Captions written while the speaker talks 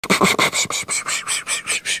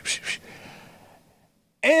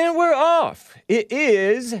And we're off. It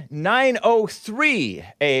is 9:03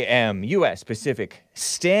 a.m. U.S. Pacific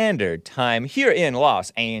Standard Time here in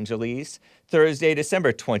Los Angeles, Thursday,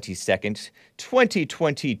 December 22nd,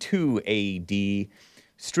 2022 AD.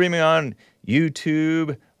 Streaming on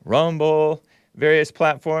YouTube, Rumble, various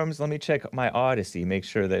platforms. Let me check my Odyssey, make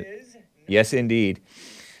sure that... Yes, indeed.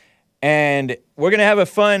 And we're going to have a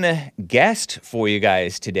fun guest for you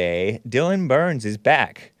guys today. Dylan Burns is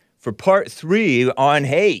back for part 3 on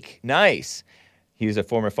Hake. Nice. He's a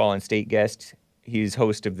former Fallen State guest. He's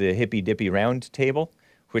host of the Hippy Dippy Round Table,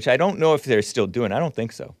 which I don't know if they're still doing. I don't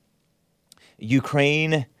think so.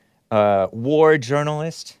 Ukraine war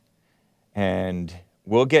journalist. And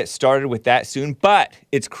we'll get started with that soon. But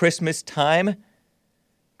it's Christmas time.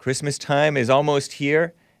 Christmas time is almost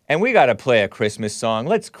here. And we got to play a Christmas song.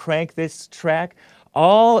 Let's crank this track.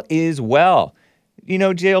 All is well. You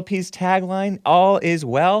know JLP's tagline, All is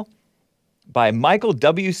Well, by Michael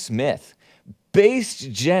W. Smith.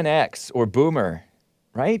 Based Gen X or Boomer,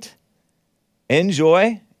 right?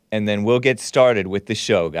 Enjoy, and then we'll get started with the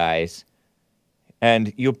show, guys.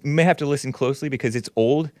 And you may have to listen closely because it's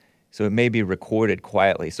old, so it may be recorded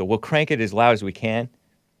quietly. So we'll crank it as loud as we can.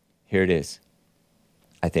 Here it is,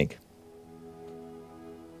 I think.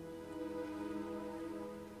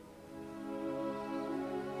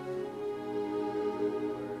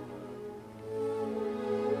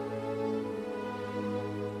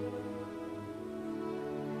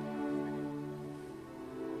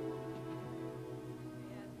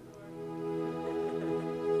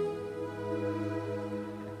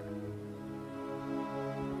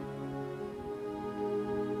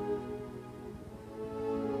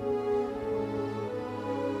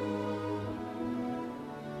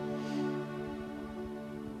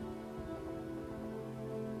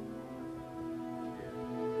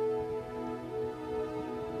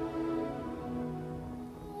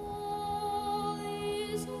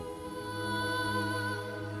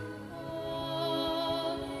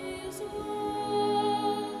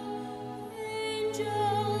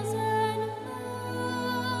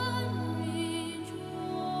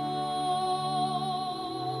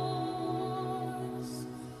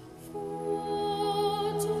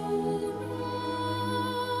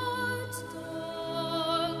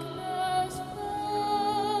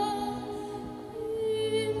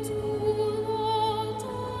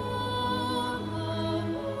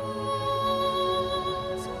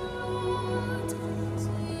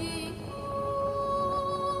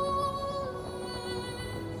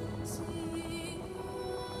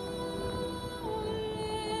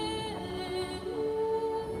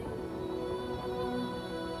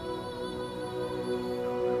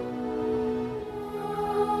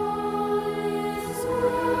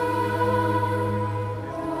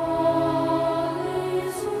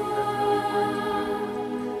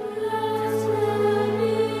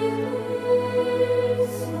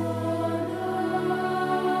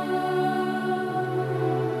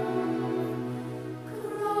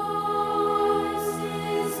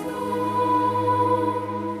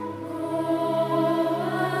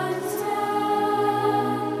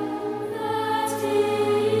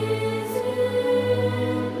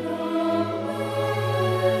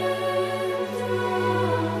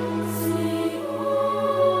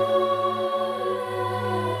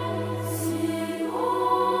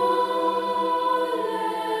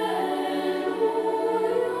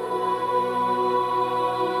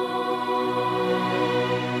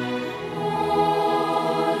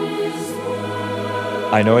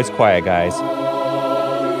 I know it's quiet, guys. Hallelujah.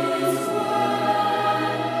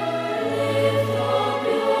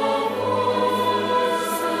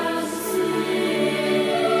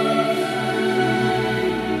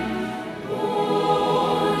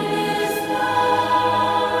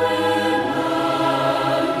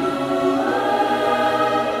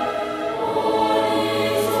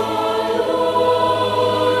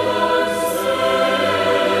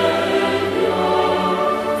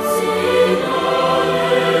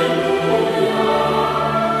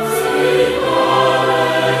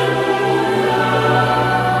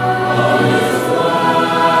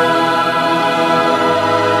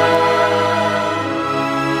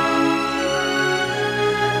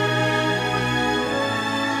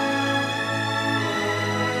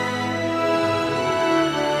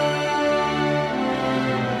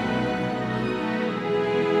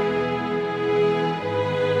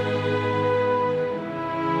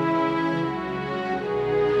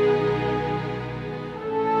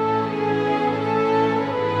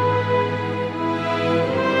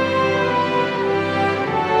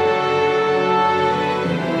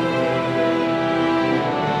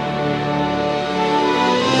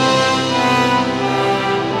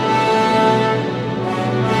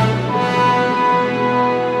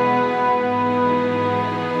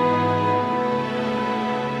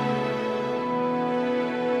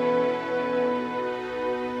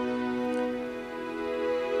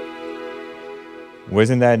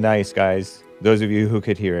 Wasn't that nice, guys? Those of you who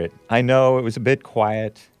could hear it. I know it was a bit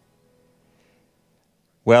quiet.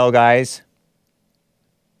 Well, guys,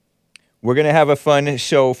 we're going to have a fun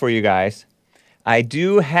show for you guys. I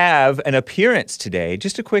do have an appearance today.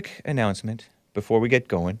 Just a quick announcement before we get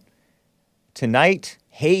going. Tonight,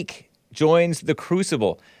 Hake joins the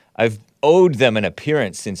Crucible. I've owed them an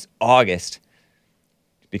appearance since August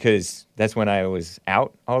because that's when I was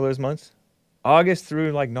out all those months. August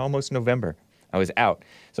through like almost November, I was out.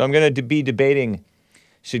 So I'm going to be debating,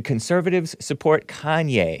 should conservatives support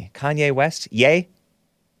Kanye West, yay?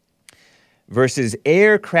 Versus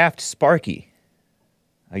Aircraft Sparky.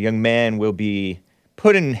 A young man will be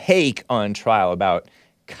putting Hake on trial about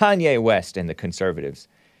Kanye West and the conservatives.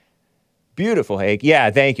 Beautiful, Hake. Yeah,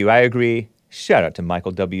 thank you. I agree. Shout out to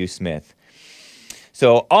Michael W. Smith.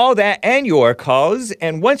 So all that and your calls,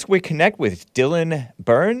 and once we connect with Dylan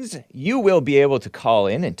Burns, you will be able to call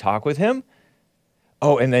in and talk with him.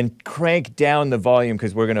 Oh, and then crank down the volume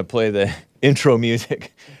because we're going to play the intro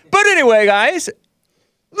music. But anyway, guys,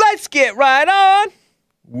 let's get right on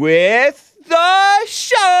with the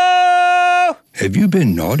show! Have you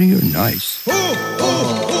been naughty or nice?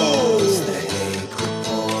 It's the Hake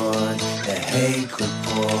Report, the Hake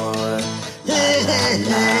Report. La la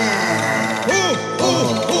la.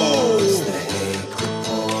 It's the Hake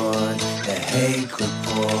Report, the Hake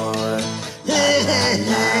Report. La la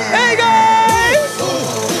la. Hey, guys!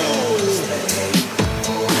 It's the Hake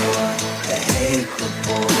Report, the Hake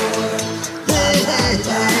Report. La la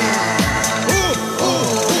la.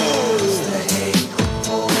 It's the Hake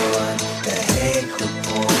Report, the Hake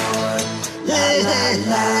Report. La la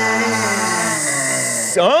la.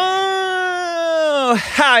 So,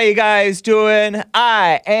 how you guys doing?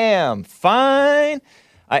 I am fine.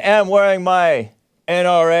 I am wearing my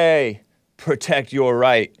NRA Protect Your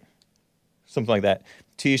Right, something like that,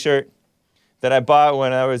 t-shirt that I bought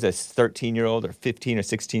when I was a 13-year-old or 15 or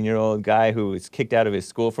 16-year-old guy who was kicked out of his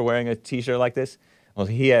school for wearing a t-shirt like this. Well,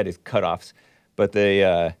 he had his cutoffs, but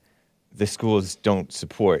the schools don't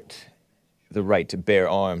support the right to bear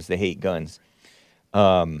arms. They hate guns.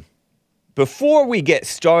 Before we get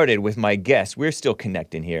started with my guest, we're still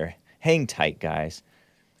connecting here. Hang tight, guys.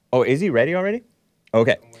 Oh, is he ready already?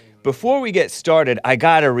 Okay. Before we get started, I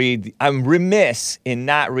gotta read. I'm remiss in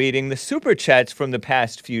not reading the super chats from the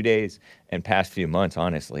past few days and past few months,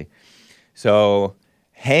 honestly. So,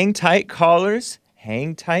 hang tight, callers.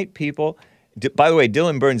 Hang tight, people. By the way,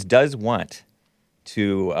 Dylan Burns does want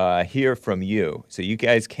to hear from you. So you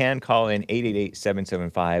guys can call in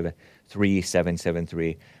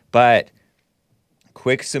 888-775-3773. But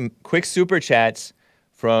quick super chats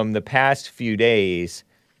from the past few days.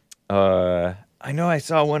 I know I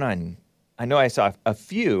saw a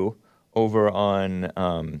few over on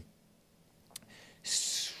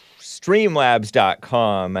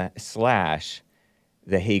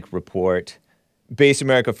streamlabs.com/The Hake Report. Base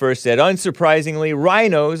America First said, unsurprisingly,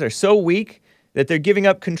 rhinos are so weak that they're giving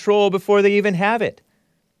up control before they even have it.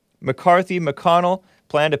 McCarthy-McConnell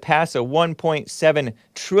plan to pass a $1.7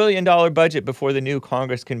 trillion budget before the new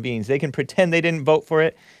Congress convenes. They can pretend they didn't vote for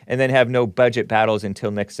it and then have no budget battles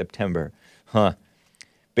until next September. Huh.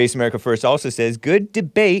 Base America First also says, good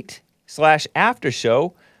debate/after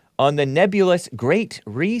show on the nebulous Great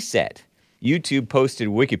Reset. YouTube posted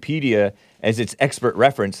Wikipedia as its expert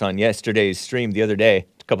reference on yesterday's stream the other day,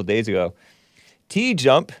 a couple days ago.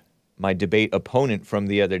 T-Jump, my debate opponent from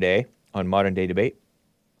the other day on Modern Day Debate,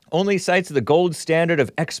 only cites the gold standard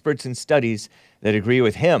of experts and studies that agree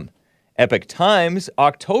with him. Epoch Times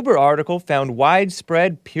October article found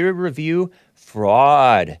widespread peer review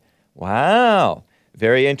fraud. Wow.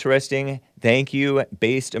 Very interesting. Thank you,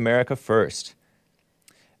 Based America First.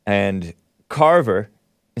 And Carver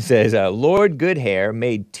says, Lord Goodhair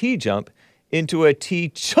made T-Jump into a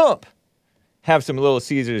T-Chump. Have some Little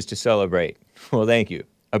Caesars to celebrate. Well, thank you.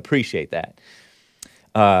 Appreciate that.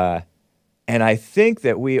 And I think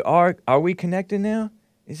that are we connected now?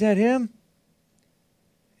 Is that him?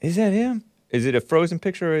 Is that him? Is it a frozen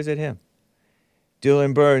picture or is it him?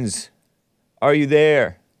 Dylan Burns, are you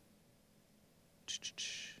there?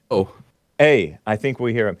 Oh. Hey, I think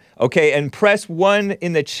we hear him. Okay, and press 1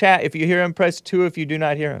 in the chat if you hear him. Press 2 if you do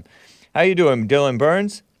not hear him. How you doing, Dylan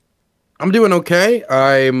Burns? I'm doing okay.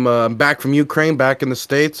 I'm back from Ukraine, back in the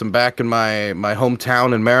States. I'm back in my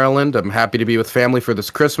hometown in Maryland. I'm happy to be with family for this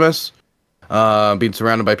Christmas. Being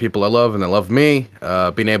surrounded by people I love and they love me.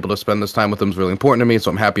 Being able to spend this time with them is really important to me,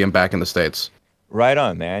 so I'm happy I'm back in the States. Right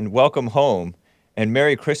on, man. Welcome home, and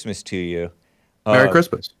Merry Christmas to you. Merry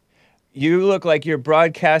Christmas. You look like you're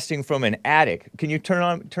broadcasting from an attic. Can you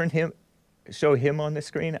show him on the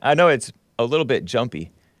screen? I know it's a little bit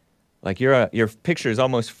jumpy. Like your picture is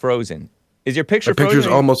almost frozen. Is your picture The picture's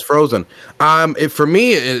frozen? almost frozen. For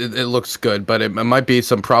me, it looks good, but it might be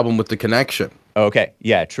some problem with the connection. Okay.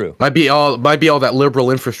 Yeah, true. Might be all that liberal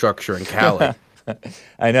infrastructure in Cali.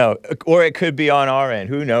 I know. Or it could be on our end.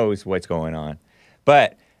 Who knows what's going on?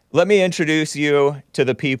 But let me introduce you to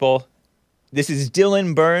the people. This is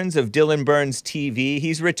Dylan Burns of Dylan Burns TV.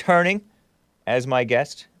 He's returning as my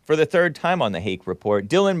guest for the third time on the Hake Report.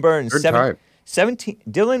 Dylan Burns,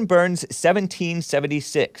 Dylan Burns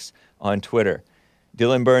 1776 on Twitter.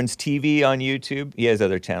 Dylan Burns TV on YouTube. He has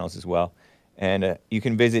other channels as well. And you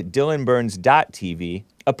can visit dylanburns.tv.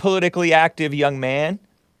 A politically active young man,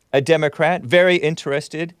 a Democrat, very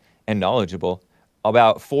interested and knowledgeable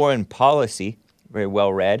about foreign policy, very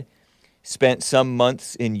well read. Spent some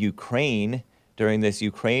months in Ukraine during this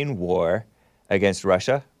Ukraine war against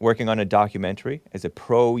Russia, working on a documentary as a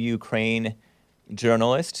pro-Ukraine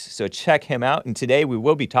journalist. So check him out. And today we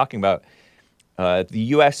will be talking about the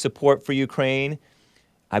U.S. support for Ukraine.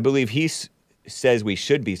 I believe he says we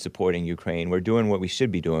should be supporting Ukraine. We're doing what we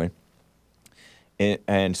should be doing.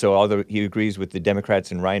 And so although he agrees with the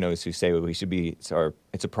Democrats and rhinos who say we should be, it's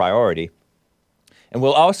a priority. And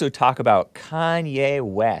we'll also talk about Kanye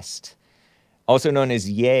West, also known as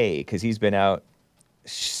Ye, because he's been out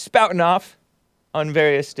spouting off on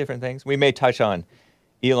various different things. We may touch on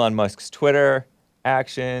Elon Musk's Twitter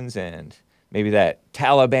actions and maybe that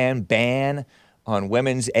Taliban ban on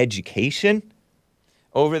women's education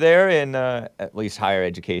over there in at least higher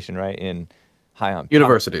education, right? In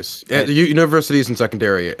Universities. Universities and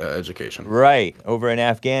secondary education. Right, over in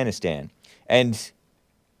Afghanistan. And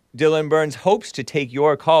Dylan Burns hopes to take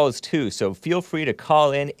your calls too, so feel free to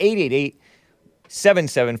call in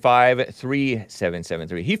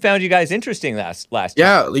 888-775-3773. He found you guys interesting last time.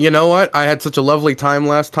 Yeah, you know what? I had such a lovely time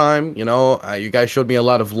last time. You know, you guys showed me a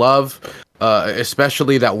lot of love,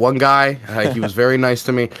 especially that one guy. He was very nice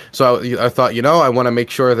to me. So I thought, I want to make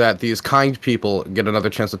sure that these kind people get another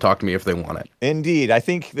chance to talk to me if they want it. Indeed. I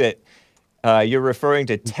think that you're referring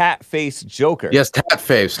to Tat Face Joker. Yes, Tat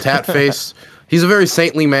Face. He's a very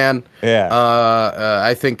saintly man. Yeah.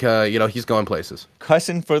 I think he's going places.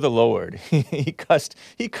 Cussing for the Lord. He cussed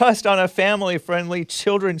on a family-friendly,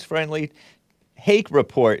 children's-friendly Hake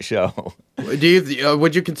Report show. Would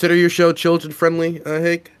you consider your show children-friendly,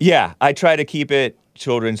 Hake? Yeah, I try to keep it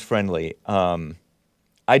children's-friendly.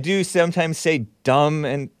 I do sometimes say dumb,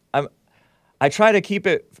 and I try to keep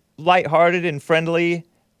it lighthearted and friendly.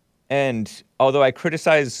 And although I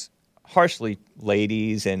criticize harshly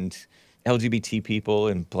ladies and LGBT people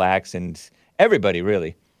and blacks and everybody,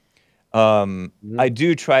 really, I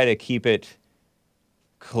do try to keep it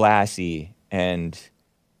classy and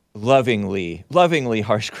lovingly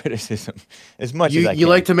harsh criticism as much as I can. You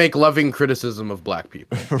like to make loving criticism of black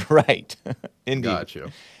people. Right. Indeed. Got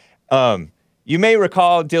you. You may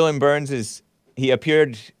recall Dylan Burns he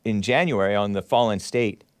appeared in January on The Fallen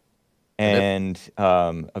State and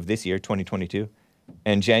of this year, 2022.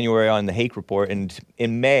 And January on the Hake Report, and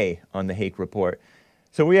in May on the Hake Report.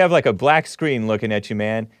 So we have like a black screen looking at you,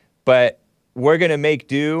 man. But we're gonna make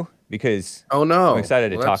do because I'm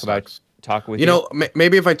excited to talk with you.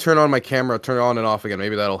 Maybe if I turn on my camera, turn it on and off again,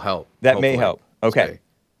 maybe that'll help. That may help. Okay,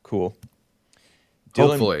 cool.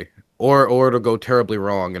 Hopefully, or it'll go terribly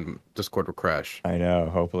wrong and Discord will crash. I know.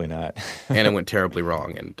 Hopefully not. And it went terribly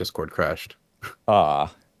wrong and Discord crashed.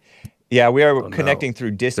 Yeah, we are connecting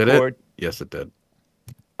through Discord. Did it? Yes, it did.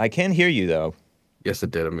 I can hear you, though. Yes, it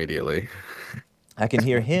did immediately. I can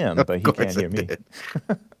hear him, but he can't hear me.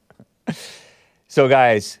 So,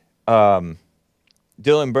 guys,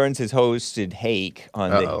 Dylan Burns has hosted Hake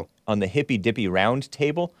on the Hippy Dippy Round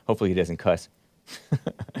Table. Hopefully he doesn't cuss.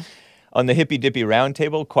 On the Hippy Dippy Round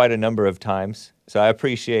Table quite a number of times. So I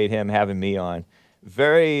appreciate him having me on.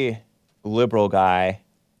 Very liberal guy.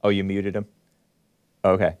 Oh, you muted him?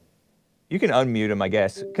 Okay. You can unmute him, I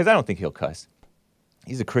guess, because I don't think he'll cuss.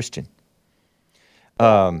 He's a Christian.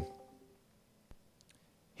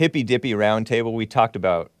 Hippy Dippy Round Table, we talked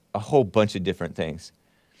about a whole bunch of different things.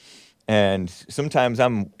 And sometimes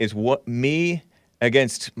it's me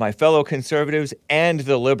against my fellow conservatives and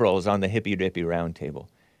the liberals on the Hippy Dippy Round Table.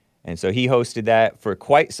 And so he hosted that for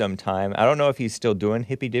quite some time. I don't know if he's still doing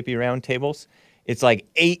Hippy Dippy Round Tables. It's like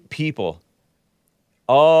 8 people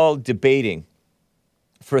all debating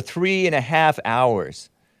for 3.5 hours.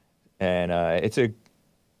 And it's a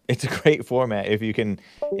great format if you can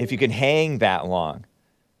hang that long.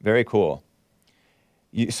 Very cool.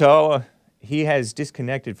 So he has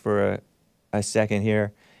disconnected for a second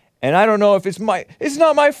here, and I don't know if it's not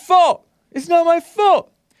my fault. It's not my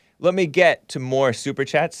fault. Let me get to more super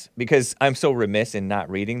chats because I'm so remiss in not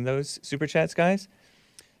reading those super chats, guys.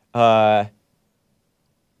 Uh,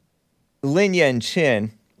 Lin Yen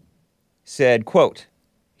Chin said, quote,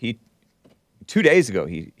 he 2 days ago,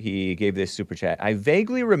 he gave this super chat. I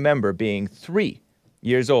vaguely remember being 3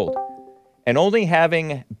 years old and only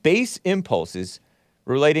having base impulses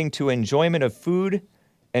relating to enjoyment of food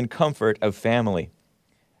and comfort of family.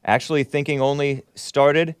 Actually, thinking only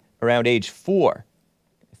started around age 4.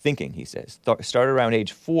 Thinking, he says, started around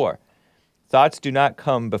age 4. Thoughts do not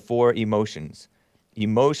come before emotions.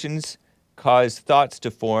 Emotions cause thoughts to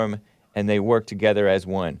form, and they work together as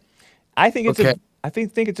one. I think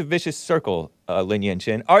it's a vicious circle, Lin Yen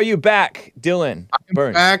Chin. Are you back, Dylan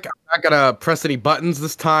Burns? Back. I'm not gonna press any buttons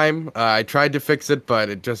this time. I tried to fix it, but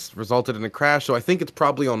it just resulted in a crash. So I think it's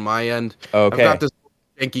probably on my end. Okay. I've got this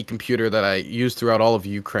janky computer that I use throughout all of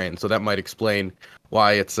Ukraine, so that might explain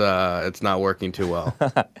why it's not working too well.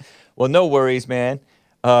 Well, no worries, man.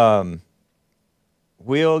 We'll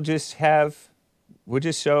just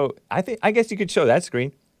show. I guess you could show that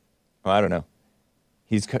screen. Well, I don't know.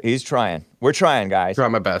 He's trying. We're trying, guys. Try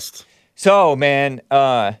my best. So, man,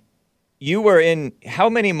 you were in. How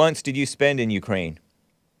many months did you spend in Ukraine?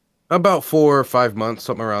 About 4 or 5 months,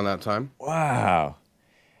 something around that time. Wow.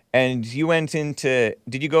 And you went into.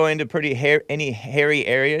 Did you go into any hairy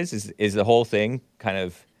areas? Is the whole thing kind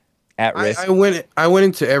of at risk? I went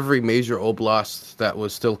into every major oblast that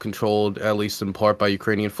was still controlled, at least in part, by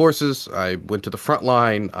Ukrainian forces. I went to the front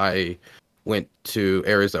line. I went to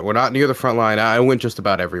areas that were not near the front line. I went just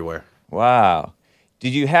about everywhere. Wow.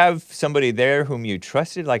 Did you have somebody there whom you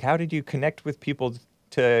trusted? Like, how did you connect with people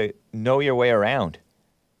to know your way around?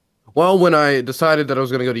 Well, when I decided that I was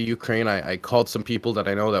going to go to Ukraine, I called some people that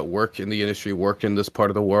I know that work in the industry, work in this part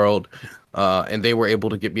of the world, and they were able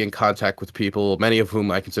to get me in contact with people, many of whom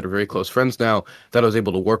I consider very close friends now, that I was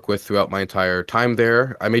able to work with throughout my entire time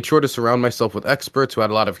there. I made sure to surround myself with experts who had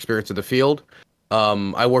a lot of experience in the field.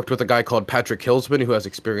 I worked with a guy called Patrick Hillsman, who has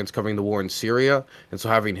experience covering the war in Syria, and so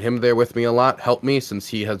having him there with me a lot helped me, since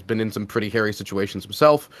he has been in some pretty hairy situations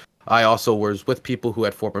himself. I also was with people who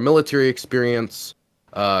had former military experience,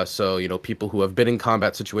 so, you know, people who have been in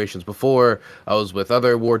combat situations before. I was with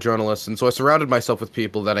other war journalists, and so I surrounded myself with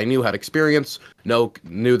people that I knew had experience,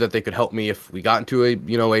 knew that they could help me if we got into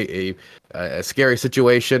a scary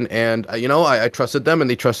situation, and I trusted them, and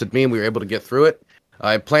they trusted me, and we were able to get through it.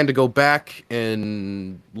 I plan to go back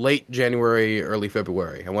in late January, early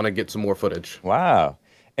February. I want to get some more footage. Wow.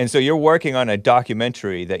 And so you're working on a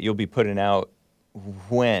documentary that you'll be putting out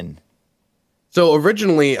when? So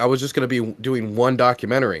originally I was just going to be doing one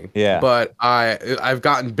documentary. Yeah. But I've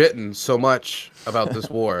gotten bitten so much about this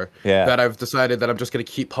war that I've decided that I'm just going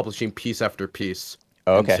to keep publishing piece after piece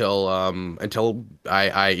until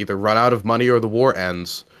I either run out of money or the war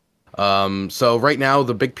ends. So right now,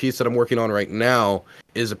 the big piece that I'm working on right now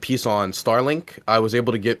is a piece on Starlink. I was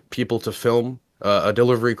able to get people to film, a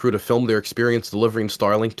delivery crew to film their experience delivering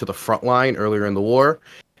Starlink to the front line earlier in the war.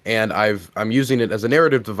 And I'm using it as a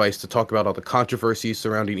narrative device to talk about all the controversies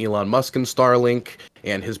surrounding Elon Musk and Starlink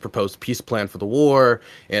and his proposed peace plan for the war,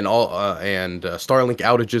 and Starlink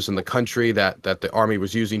outages in the country that the army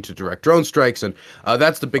was using to direct drone strikes. And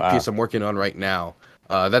that's the big piece I'm working on right now.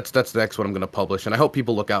 That's the next one I'm going to publish, and I hope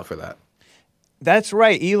people look out for that. That's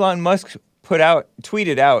right. Elon Musk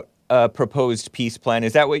tweeted out a proposed peace plan.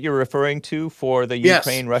 Is that what you're referring to for the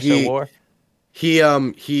Ukraine-Russia war?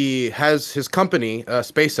 He has his company,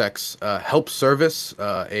 SpaceX, helps service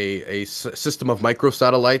a system of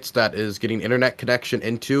microsatellites that is getting internet connection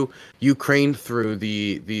into Ukraine through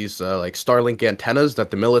these like Starlink antennas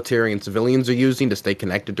that the military and civilians are using to stay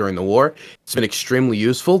connected during the war. It's been extremely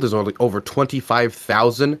useful. There's over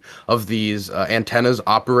 25,000 of these antennas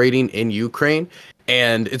operating in Ukraine,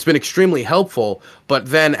 and it's been extremely helpful. But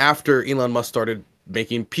then after Elon Musk started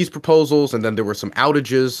making peace proposals, and then there were some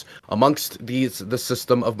outages amongst the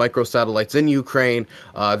system of microsatellites in Ukraine,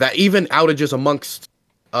 that even outages amongst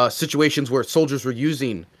situations where soldiers were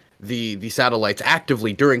using the satellites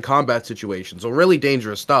actively during combat situations. So really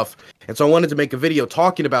dangerous stuff. And so I wanted to make a video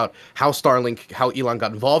talking about how Elon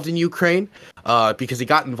got involved in Ukraine, because he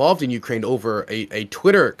got involved in Ukraine over a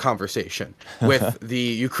Twitter conversation with the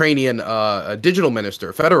Ukrainian digital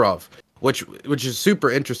minister, Fedorov, which is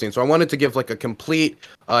super interesting. So I wanted to give like a complete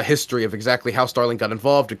history of exactly how Starlink got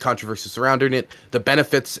involved, the controversy surrounding it, the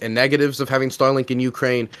benefits and negatives of having Starlink in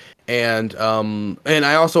Ukraine, and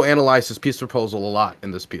I also analyzed his peace proposal a lot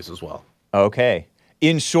in this piece as well. Okay.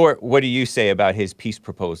 In short, what do you say about his peace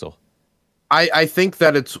proposal? I think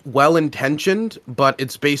that it's well-intentioned, but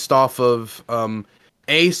it's based off of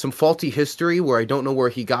A, some faulty history where I don't know where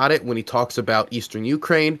he got it when he talks about Eastern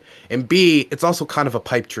Ukraine, and B, it's also kind of a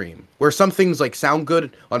pipe dream where some things like sound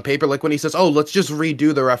good on paper, like when he says, "Oh, let's just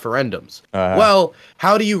redo the referendums." Well,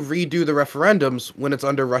 how do you redo the referendums when it's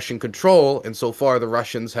under Russian control? And so far, the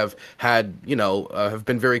Russians have had, have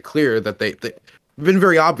been very clear that they've been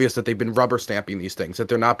very obvious that they've been rubber stamping these things, that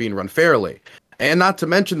they're not being run fairly. And not to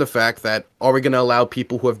mention the fact that, are we going to allow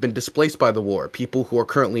people who have been displaced by the war, people who are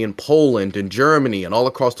currently in Poland and Germany and all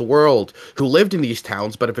across the world who lived in these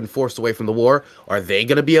towns but have been forced away from the war, are they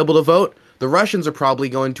going to be able to vote? The Russians are probably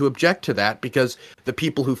going to object to that because the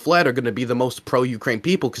people who fled are going to be the most pro-Ukraine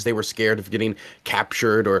people because they were scared of getting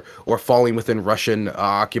captured or falling within Russian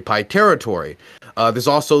occupied territory. There's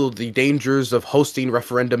also the dangers of hosting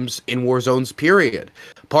referendums in war zones, period.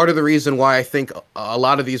 Part of the reason why I think a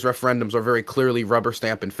lot of these referendums are very clearly rubber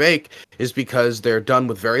stamp and fake is because they're done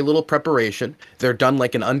with very little preparation. They're done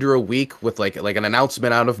like in under a week with like an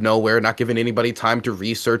announcement out of nowhere, not giving anybody time to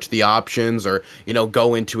research the options or,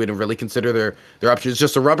 go into it and really consider their options. It's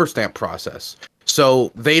just a rubber stamp process.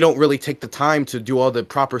 So they don't really take the time to do all the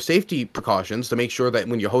proper safety precautions to make sure that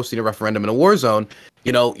when you're hosting a referendum in a war zone,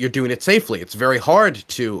 you're doing it safely. It's very hard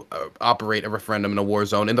to operate a referendum in a war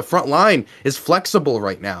zone, and the front line is flexible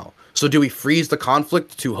right now. So do we freeze the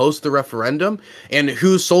conflict to host the referendum? And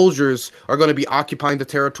whose soldiers are going to be occupying the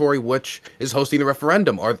territory which is hosting the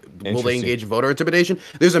referendum? Will they engage in voter intimidation?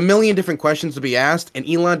 There's a million different questions to be asked, and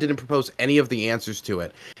Elon didn't propose any of the answers to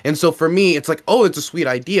it. And so for me, it's like, oh, it's a sweet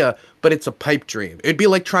idea, but it's a pipe dream. It'd be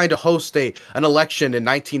like trying to host an election in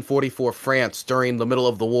 1944 France during the middle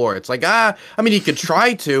of the war. It's like, you could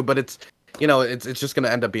try to, but it's just going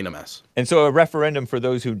to end up being a mess. And so a referendum, for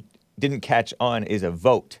those who didn't catch on, is a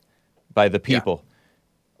vote by the people,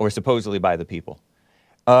 or supposedly by the people.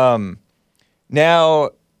 Now,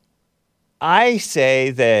 I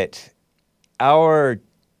say that our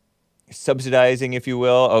subsidizing, if you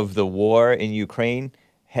will, of the war in Ukraine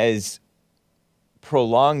has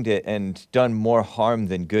prolonged it and done more harm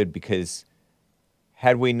than good, because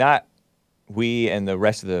had we and the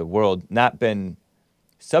rest of the world not been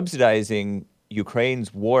subsidizing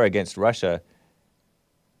Ukraine's war against Russia,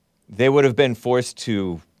 they would have been forced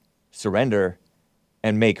to surrender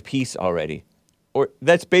and make peace already. Or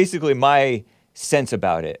that's basically my sense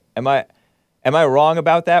about it. Am I wrong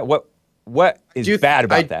about that? What is bad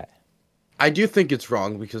about that? I do think it's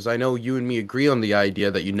wrong because I know you and me agree on the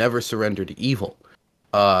idea that you never surrender to evil.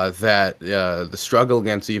 That the struggle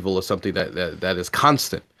against evil is something that is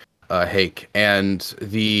constant, Hake. And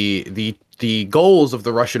the goals of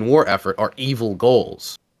the Russian war effort are evil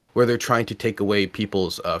goals, where they're trying to take away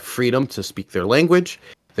people's freedom to speak their language.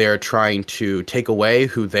 They are trying to take away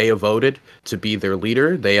who they have voted to be their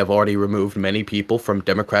leader. They have already removed many people from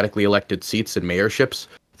democratically elected seats and mayorships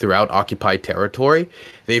throughout occupied territory.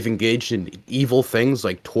 They've engaged in evil things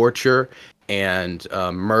like torture and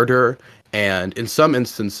murder. And in some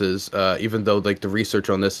instances, even though like the research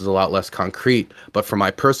on this is a lot less concrete, but from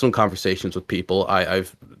my personal conversations with people,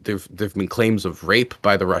 there've been claims of rape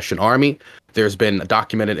by the Russian army. There's been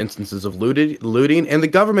documented instances of looting, and the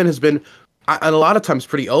government has been a lot of times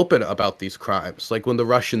pretty open about these crimes. Like when the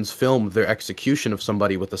Russians filmed their execution of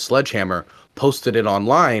somebody with a sledgehammer, posted it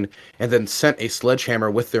online, and then sent a sledgehammer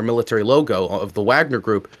with their military logo of the Wagner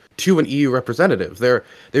Group to an EU representative. They're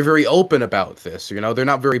very open about this. They're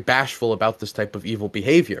not very bashful about this type of evil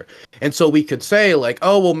behavior. And so we could say like,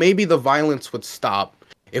 oh, well, maybe the violence would stop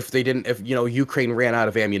if Ukraine ran out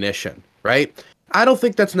of ammunition, right? I don't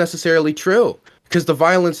think that's necessarily true, because the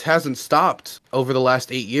violence hasn't stopped over the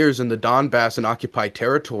last 8 years in the Donbass and occupied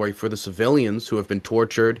territory for the civilians who have been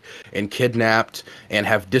tortured and kidnapped and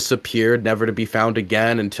have disappeared, never to be found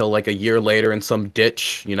again until like a year later in some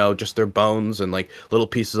ditch, just their bones and like little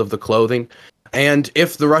pieces of the clothing. And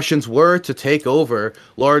if the Russians were to take over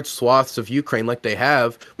large swaths of Ukraine like they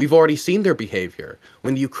have, we've already seen their behavior.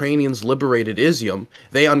 When the Ukrainians liberated Izium,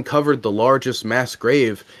 they uncovered the largest mass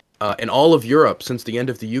grave in all of Europe since the end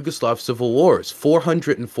of the Yugoslav civil wars.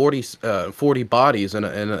 440 bodies in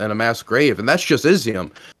a mass grave, and that's just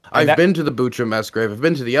Izium. I've been to the Bucha mass grave. I've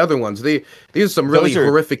been to the other ones. These are some really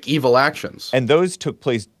horrific, evil actions. And those took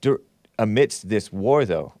place amidst this war,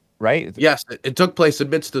 though, right? Yes, it took place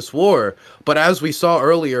amidst this war. But as we saw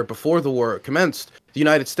earlier, before the war commenced, the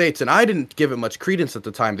United States, and I didn't give it much credence at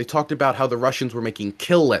the time, they talked about how the Russians were making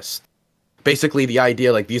kill lists. Basically, the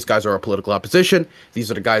idea, like, these guys are our political opposition. These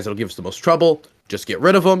are the guys that'll give us the most trouble. Just get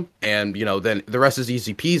rid of them. And, then the rest is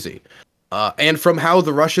easy peasy. And from how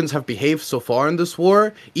the Russians have behaved so far in this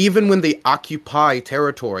war, even when they occupy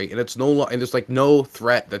territory and and there's like no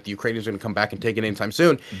threat that the Ukrainians are going to come back and take it anytime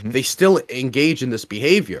soon, they still engage in this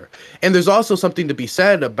behavior. And there's also something to be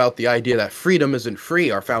said about the idea that freedom isn't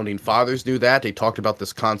free. Our founding fathers knew that. They talked about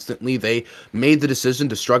this constantly. They made the decision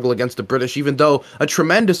to struggle against the British, even though a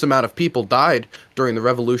tremendous amount of people died during the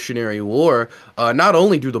Revolutionary War, not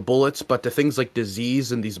only due to bullets, but to things like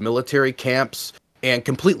disease in these military camps and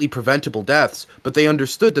completely preventable deaths, but they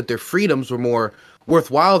understood that their freedoms were more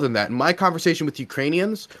worthwhile than that. In my conversation with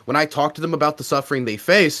Ukrainians, when I talk to them about the suffering they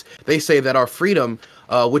face, they say that our freedom,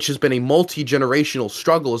 which has been a multi-generational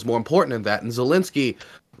struggle, is more important than that. And Zelensky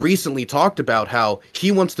recently talked about how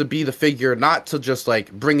he wants to be the figure not to just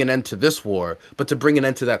like bring an end to this war, but to bring an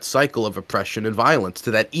end to that cycle of oppression and violence,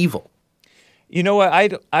 to that evil. You know what?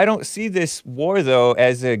 I don't see this war, though,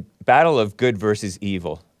 as a battle of good versus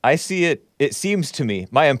evil. I see it seems to me,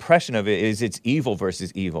 my impression of it is it's evil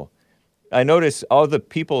versus evil. I notice all the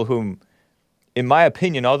people in my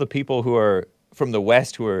opinion, all the people who are from the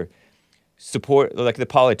West who are like the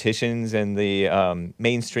politicians and the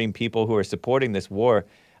mainstream people who are supporting this war,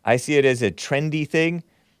 I see it as a trendy thing,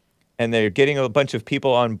 and they're getting a bunch of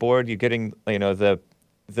people on board. You're getting,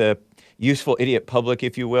 the useful idiot public,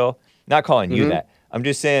 if you will. Not calling you that. I'm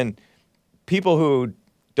just saying people who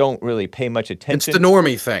don't really pay much attention. It's the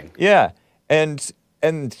normie thing. Yeah. And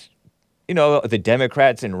the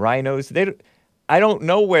Democrats and rhinos, I don't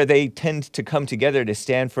know where they tend to come together to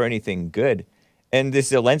stand for anything good. And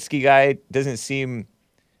this Zelensky guy doesn't seem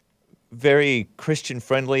very Christian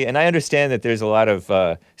friendly. And I understand that there's a lot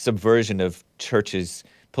of subversion of churches,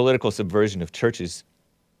 political subversion of churches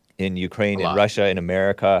in Ukraine and Russia and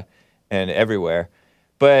America and everywhere.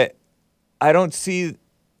 But I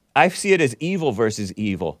see it as evil versus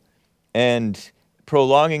evil. And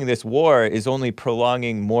prolonging this war is only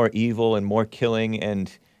prolonging more evil and more killing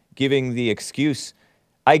and giving the excuse.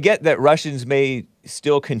 I get that Russians may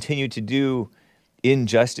still continue to do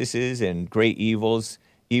injustices and great evils,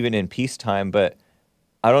 even in peacetime, but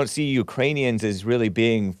I don't see Ukrainians as really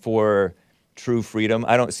being for true freedom.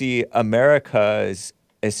 I don't see America's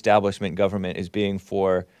establishment government as being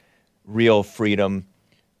for real freedom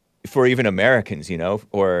for even Americans,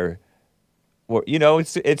 or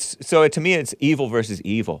it's so to me it's evil versus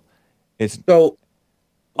evil. It's so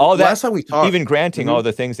all that. Last time we talked, even granting all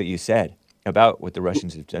the things that you said about what the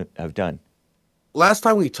Russians have done. Last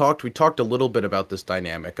time we talked a little bit about this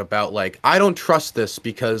dynamic about like, I don't trust this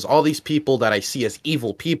because all these people that I see as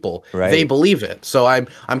evil people, they believe it. So I'm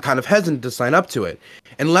kind of hesitant to sign up to it.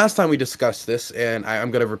 And last time we discussed this, and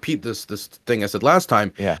I'm going to repeat this thing I said last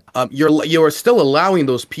time. Yeah. You are still allowing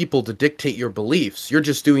those people to dictate your beliefs. You're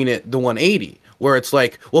just doing it the 180, where it's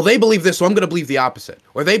like, well, they believe this, so I'm going to believe the opposite.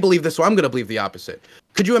 Or they believe this, so I'm going to believe the opposite.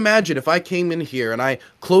 Could you imagine if I came in here and I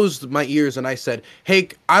closed my ears and I said,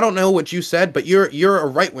 Hake, I don't know what you said, but you're a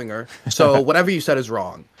right winger, so whatever you said is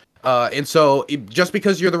wrong. And so just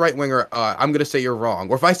because you're the right winger, I'm gonna say you're wrong.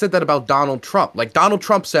 Or if I said that about Donald Trump, like Donald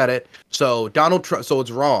Trump said it, so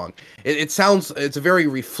it's wrong. It's a very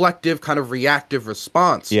reflective, kind of reactive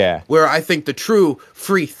response. Yeah. Where I think the true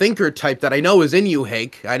free thinker type that I know is in you,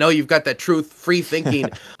 Hake, I know you've got that true free thinking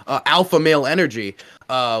alpha male energy,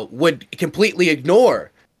 would completely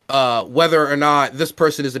ignore whether or not this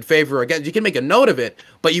person is in favor or against. You can make a note of it,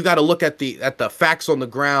 but you got to look at the facts on the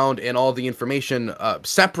ground and all the information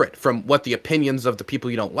separate from what the opinions of the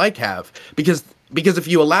people you don't like have. Because if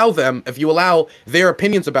you allow their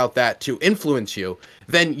opinions about that to influence you,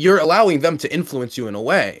 then you're allowing them to influence you in a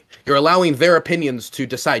way. You're allowing their opinions to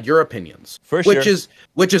decide your opinions, For sure.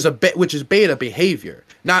 which is beta behavior.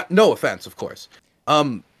 No offense, of course.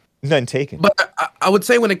 None taken. But I would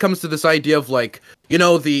say when it comes to this idea of like,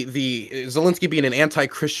 the Zelensky being an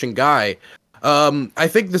anti-Christian guy, I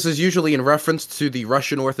think this is usually in reference to the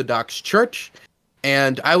Russian Orthodox Church.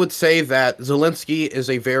 And I would say that Zelensky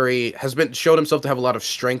has shown himself to have a lot of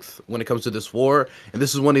strength when it comes to this war. And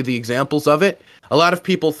this is one of the examples of it. A lot of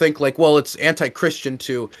people think like, well, it's anti-Christian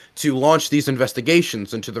to launch these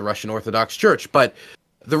investigations into the Russian Orthodox Church. But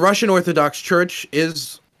the Russian Orthodox Church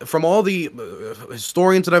is, from all the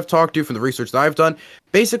historians that I've talked to, from the research that I've done,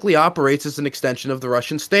 basically operates as an extension of the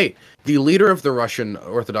Russian state. The leader of the Russian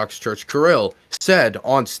Orthodox Church, Kirill, said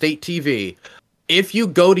on state TV, if you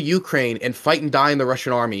go to Ukraine and fight and die in the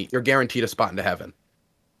Russian army, you're guaranteed a spot into heaven.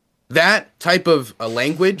 That type of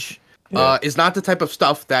language is not the type of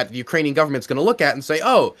stuff that the Ukrainian government's going to look at and say,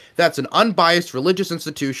 oh, that's an unbiased religious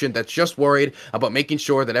institution that's just worried about making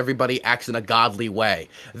sure that everybody acts in a godly way.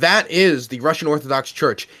 That is the Russian Orthodox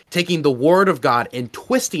Church taking the word of God and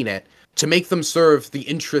twisting it to make them serve the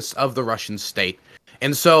interests of the Russian state.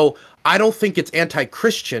 And so I don't think it's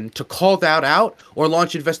anti-Christian to call that out or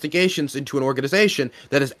launch investigations into an organization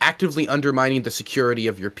that is actively undermining the security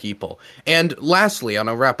of your people. And lastly, and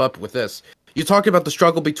I'll wrap up with this, you talked about the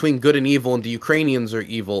struggle between good and evil, and the Ukrainians are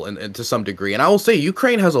evil and to some degree. And I will say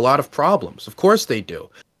Ukraine has a lot of problems. Of course they do.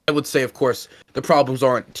 I would say, of course, the problems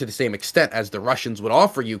aren't to the same extent as the Russians would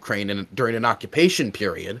offer Ukraine during an occupation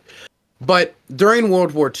period. But during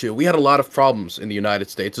World War II, we had a lot of problems in the United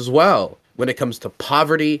States as well when it comes to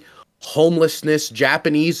poverty, homelessness,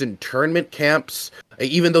 Japanese internment camps.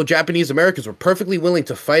 Even though Japanese Americans were perfectly willing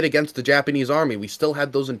to fight against the Japanese army, we still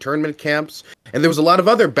had those internment camps. And there was a lot of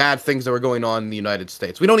other bad things that were going on in the United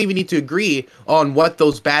States. We don't even need to agree on what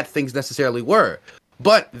those bad things necessarily were.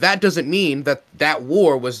 But that doesn't mean that that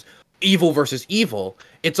war was evil versus evil.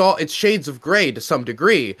 It's shades of gray to some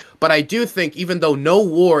degree. But I do think even though no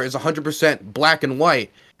war is 100% black and white,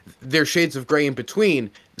 there's shades of gray in between.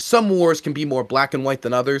 Some wars can be more black and white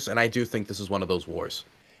than others, and I do think this is one of those wars.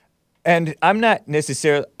 And I'm not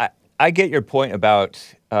necessarily, I get your point about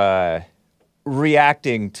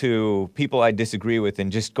reacting to people I disagree with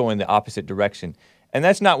and just going the opposite direction. And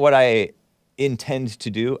that's not what I intend to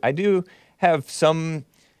do. I do have some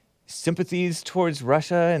sympathies towards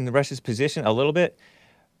Russia and Russia's position a little bit.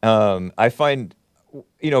 I find,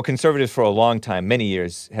 conservatives for a long time, many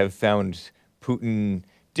years, have found Putin,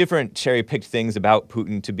 different cherry-picked things about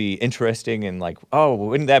Putin to be interesting and like, oh,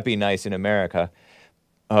 wouldn't that be nice in America?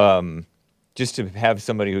 Just to have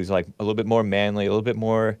somebody who's like a little bit more manly, a little bit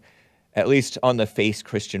more, at least on the face,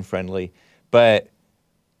 Christian-friendly. But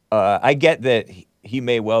I get that he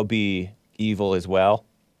may well be evil as well.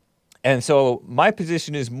 And so my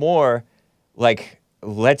position is more like,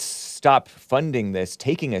 let's stop funding this,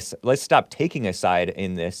 let's stop taking a side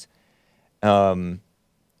in this,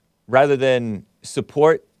 rather than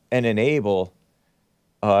support and enable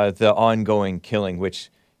the ongoing killing, which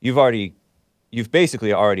you've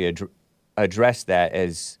basically already addressed that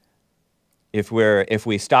as if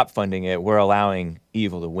we stop funding it, we're allowing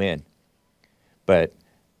evil to win. But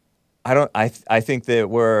I think that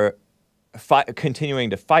we're continuing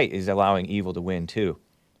to fight is allowing evil to win too.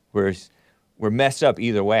 We're messed up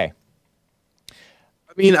either way.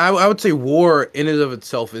 I mean, I would say war in and of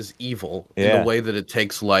itself is evil in Yeah. the way that it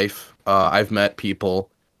takes life. I've met people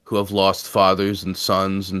who have lost fathers and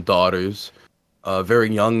sons and daughters, very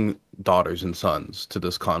young daughters and sons to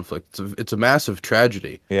this conflict. It's a massive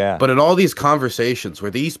tragedy. Yeah. But in all these conversations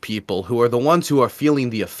where these people who are the ones who are feeling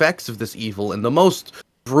the effects of this evil in the most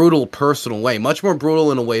brutal personal way, much more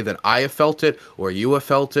brutal in a way that I have felt it or you have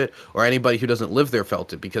felt it or anybody who doesn't live there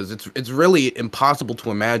felt it, because it's really impossible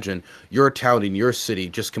to imagine your town in your city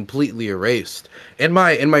just completely erased. In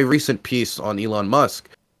my recent piece on Elon Musk,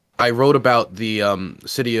 I wrote about the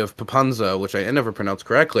city of Papanza, which I never pronounced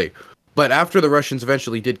correctly, but after the Russians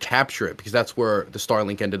eventually did capture it, because that's where the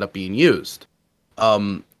Starlink ended up being used,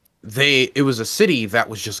 it was a city that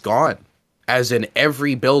was just gone. As in,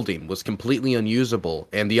 every building was completely unusable,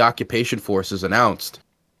 and the occupation forces announced,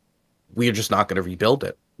 we are just not going to rebuild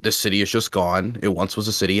it. This city is just gone. It once was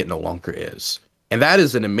a city, it no longer is. And that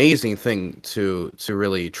is an amazing thing to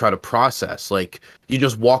really try to process. Like, you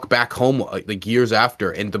just walk back home like years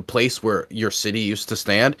after, and the place where your city used to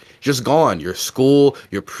stand, just gone. Your school,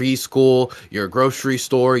 your preschool, your grocery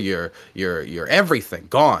store, your everything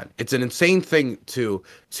gone. It's an insane thing to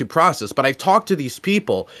process. But I've talked to these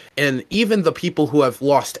people, and even the people who have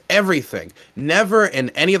lost everything, never in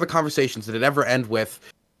any of the conversations did it ever end with,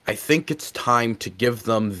 I think it's time to give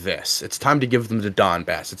them this. It's time to give them the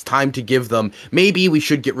Donbass. It's time to give them, maybe we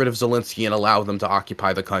should get rid of Zelensky and allow them to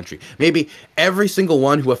occupy the country. Maybe every single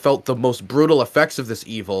one who have felt the most brutal effects of this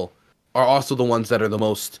evil are also the ones that are the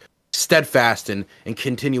most steadfast in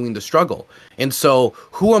continuing the struggle. And so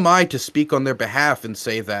who am I to speak on their behalf and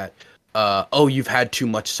say that, oh, you've had too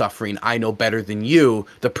much suffering, I know better than you,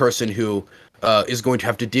 the person who is going to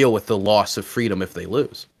have to deal with the loss of freedom if they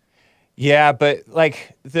lose. Yeah, but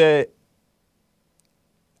like the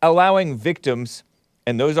allowing victims,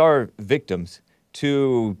 and those are victims,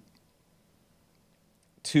 to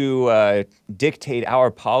dictate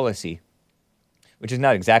our policy, which is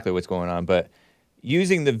not exactly what's going on, but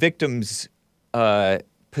using the victim's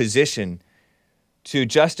position to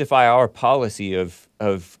justify our policy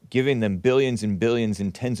of giving them billions and billions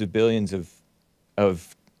and tens of billions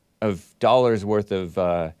of dollars worth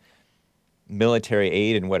of military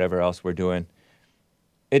aid and whatever else we're doing.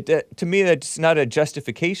 To me, that's not a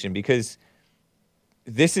justification, because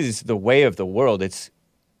this is the way of the world. It's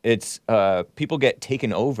people get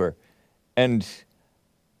taken over, and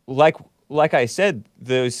like I said,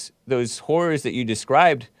 those horrors that you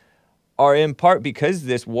described are in part because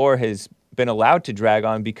this war has been allowed to drag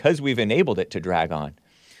on because we've enabled it to drag on.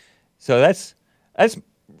 So that's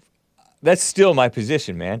still my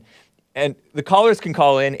position, man. And the callers can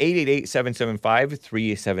call in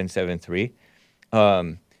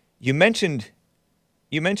 888-775-3773. You mentioned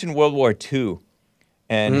World War II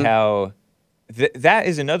and how that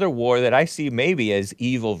is another war that I see maybe as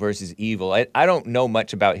evil versus evil. I don't know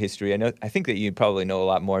much about history. I think that you probably know a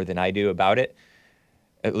lot more than I do about it,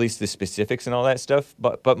 at least the specifics and all that stuff.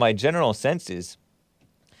 But my general sense is,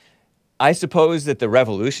 I suppose that the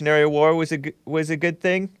Revolutionary War was a good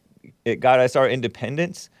thing. It got us our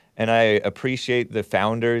independence, and I appreciate the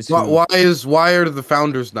founders. Why are the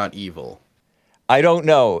founders not evil? I don't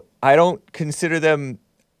know. I don't consider them.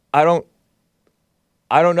 I don't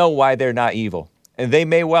know why they're not evil, and they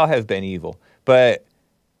may well have been evil, but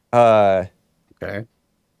okay.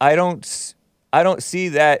 I don't see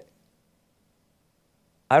that.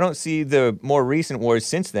 I don't see the more recent wars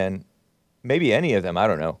since then, maybe any of them, I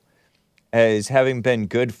don't know, as having been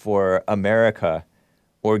good for America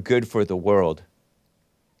or good for the world.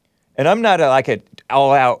 And I'm not like an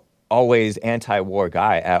all-out, always anti-war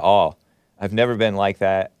guy at all. I've never been like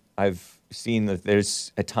that. I've seen that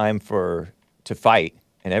there's a time to fight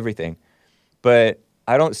and everything. But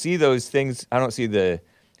I don't see those things. I don't see the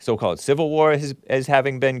so-called Civil War as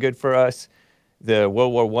having been good for us. The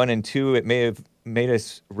World War I and II, it may have made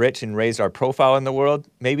us rich and raised our profile in the world,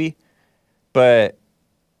 maybe. But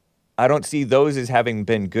I don't see those as having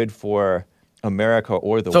been good for America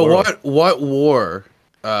or the world. So what war,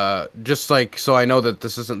 just like, so I know that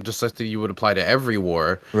this isn't just like that you would apply to every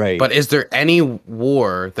war, right? But is there any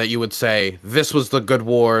war that you would say, this was the good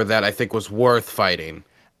war that I think was worth fighting?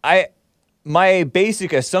 My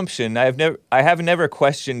basic assumption, I have never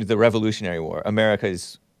questioned the Revolutionary War,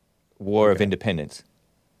 America's war of independence.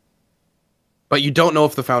 But you don't know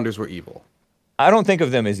if the founders were evil. I don't think of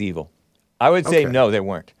them as evil. I would say no, they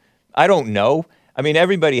weren't. I don't know. I mean,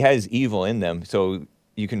 everybody has evil in them, so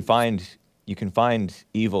you can find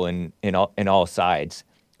evil in all sides,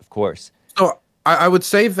 of course. So I would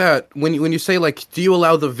say that when you say, like, do you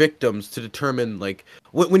allow the victims to determine, like,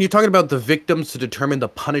 when you're talking about the victims to determine the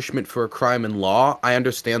punishment for a crime in law, I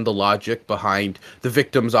understand the logic behind the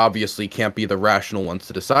victims obviously can't be the rational ones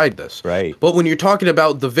to decide this. Right. But when you're talking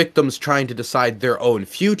about the victims trying to decide their own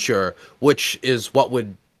future, which is what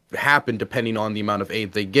would happen depending on the amount of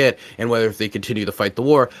aid they get and whether if they continue to fight the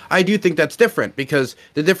war, I do think that's different, because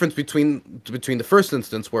the difference between the first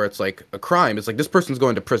instance where it's like a crime is like this person's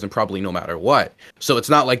going to prison probably no matter what, so it's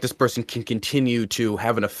not like this person can continue to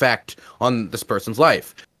have an effect on this person's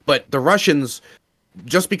life. But the Russians,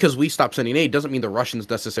 just because we stop sending aid doesn't mean the Russians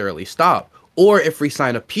necessarily stop, or if we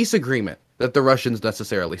sign a peace agreement that the Russians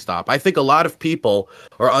necessarily stop. I think a lot of people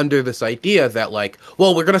are under this idea that, like,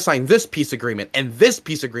 well, we're going to sign this peace agreement, and this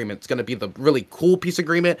peace agreement is going to be the really cool peace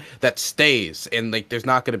agreement that stays, and, like, there's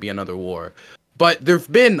not going to be another war. But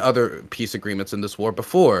there've been other peace agreements in this war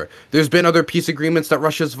before. There's been other peace agreements that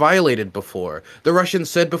Russia's violated before. The Russians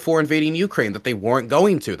said before invading Ukraine that they weren't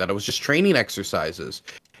going to, that it was just training exercises.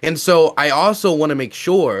 And so I also want to make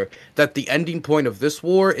sure that the ending point of this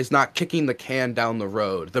war is not kicking the can down the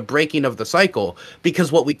road, the breaking of the cycle,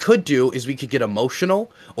 because what we could do is we could get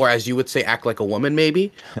emotional, or as you would say, act like a woman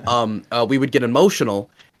maybe. We would get emotional,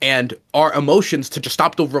 and our emotions to just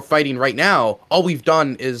stop the fighting right now, all we've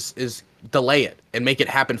done is delay it and make it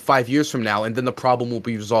happen 5 years from now, and then the problem will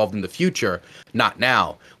be resolved in the future, not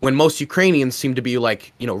now. When most Ukrainians seem to be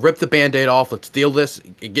like, you know, rip the Band-Aid off, let's deal this,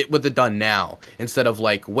 get with it done now, instead of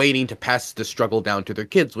like waiting to pass the struggle down to their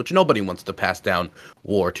kids, which nobody wants to pass down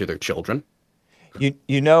war to their children.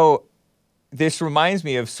 You know, this reminds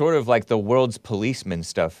me of sort of like the world's policeman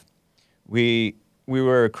stuff. We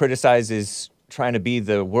were criticized as trying to be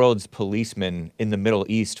the world's policeman in the Middle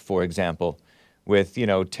East, for example, with, you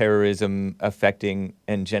know, terrorism affecting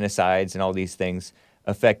and genocides and all these things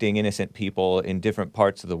affecting innocent people in different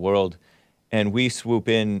parts of the world. And we swoop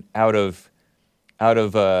in out of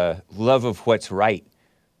love of what's right.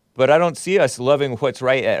 But I don't see us loving what's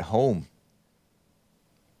right at home.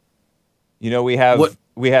 You know, we have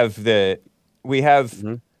the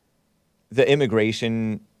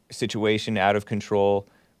immigration situation out of control.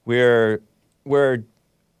 We're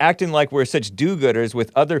acting like we're such do-gooders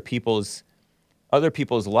with other people's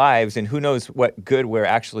lives, and who knows what good we're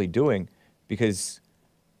actually doing, because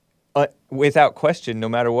without question, no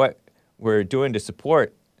matter what we're doing to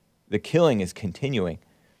support, the killing is continuing.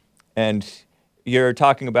 And you're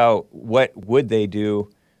talking about what would they do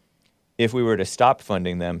if we were to stop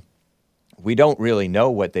funding them. We don't really know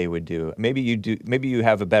what they would do. Maybe you do. Maybe you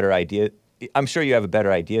have a better idea. I'm sure you have a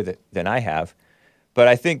better idea than I have. But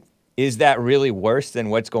I think is that really worse than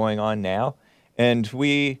what's going on now? And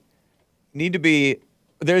we need to be,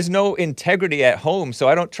 there's no integrity at home, so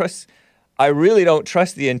I really don't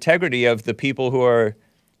trust the integrity of the people who are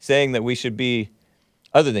saying that we should be,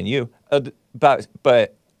 other than you,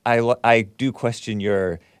 but I do question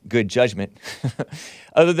your good judgment,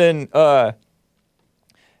 other than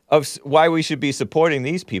why we should be supporting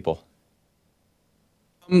these people.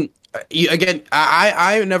 Again,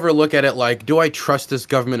 I never look at it like, do I trust this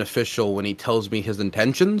government official when he tells me his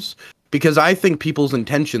intentions? Because I think people's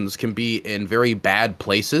intentions can be in very bad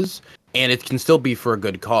places, and it can still be for a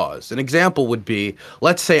good cause. An example would be,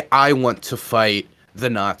 let's say I want to fight the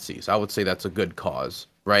Nazis. I would say that's a good cause,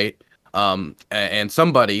 right? And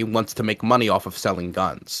somebody wants to make money off of selling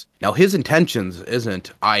guns. Now, his intentions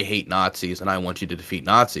isn't, I hate Nazis and I want you to defeat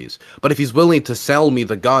Nazis. But if he's willing to sell me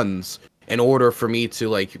the guns in order for me to,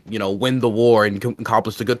 like, you know, win the war and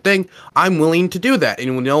accomplish the good thing, I'm willing to do that. And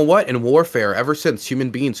you know what? In warfare, ever since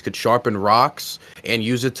human beings could sharpen rocks and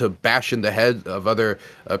use it to bash in the head of other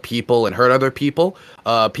people and hurt other people,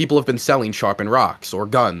 people have been selling sharpened rocks or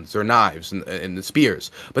guns or knives and spears.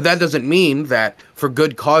 But that doesn't mean that for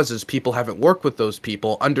good causes, people haven't worked with those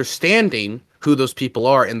people, understanding who those people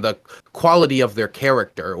are and the quality of their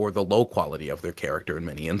character, or the low quality of their character in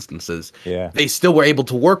many instances. Yeah. They still were able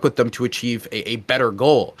to work with them to achieve a better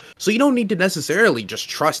goal. So you don't need to necessarily just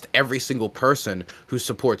trust every single person who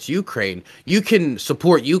supports Ukraine. You can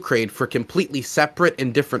support Ukraine for completely separate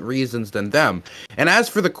and different reasons than them. And as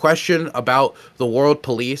for the question about the world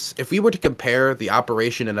police, if we were to compare the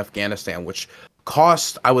operation in Afghanistan, which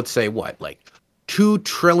cost, I would say, what, like $2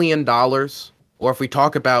 trillion, or if we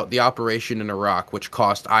talk about the operation in Iraq, which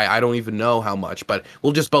cost, I don't even know how much, but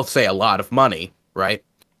we'll just both say a lot of money, right?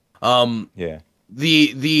 Yeah.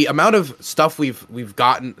 The amount of stuff we've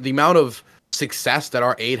gotten, the amount of success that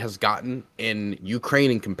our aid has gotten in Ukraine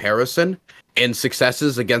in comparison, and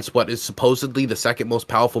successes against what is supposedly the second most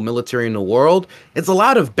powerful military in the world, it's a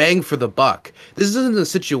lot of bang for the buck. This isn't a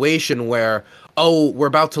situation where, oh, we're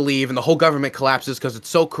about to leave and the whole government collapses because it's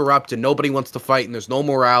so corrupt and nobody wants to fight and there's no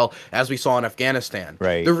morale, as we saw in Afghanistan.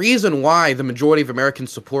 Right. The reason why the majority of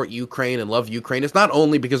Americans support Ukraine and love Ukraine is not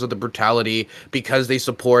only because of the brutality, because they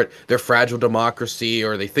support their fragile democracy,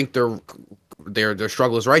 or they think their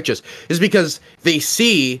struggle is righteous, is because they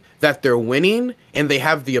see that they're winning and they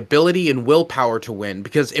have the ability and willpower to win.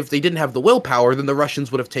 Because if they didn't have the willpower, then the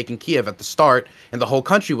Russians would have taken Kiev at the start and the whole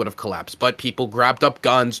country would have collapsed. But people grabbed up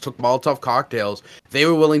guns, took Molotov cocktails. They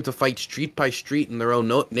were willing to fight street by street in their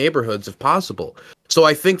own neighborhoods if possible. So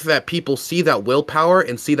I think that people see that willpower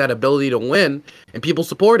and see that ability to win, and people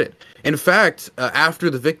support it. In fact, after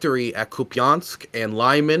the victory at Kupiansk and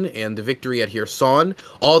Lyman and the victory at Kherson,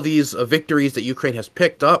 all these victories that Ukraine has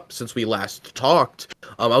picked up since we last talked,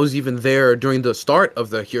 I was even there during the start of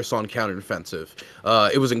the Kherson counteroffensive.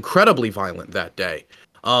 It was incredibly violent that day.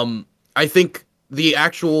 I think the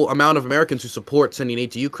actual amount of Americans who support sending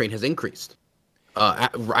aid to Ukraine has increased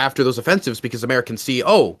after those offensives, because Americans see,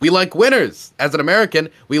 oh, we like winners. As an American,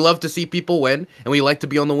 we love to see people win, and we like to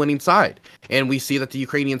be on the winning side. And we see that the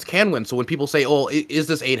Ukrainians can win. So when people say, oh, is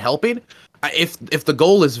this aid helping? If the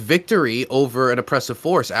goal is victory over an oppressive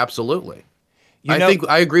force, absolutely. I think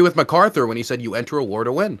I agree with MacArthur when he said you enter a war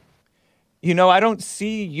to win. You know, I don't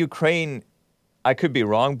see Ukraine, I could be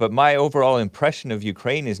wrong, but my overall impression of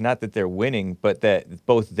Ukraine is not that they're winning, but that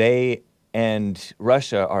both they and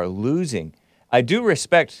Russia are losing. I do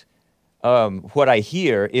respect what I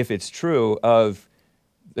hear, if it's true, of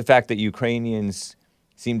the fact that Ukrainians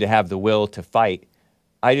seem to have the will to fight.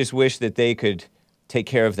 I just wish that they could take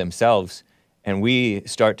care of themselves and we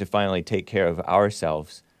start to finally take care of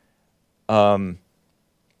ourselves. You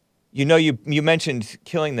know, you mentioned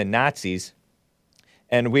killing the Nazis,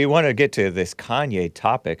 and we want to get to this Kanye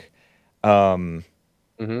topic.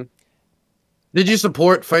 Did you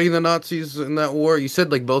support fighting the Nazis in that war? You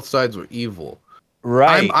said like both sides were evil.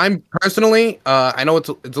 Right. I'm personally, I know it's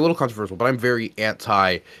a little controversial, but I'm very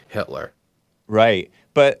anti-Hitler. Right.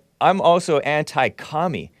 But I'm also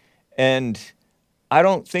anti-commie. And I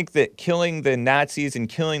don't think that killing the Nazis and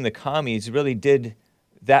killing the commies really did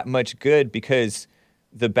that much good, because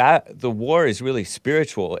the war is really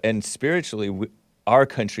spiritual. And spiritually, our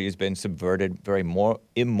country has been subverted very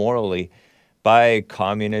immorally by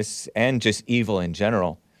communists and just evil in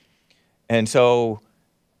general. And so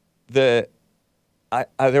there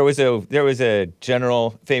was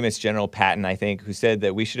a famous General Patton, I think, who said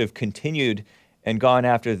that we should have continued and gone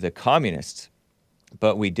after the communists,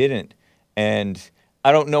 but we didn't. And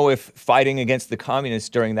I don't know if fighting against the communists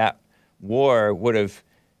during that war would have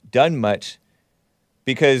done much,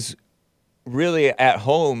 because really at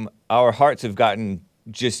home, our hearts have gotten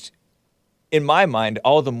just in my mind,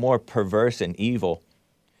 all the more perverse and evil.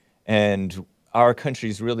 And our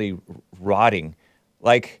country's really rotting.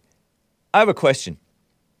 Like, I have a question.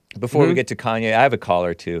 Before we get to Kanye, I have a call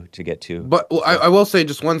or two to get to. But I will say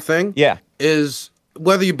just one thing. Yeah. Is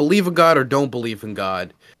whether you believe in God or don't believe in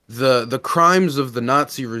God, the crimes of the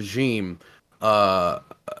Nazi regime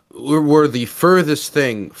were the furthest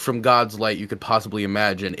thing from God's light you could possibly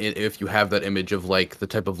imagine, if you have that image of like the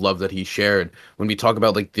type of love that he shared. When we talk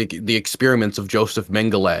about like the experiments of Joseph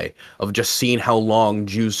Mengele, of just seeing how long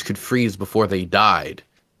Jews could freeze before they died,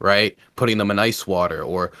 right? Putting them in ice water,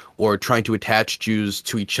 or trying to attach Jews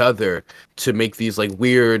to each other to make these like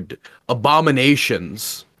weird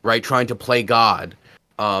abominations, right? Trying to play God,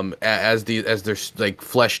 as their like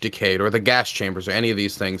flesh decayed, or the gas chambers, or any of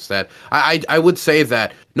these things. That I would say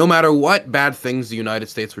that no matter what bad things the United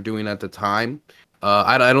States were doing at the time,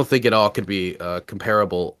 I don't think it all could be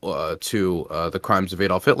comparable to the crimes of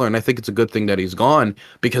Adolf Hitler. And I think it's a good thing that he's gone,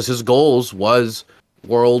 because his goals was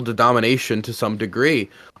world domination to some degree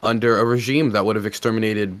under a regime that would have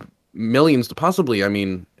exterminated millions, possibly, I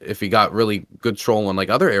mean, if he got really good control on like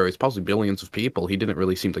other areas, possibly billions of people. He didn't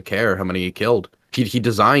really seem to care how many he killed. He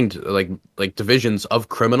designed like divisions of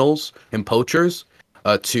criminals and poachers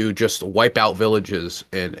to just wipe out villages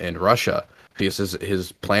in Russia, because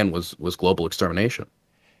his plan was global extermination.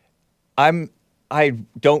 I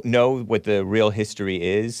don't know what the real history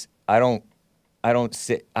is. I don't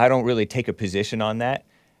really take a position on that,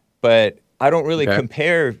 but I don't really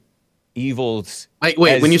compare evils.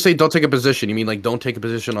 Wait, when you say don't take a position, you mean like don't take a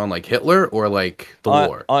position on like Hitler, or like the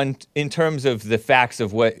war? In terms of the facts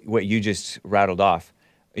of what you just rattled off,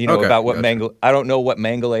 about what gotcha. Mengele. I don't know what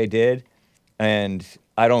Mengele did, and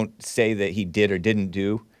I don't say that he did or didn't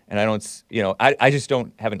do, and I don't, I just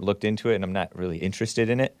haven't looked into it, and I'm not really interested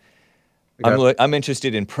in it. Okay. I'm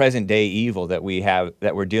interested in present day evil that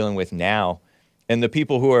we're dealing with now, and the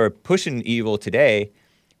people who are pushing evil today,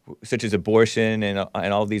 such as abortion and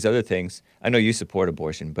all these other things. I know you support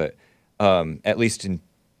abortion, but at least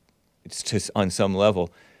it's just on some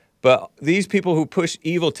level. But these people who push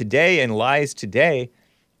evil today and lies today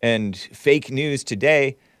and fake news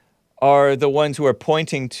today are the ones who are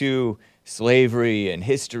pointing to slavery and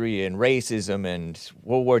history and racism and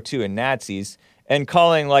World War II and Nazis, and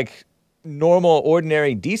calling like normal,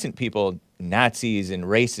 ordinary, decent people Nazis and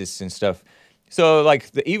racists and stuff. So,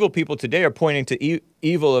 like, the evil people today are pointing to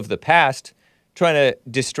evil of the past, trying to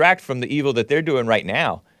distract from the evil that they're doing right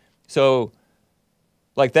now. So,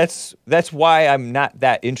 like, that's why I'm not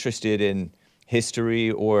that interested in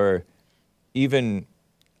history, or even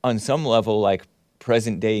on some level, like,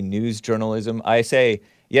 present-day news journalism. I say,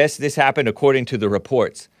 yes, this happened according to the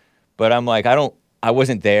reports, but I'm like, I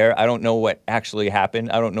wasn't there. I don't know what actually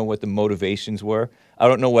happened. I don't know what the motivations were. I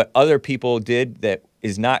don't know what other people did that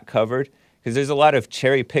is not covered. Because there's a lot of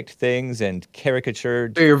cherry-picked things and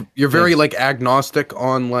caricatured. So you're very like agnostic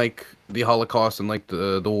on like the Holocaust and like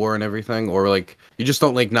the war and everything, or like you just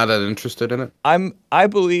don't like, not that interested in it. I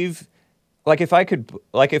believe, like, if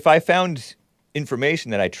I found information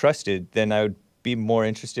that I trusted, then I would be more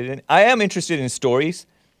interested in it. I am interested in stories.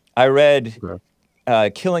 I read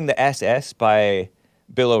Killing the SS by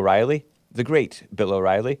Bill O'Reilly, the great Bill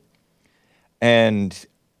O'Reilly, and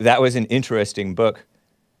that was an interesting book.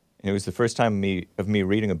 It was the first time of me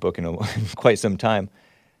reading a book in quite some time.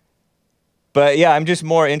 But yeah, I'm just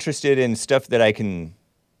more interested in stuff that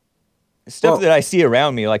that I see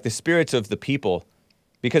around me, like the spirits of the people,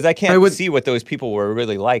 because I can't see what those people were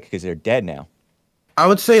really like because they're dead now. I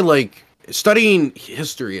would say like studying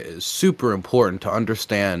history is super important to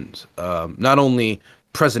understand not only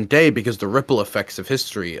present day, because the ripple effects of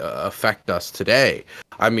history affect us today.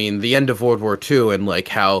 I mean, the end of World War II, and like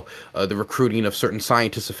how the recruiting of certain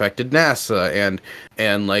scientists affected NASA,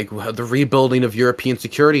 and like the rebuilding of European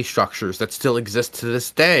security structures that still exist to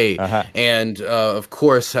this day, and of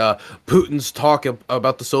course Putin's talk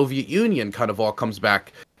about the Soviet Union kind of all comes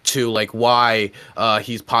back to like why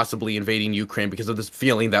he's possibly invading Ukraine, because of this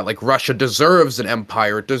feeling that like Russia deserves an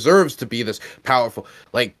empire, it deserves to be this powerful.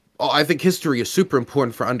 Like, I think history is super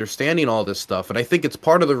important for understanding all this stuff, and I think it's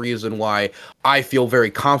part of the reason why I feel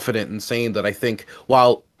very confident in saying that I think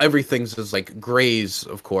while everything's is like grays,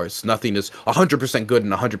 of course, nothing is 100% good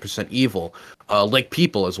and 100% evil, like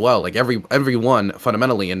people as well. Like everyone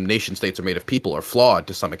fundamentally, and nation states are made of people, are flawed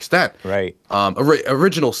to some extent. Right.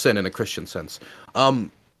 Original sin in a Christian sense.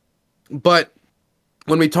 But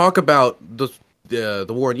when we talk about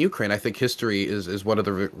the war in Ukraine, I think history is one of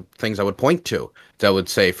the things I would point to. That would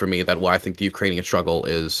say for me that why I think the Ukrainian struggle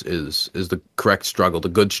is the correct struggle, the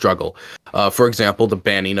good struggle. For example, the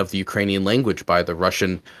banning of the Ukrainian language by the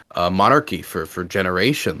Russian monarchy for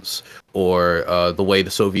generations, or the way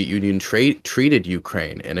the Soviet Union treated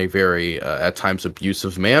Ukraine in a very at times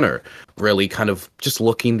abusive manner, really kind of just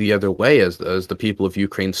looking the other way as the people of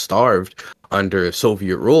Ukraine starved under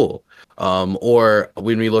Soviet rule. Or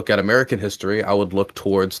when we look at American history, I would look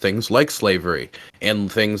towards things like slavery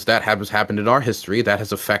and things that have happened in our history that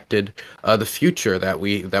has affected the future that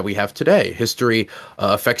we have today. History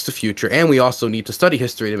affects the future, and we also need to study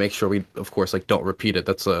history to make sure we, of course, like don't repeat it.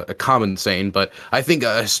 That's a common saying, but I think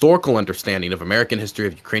a historical understanding of American history,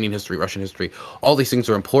 of Ukrainian history, Russian history, all these things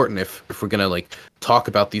are important if we're gonna like talk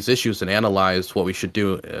about these issues and analyze what we should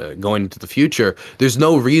do going into the future. There's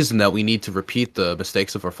no reason that we need to repeat the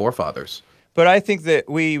mistakes of our forefathers. But I think that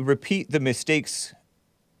we repeat the mistakes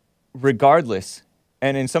regardless,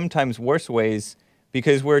 and in sometimes worse ways,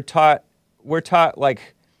 because we're taught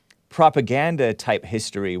like propaganda type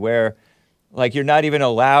history where like you're not even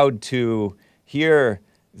allowed to hear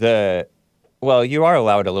you are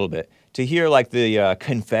allowed a little bit to hear like the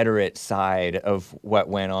Confederate side of what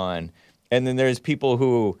went on. And then there's people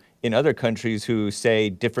who in other countries who say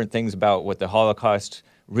different things about what the Holocaust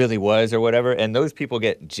really was or whatever, and those people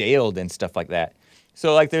get jailed and stuff like that.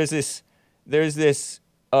 So like there's this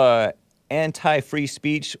anti-free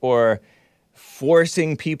speech or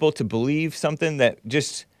forcing people to believe something that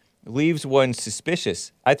just leaves one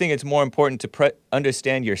suspicious. I think it's more important to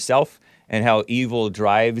understand yourself and how evil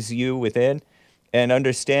drives you within, and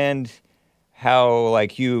understand how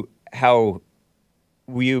you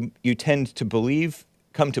tend to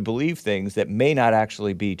come to believe things that may not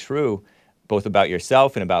actually be true, both about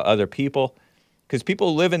yourself and about other people. Because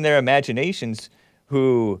people live in their imaginations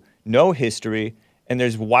who know history, and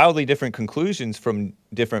there's wildly different conclusions from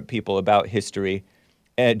different people about history,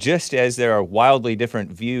 and just as there are wildly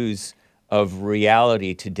different views of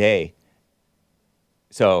reality today.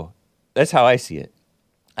 So that's how I see it.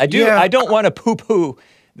 I don't want to poo-poo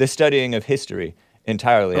the studying of history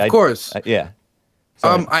entirely. Of course. Yeah.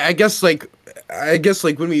 I guess like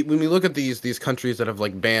when we look at these countries that have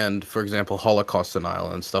like banned, for example, Holocaust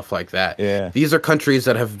denial and stuff like that. Yeah. These are countries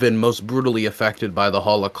that have been most brutally affected by the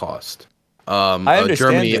Holocaust. I understand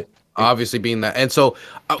Germany it. obviously being that. And so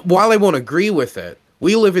while I won't agree with it,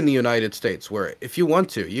 we live in the United States where if you want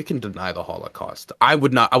to, you can deny the Holocaust. I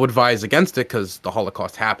would advise against it because the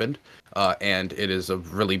Holocaust happened. And it is a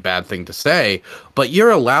really bad thing to say, but you're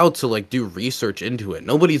allowed to like do research into it.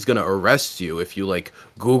 Nobody's gonna arrest you if you like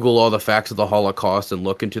Google all the facts of the Holocaust and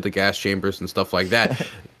look into the gas chambers and stuff like that.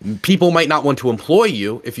 People might not want to employ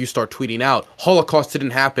you if you start tweeting out Holocaust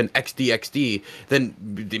didn't happen, XD, then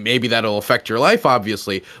maybe that'll affect your life,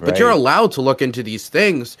 obviously. But you're allowed to look into these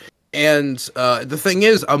things. And the thing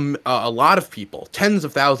is, a lot of people, tens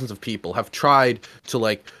of thousands of people, have tried to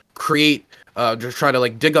like create. To try to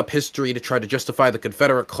like dig up history to try to justify the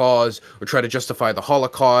Confederate cause or try to justify the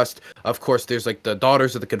Holocaust. Of course, there's like the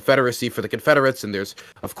Daughters of the Confederacy for the Confederates, and there's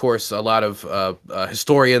of course a lot of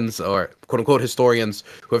historians or quote unquote historians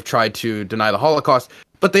who have tried to deny the Holocaust.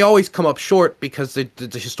 But they always come up short because the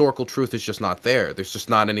historical truth is just not there. There's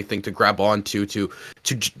just not anything to grab onto to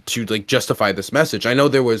like justify this message. I know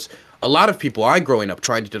there was a lot of people growing up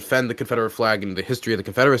trying to defend the Confederate flag and the history of the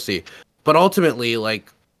Confederacy, but ultimately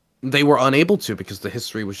like they were unable to because the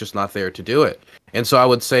history was just not there to do it. And so I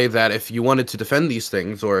would say that if you wanted to defend these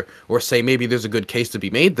things or say maybe there's a good case to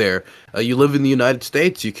be made there, you live in the United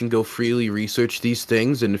States, you can go freely research these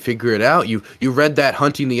things and figure it out. You read that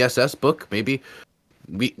Hunting the SS book, maybe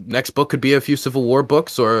next book could be a few Civil War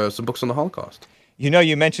books or some books on the Holocaust. You know,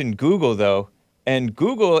 you mentioned Google though, and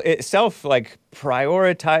Google itself like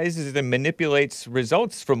prioritizes and manipulates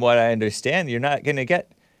results from what I understand. You're not going to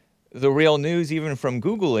get the real news even from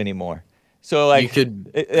Google anymore. So like you could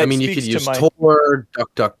use Tor,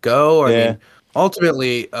 DuckDuckGo. I mean,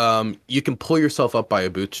 ultimately, you can pull yourself up by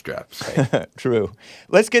your bootstraps. Right? True.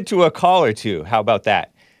 Let's get to a call or two. How about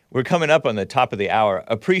that? We're coming up on the top of the hour.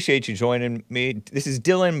 Appreciate you joining me. This is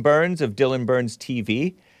Dylan Burns of Dylan Burns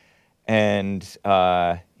TV. And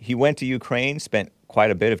he went to Ukraine, spent quite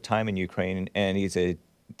a bit of time in Ukraine, and he's a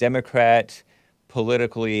Democrat,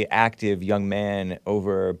 politically active young man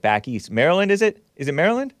over back east. Maryland, is it? Is it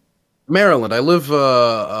Maryland? Maryland. I live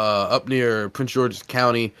up near Prince George's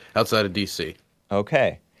County, outside of D.C.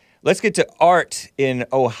 Okay. Let's get to Art in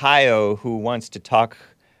Ohio, who wants to talk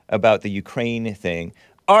about the Ukraine thing.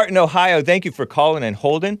 Art in Ohio, thank you for calling and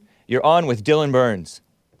holding. You're on with Dylan Burns.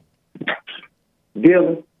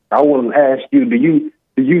 Dylan, I want to ask you, do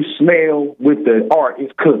do you smell what the art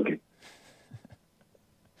is cooking?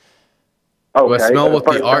 Do Okay. I smell what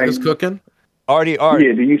the first art thing- is cooking? Artie Art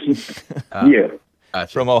Yeah. Do you? Yeah.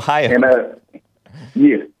 Gotcha. from Ohio. And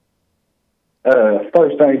yeah.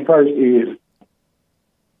 First thing first is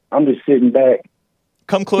I'm just sitting back.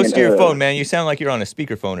 Come close and, to your phone, man. You sound like you're on a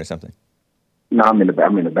speakerphone or something. No, I'm in the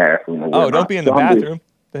bathroom. or Oh, whatnot. don't be in the So I'm just- bathroom.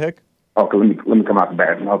 The heck? Okay, let me come out the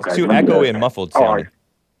bathroom. Okay. It's too let me echoey go. and muffled All sounding.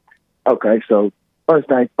 right. Okay, so first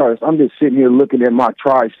thing first, I'm just sitting here looking at my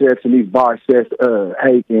triceps and these biceps,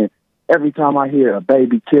 Hake, and every time I hear a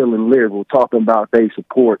baby killing liberal talking about they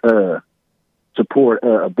support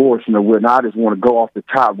abortion or whatnot, I just want to go off the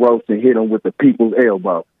top ropes and hit them with the people's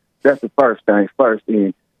elbow. That's the first thing first.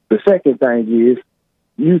 And the second thing is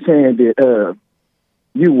you saying that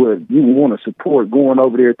you want to support going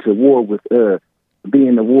over there to war with be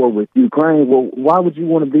in the war with Ukraine. Well, why would you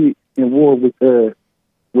want to be in war with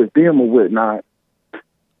them or whatnot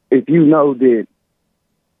if you know that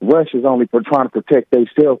Russia's only for trying to protect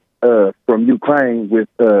themselves from Ukraine with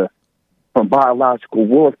from biological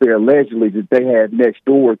warfare allegedly that they have next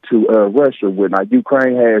door to Russia or whatnot.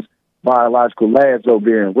 Ukraine has biological labs over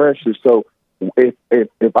there in Russia. So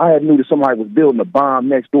if I had knew that somebody was building a bomb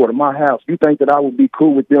next door to my house, you think that I would be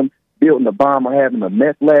cool with them building a bomb or having a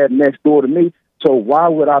meth lab next door to me? So why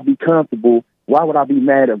would I be comfortable? Why would I be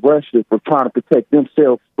mad at Russia for trying to protect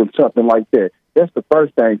themselves from something like that? That's the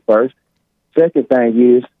first thing first. Second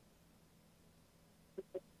thing is,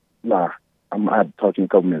 I have to talk to you in a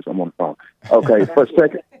couple minutes. I'm on the phone. Okay,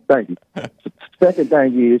 second, thank you. Second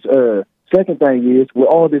thing is, with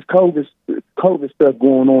all this COVID stuff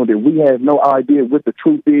going on, that we have no idea what the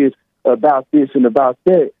truth is about this and about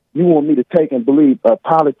that. You want me to take and believe a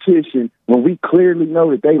politician when we clearly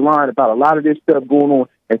know that they lying about a lot of this stuff going on,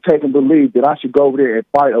 and take and believe that I should go over there and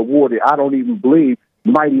fight a war that I don't even believe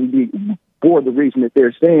might even be for the reason that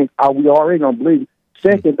they're saying. We already don't believe.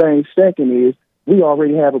 Second is we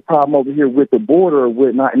already have a problem over here with the border or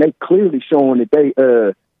whatnot, and they clearly showing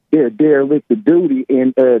that they're derelict of duty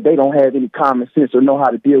and they don't have any common sense or know how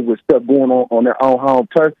to deal with stuff going on their own home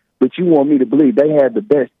turf. But you want me to believe they have the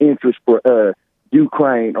best interest for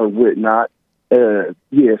Ukraine or whatnot.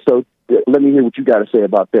 So let me hear what you got to say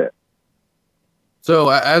about that. So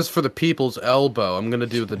as for the people's elbow, I'm going to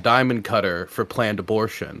do the diamond cutter for planned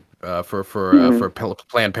abortion, for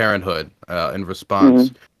Planned Parenthood in response.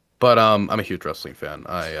 Mm-hmm. But I'm a huge wrestling fan.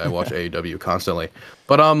 I watch AEW constantly.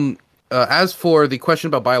 But as for the question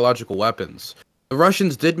about biological weapons, the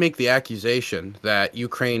Russians did make the accusation that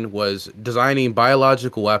Ukraine was designing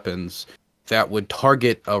biological weapons that would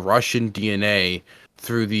target a Russian DNA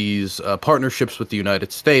through these partnerships with the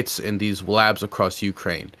United States in these labs across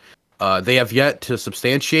Ukraine. They have yet to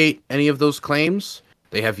substantiate any of those claims.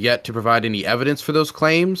 They have yet to provide any evidence for those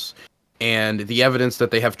claims. And the evidence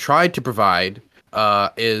that they have tried to provide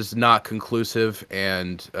is not conclusive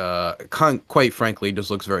and quite frankly just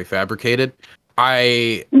looks very fabricated.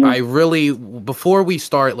 I really, before we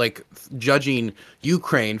start judging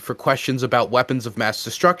Ukraine for questions about weapons of mass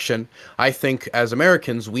destruction, I think as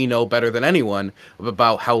Americans we know better than anyone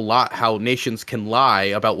about how nations can lie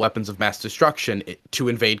about weapons of mass destruction to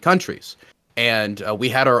invade countries. And we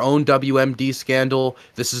had our own WMD scandal.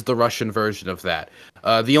 This is the Russian version of that.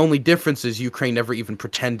 The only difference is Ukraine never even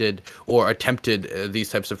pretended or attempted these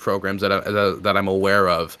types of programs that I'm aware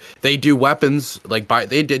of. They do weapons they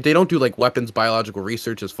don't do weapons biological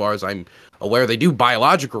research as far as I'm aware. They do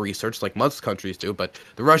biological research like most countries do, but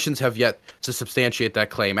the Russians have yet to substantiate that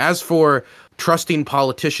claim. As for trusting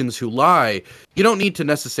politicians who lie, you don't need to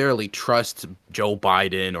necessarily trust Joe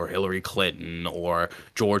Biden or Hillary Clinton or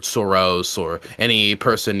George Soros or any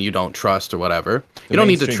person you don't trust or whatever. You don't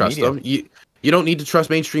need to trust them. You don't need to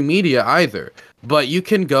trust mainstream media either. But you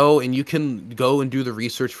can go and do the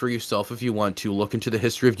research for yourself if you want to. Look into the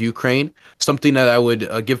history of Ukraine. Something that I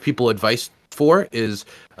would give people advice for is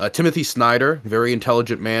Timothy Snyder, very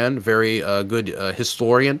intelligent man, very good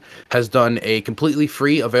historian, has done a completely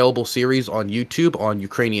free available series on YouTube on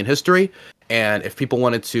Ukrainian history. And if people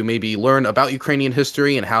wanted to maybe learn about Ukrainian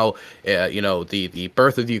history and how, the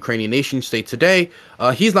birth of the Ukrainian nation state today,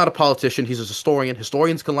 he's not a politician. He's a historian.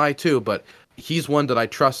 Historians can lie too, but he's one that I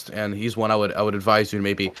trust, and he's one I would advise you to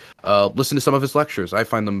maybe listen to some of his lectures. I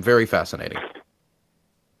find them very fascinating.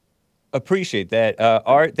 Appreciate that.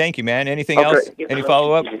 Art, thank you, man. Anything else? Any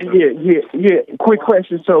follow-up? Yeah. Quick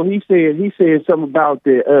question. So he said something about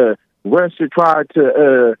the Russia tried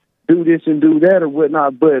to do this and do that or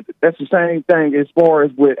whatnot, but that's the same thing as far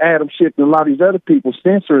as with Adam Schiff and a lot of these other people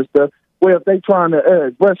censoring stuff. Well, if they trying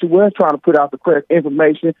to, Russia was trying to put out the correct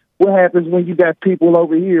information, what happens when you got people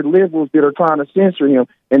over here, liberals, that are trying to censor him?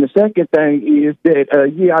 And the second thing is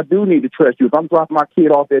that, yeah, I do need to trust you. If I'm dropping my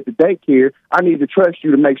kid off at the daycare, I need to trust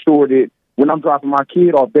you to make sure that when I'm dropping my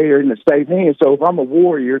kid off there in a safe hands. So if I'm a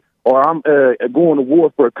warrior or I'm going to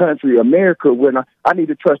war for a country, America, when I need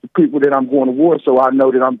to trust the people that I'm going to war, so I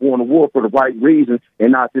know that I'm going to war for the right reason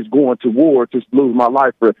and not just going to war to lose my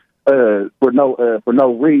life for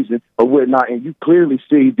no reason or whatnot. And you clearly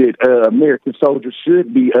see that American soldiers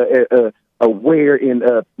should be aware and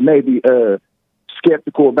maybe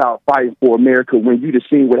skeptical about fighting for America when you just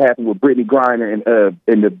seen what happened with Brittany Griner and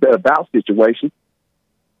in the Bout situation.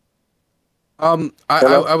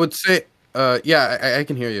 I would say, yeah, I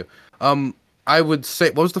can hear you. I would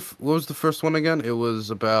say, what was the first one again? It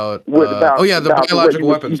was about, the biological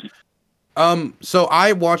weapons. So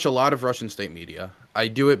I watch a lot of Russian state media. I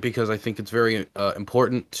do it because I think it's very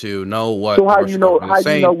important to know what. So how do you know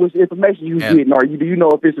which information you getting? Do you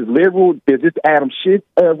know if this is liberal? Is this Adam Schiff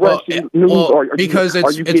Russian news? Or because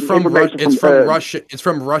it's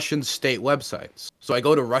from Russian state websites. So I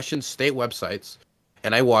go to Russian state websites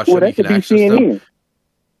and I watch them. You can access them.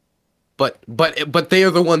 But they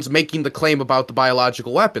are the ones making the claim about the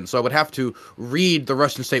biological weapon. So I would have to read the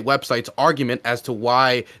Russian state website's argument as to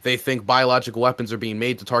why they think biological weapons are being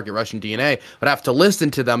made to target Russian DNA. But I have to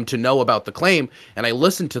listen to them to know about the claim. And I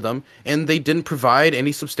listened to them, and they didn't provide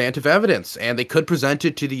any substantive evidence. And they could present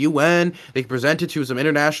it to the UN. They could present it to some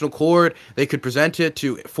international court. They could present it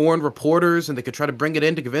to foreign reporters, and they could try to bring it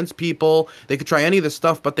in to convince people. They could try any of this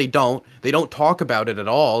stuff, but they don't. They don't talk about it at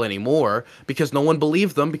all anymore because no one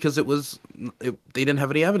believed them because they didn't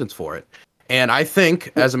have any evidence for it. And I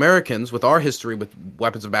think, as Americans, with our history with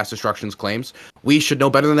weapons of mass destruction claims, we should know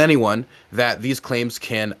better than anyone that these claims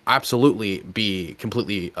can absolutely be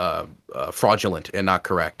completely fraudulent and not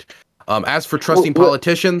correct. As for trusting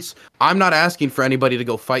politicians, I'm not asking for anybody to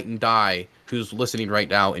go fight and die who's listening right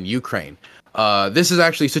now in Ukraine. This is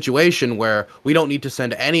actually a situation where we don't need to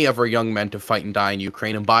send any of our young men to fight and die in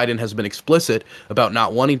Ukraine, and Biden has been explicit about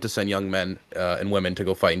not wanting to send young men and women to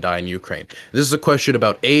go fight and die in Ukraine. This is a question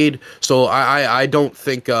about aid, so I don't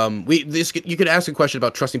think you could ask a question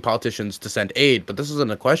about trusting politicians to send aid, but this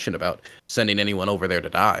isn't a question about sending anyone over there to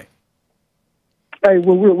die. Hey,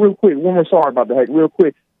 well, real quick, one more, sorry about that, real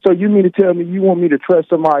quick. So you mean to tell me you want me to trust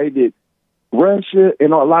somebody that Russia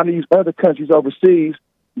and a lot of these other countries overseas,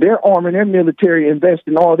 they're arming their military,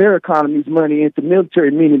 investing all their economy's money into military,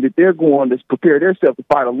 meaning that they're going to prepare themselves to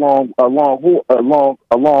fight a long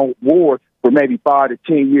war for maybe 5 to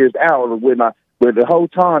 10 years out or whatnot. But the whole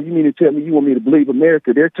time, you mean to tell me you want me to believe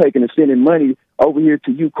America? They're taking and sending money over here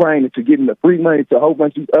to Ukraine and to giving the free money to a whole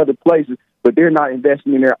bunch of these other places, but they're not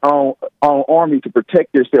investing in their own army to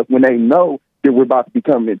protect themselves when they know that we're about to be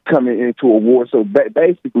coming into a war. So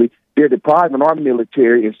basically, they're depriving our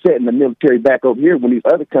military and setting the military back over here when these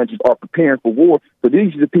other countries are preparing for war. So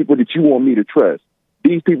these are the people that you want me to trust.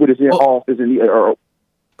 These people that's in office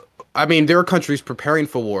I mean, there are countries preparing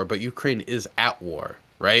for war, but Ukraine is at war,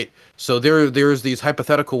 right? So there's these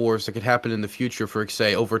hypothetical wars that could happen in the future, for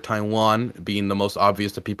say over Taiwan being the most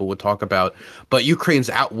obvious that people would talk about. But Ukraine's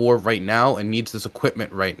at war right now and needs this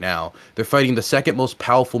equipment right now. They're fighting the second most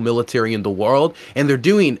powerful military in the world, and they're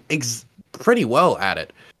doing pretty well at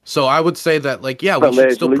it. So I would say that, like, yeah, we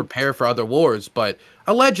should still prepare for other wars, but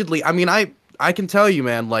allegedly, I mean, I can tell you,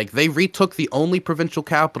 man, like, they retook the only provincial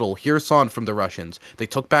capital, Kherson, from the Russians. They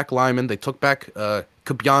took back Lyman, they took back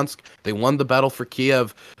Kupiansk, they won the battle for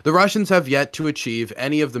Kiev. The Russians have yet to achieve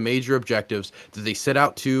any of the major objectives that they set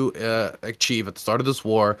out to achieve at the start of this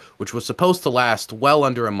war, which was supposed to last well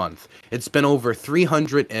under a month. It's been over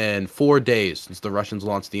 304 days since the Russians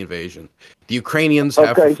launched the invasion. The Ukrainians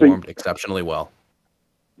have performed exceptionally well.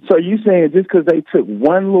 So you saying just because they took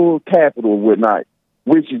one little capital or whatnot,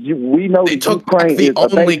 which is we know they took Ukraine the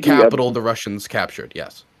only capital the Russians captured.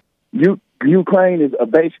 Yes, Ukraine is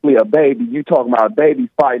basically a baby. You talking about a baby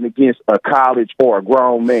fighting against a college or a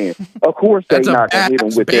grown man? Of course, they're not going to hit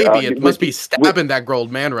him with baby. It must be stabbing that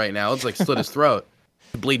grown man right now. It's like slit his throat,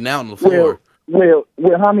 bleeding out on the floor. Well,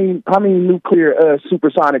 how many nuclear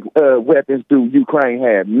supersonic weapons do Ukraine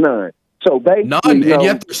have? None. So basically, none, and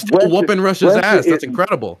yet they're still whooping Russia's ass. That's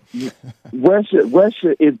incredible.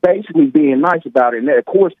 Russia is basically being nice about it. And of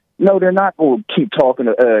course, no, they're not going to keep talking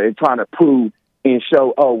and trying to prove and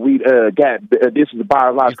show, we got this is a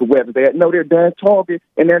biological weapon. They're done talking,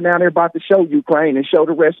 and they're about to show Ukraine and show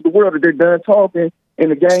the rest of the world that they're done talking.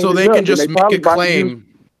 And the game so they can just make a claim.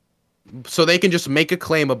 So they can just make a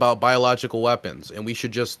claim about biological weapons, and we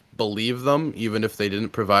should just believe them, even if they didn't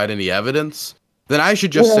provide any evidence. then I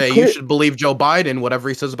should just Well, say you clear- should believe Joe Biden, whatever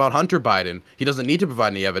he says about Hunter Biden. He doesn't need to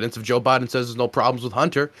provide any evidence. If Joe Biden says there's no problems with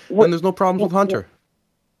Hunter, What- then there's no problems with Hunter.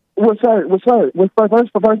 Well, sir,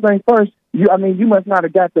 first thing first, you must not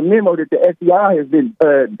have got the memo that the FBI has been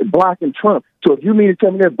blocking Trump. So if you mean to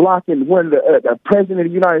tell me they're blocking the president of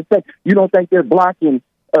the United States, you don't think they're blocking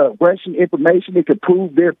Russian information that could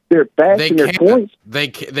prove their facts They and their can't. points?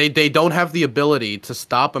 They don't have the ability to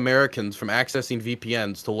stop Americans from accessing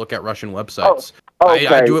VPNs to look at Russian websites.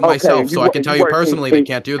 I do it myself, so I can tell you personally they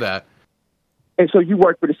can't do that. And so you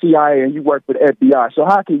work for the CIA and you work for the FBI. So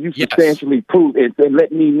how can you substantially prove it and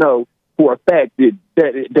let me know for a fact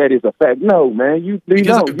that is a fact? No, man. Because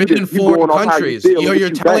don't. I've been in foreign countries. You're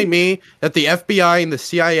telling me that the FBI and the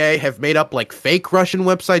CIA have made up like fake Russian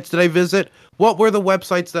websites that I visit? What were the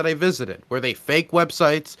websites that I visited? Were they fake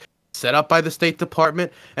websites set up by the State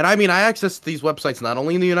Department? And I mean, I access these websites not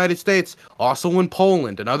only in the United States, also in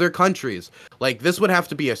Poland and other countries. Like, this would have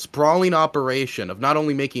to be a sprawling operation of not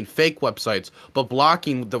only making fake websites, but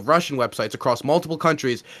blocking the Russian websites across multiple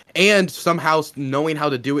countries and somehow knowing how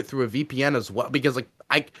to do it through a VPN as well. Because, like,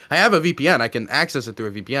 I have a VPN. I can access it through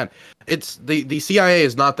a VPN. It's the CIA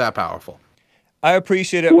is not that powerful. I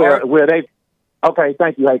appreciate it. Okay,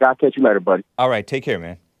 thank you, Hake. I'll catch you later, buddy. All right, take care,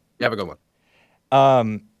 man. You have a good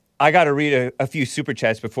one. I got to read a few super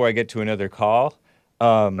chats before I get to another call.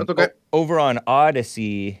 That's okay. Over on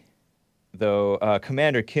Odyssey, though,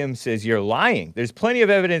 Commander Kim says, you're lying. There's plenty of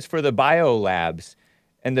evidence for the biolabs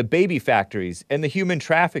and the baby factories and the human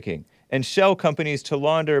trafficking and shell companies to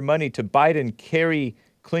launder money to Biden, Kerry,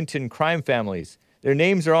 Clinton crime families. Their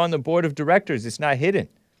names are on the board of directors. It's not hidden.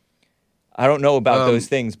 I don't know about those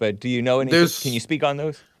things, but do you know anything? Can you speak on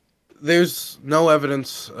those? There's no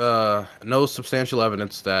evidence, no substantial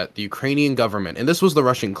evidence that the Ukrainian government, and this was the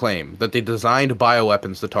Russian claim, that they designed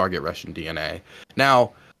bioweapons to target Russian DNA.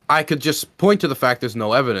 Now, I could just point to the fact there's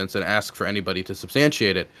no evidence and ask for anybody to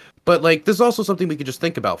substantiate it. But, like, this is also something we could just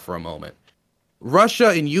think about for a moment. Russia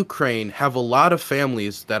and Ukraine have a lot of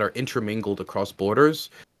families that are intermingled across borders.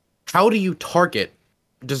 How do you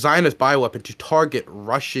design a bioweapon to target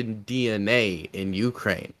Russian DNA in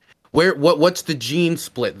Ukraine? What's the gene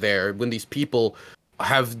split there when these people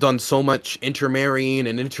have done so much intermarrying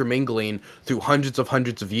and intermingling through hundreds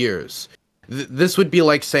of years? This would be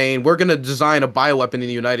like saying we're going to design a bioweapon in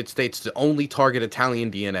the United States to only target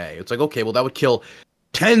Italian DNA. It's like, okay, well, that would kill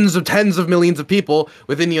tens of millions of people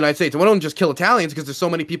within the United States. And we don't just kill Italians because there's so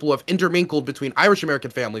many people who have intermingled between Irish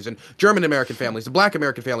American families and German American families and Black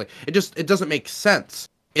American family. It doesn't make sense.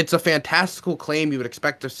 It's a fantastical claim you would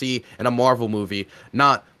expect to see in a Marvel movie,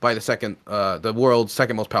 not by the world's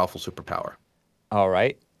second most powerful superpower. All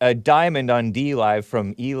right. A diamond on D Live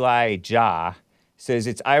from Elijah says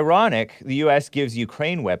it's ironic the U.S. gives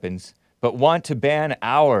Ukraine weapons, but want to ban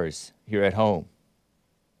ours here at home.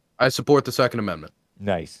 I support the Second Amendment.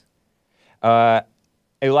 Nice.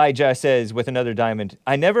 Elijah says with another diamond,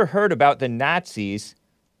 I never heard about the Nazis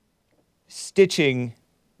stitching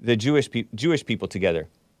the Jewish people together.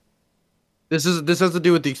 This has to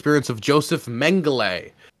do with the experience of Joseph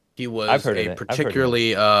Mengele. He was a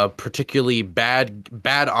particularly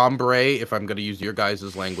bad hombre, if I'm going to use your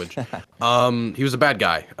guys' language. He was a bad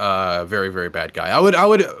guy, very, very bad guy. I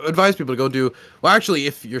would advise people to go do. Well, actually,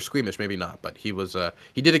 if you're squeamish, maybe not. But he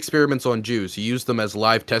did experiments on Jews. He used them as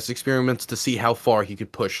live test experiments to see how far he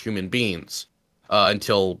could push human beings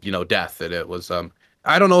until death. And it was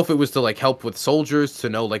I don't know if it was to like help with soldiers to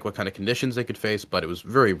know like what kind of conditions they could face, but it was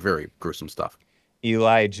very, very gruesome stuff.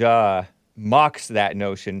 Elijah mocks that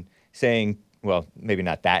notion, saying, well, maybe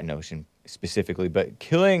not that notion specifically, but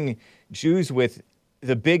killing Jews with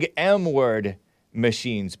the big M word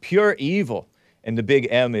machines, pure evil. And the big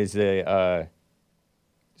M is the,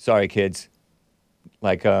 sorry, kids.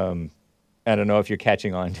 Like, I don't know if you're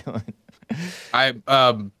catching on,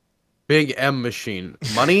 Dylan. Big M machine.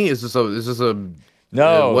 Money? Is this a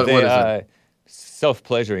No, what is it?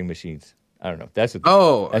 Self-pleasuring machines. I don't know. That's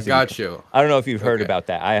I got you. I don't know if you've heard about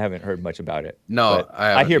that. I haven't heard much about it. No,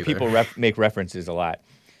 I hear people make references a lot.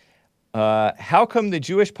 How come the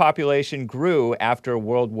Jewish population grew after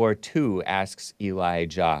World War II? Asks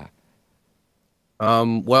Elijah.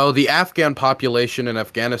 Well, the Afghan population in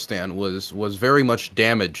Afghanistan was very much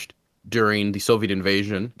damaged during the Soviet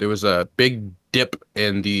invasion. There was a big dip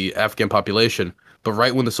in the Afghan population, but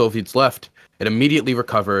right when the Soviets left, it immediately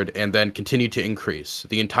recovered and then continued to increase.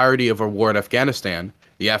 The entirety of our war in Afghanistan,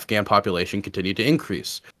 the Afghan population continued to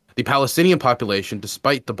increase. The Palestinian population,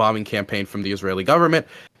 despite the bombing campaign from the Israeli government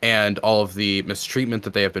and all of the mistreatment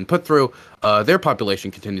that they have been put through, their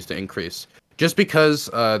population continues to increase. Just because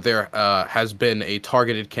there has been a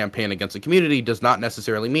targeted campaign against a community does not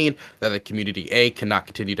necessarily mean that the community A cannot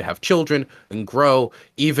continue to have children and grow,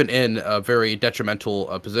 even in very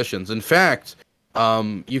detrimental positions. In fact,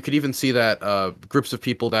 you could even see that groups of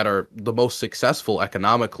people that are the most successful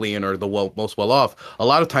economically and are the most well off, a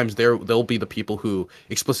lot of times they'll be the people who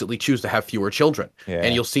explicitly choose to have fewer children. Yeah.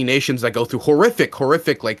 And you'll see nations that go through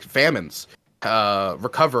horrific like famines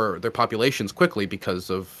recover their populations quickly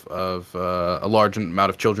because of a large amount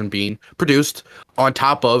of children being produced on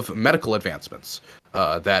top of medical advancements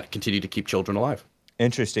that continue to keep children alive.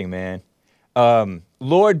 Interesting, man.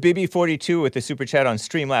 Lord Bibby42 with the super chat on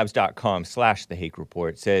streamlabs.com/the Hake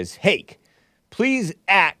Report says, Hake, please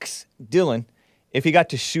ask Dylan if he got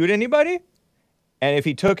to shoot anybody and if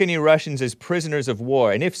he took any Russians as prisoners of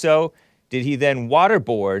war. And if so, did he then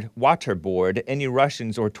waterboard any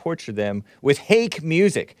Russians or torture them with Hake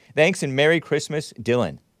music? Thanks and Merry Christmas,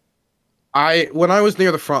 Dylan. When I was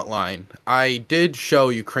near the front line, I did show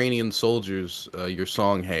Ukrainian soldiers your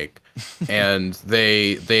song Hake, and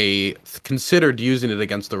they considered using it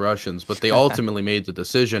against the Russians, but they ultimately made the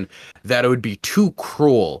decision that it would be too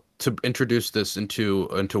cruel to introduce this into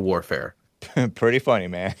warfare. Pretty funny,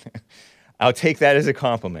 man. I'll take that as a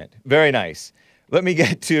compliment. Very nice. Let me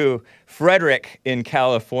get to Frederick in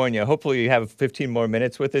California. Hopefully you have 15 more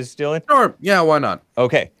minutes with us, Dylan. Sure. Yeah, why not?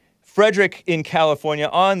 Okay. Frederick in California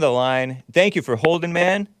on the line. Thank you for holding,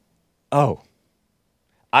 man. Oh,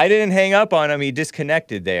 I didn't hang up on him. He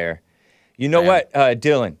disconnected there. You know what,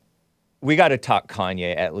 Dylan? We got to talk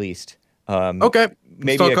Kanye at least. Okay.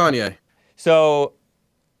 Let's talk Kanye. So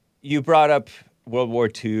you brought up World War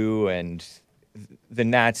II and the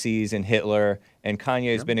Nazis and Hitler, and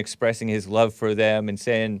Kanye has been expressing his love for them and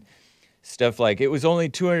saying stuff like, it was only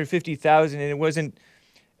 250,000 and it wasn't,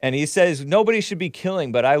 and he says, nobody should be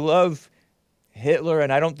killing, but I love Hitler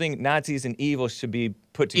and I don't think Nazis and evil should be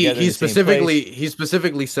put together He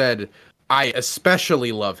specifically said, I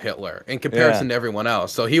especially love Hitler in comparison to everyone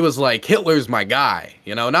else. So he was like, Hitler's my guy.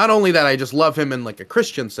 You know, not only that I just love him in like a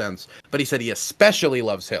Christian sense, but he said he especially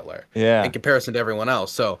loves Hitler in comparison to everyone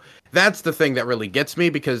else. So that's the thing that really gets me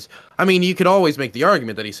because, I mean, you could always make the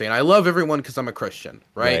argument that he's saying, I love everyone because I'm a Christian,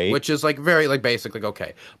 right? Which is like very like basic, like,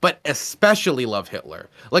 okay, but especially love Hitler.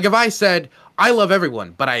 Like if I said, I love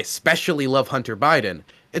everyone, but I especially love Hunter Biden,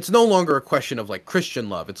 it's no longer a question of like Christian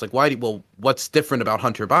love. It's like, what's different about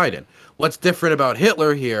Hunter Biden? What's different about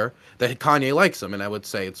Hitler here that Kanye likes him? And I would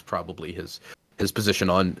say it's probably his position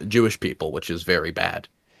on Jewish people, which is very bad.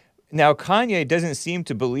 Now, Kanye doesn't seem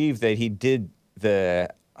to believe that he did the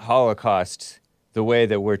Holocaust the way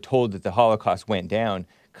that we're told that the Holocaust went down.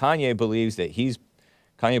 Kanye believes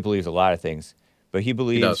a lot of things, but he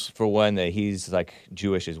believes, for one, that he's like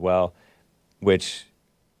Jewish as well, which...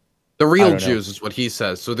 The real Jews is what he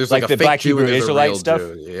says. So there's like a the fake Black Jew and Hebrew there's Israelite a real stuff?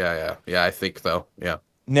 Jew. Yeah, I think though. Yeah.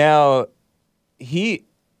 Now, his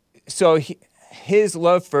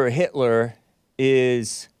love for Hitler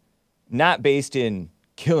is not based in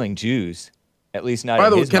killing Jews, at least not. By in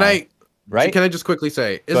the way, his mind, right? Can I just quickly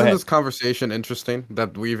say, isn't this conversation interesting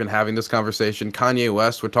that we're even having this conversation? Kanye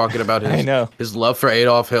West, we're talking about his love for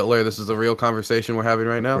Adolf Hitler. This is the real conversation we're having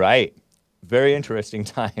right now. Right. Very interesting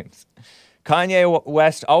times. Kanye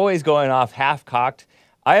West always going off half-cocked.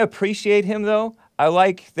 I appreciate him, though. I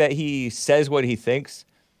like that he says what he thinks.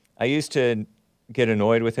 I used to get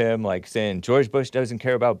annoyed with him, like saying George Bush doesn't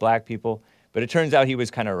care about black people. But it turns out he was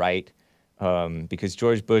kind of right because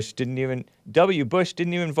W. Bush didn't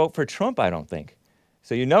even vote for Trump, I don't think.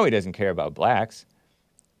 So you know he doesn't care about blacks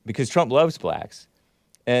because Trump loves blacks.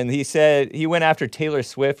 And he said he went after Taylor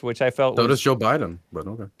Swift, which I felt so does Joe Biden, but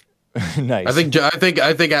okay. Nice. I think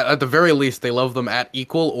at the very least they love them at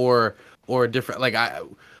equal or different. Like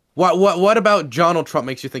what about Donald Trump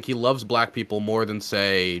makes you think he loves black people more than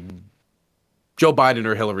say Joe Biden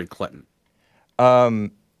or Hillary Clinton?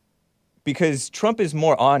 Because Trump is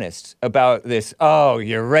more honest about this. Oh,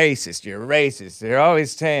 you're racist. They're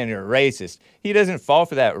always saying you're racist. He doesn't fall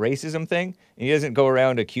for that racism thing. And he doesn't go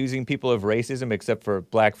around accusing people of racism except for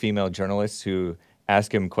black female journalists who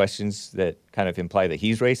ask him questions that kind of imply that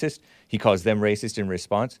he's racist. He calls them racist in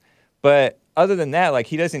response. But other than that, like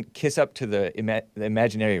he doesn't kiss up to the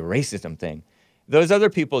imaginary racism thing. Those other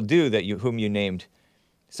people do whom you named.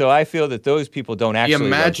 So I feel that those people don't actually the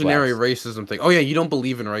imaginary racism thing. Oh yeah, you don't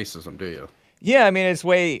believe in racism, do you? Yeah, I mean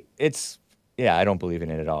I don't believe in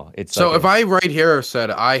it at all. It's so like if I right here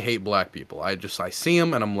said I hate black people, I see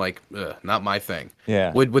them and I'm like, not my thing.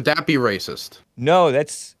 Yeah. Would that be racist? No,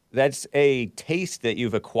 that's a taste that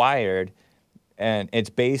you've acquired, and it's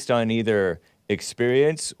based on either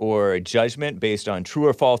experience or judgment based on true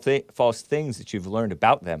or false things that you've learned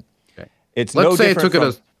about them. Okay. It's Let's no say it different took it from.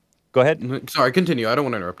 as. Go ahead. Sorry, continue. I don't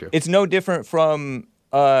want to interrupt you. It's no different from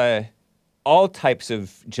all types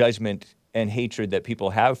of judgment and hatred that people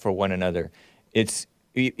have for one another. It's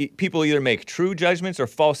people either make true judgments or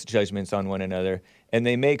false judgments on one another, and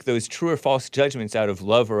they make those true or false judgments out of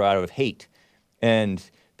love or out of hate. And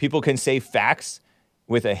people can say facts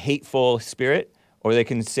with a hateful spirit, or they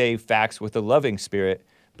can say facts with a loving spirit.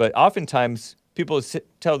 But oftentimes, people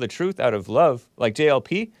tell the truth out of love, like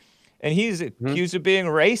JLP, and he's accused of being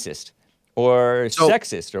racist or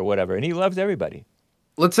sexist or whatever, and he loves everybody.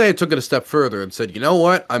 Let's say I took it a step further and said, you know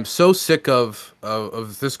what? I'm so sick of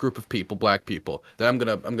this group of people, black people, that I'm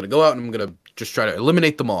gonna go out and I'm gonna just try to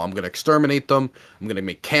eliminate them all. I'm gonna exterminate them. I'm gonna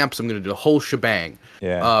make camps. I'm gonna do the whole shebang.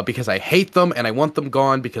 Yeah. Because I hate them and I want them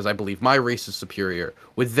gone because I believe my race is superior.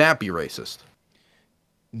 Would that be racist?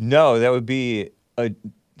 No, that would be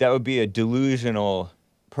a delusional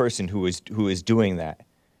person who is doing that.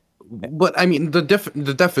 But I mean, the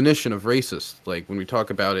definition of racist, like when we talk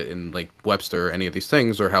about it in like Webster or any of these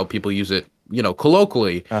things, or how people use it,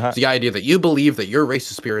 colloquially, it's the idea that you believe that your race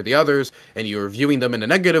is superior to the others, and you're viewing them in a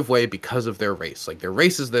negative way because of their race. Like their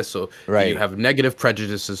race is this, so you have negative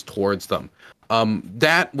prejudices towards them.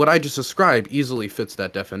 That what I just described easily fits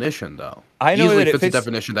that definition, though. I know easily that it fits fits the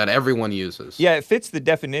definition that everyone uses. Yeah, it fits the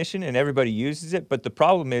definition, and everybody uses it. But the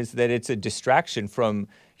problem is that it's a distraction from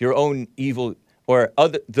your own evil or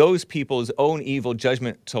those people's own evil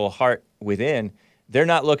judgmental heart within. They're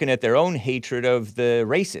not looking at their own hatred of the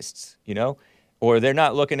racists, or they're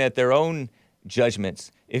not looking at their own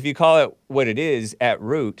judgments. If you call it what it is at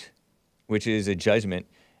root, which is a judgment,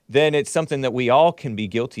 then it's something that we all can be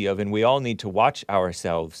guilty of, and we all need to watch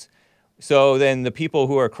ourselves. So then the people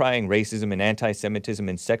who are crying racism and anti-Semitism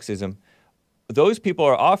and sexism, those people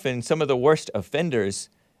are often some of the worst offenders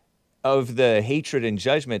of the hatred and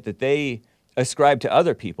judgment that they ascribe to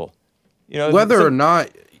other people. Whether or not,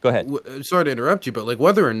 go ahead. Sorry to interrupt you, but like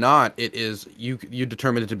whether or not it is you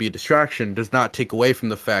determine it to be a distraction does not take away from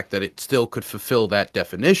the fact that it still could fulfill that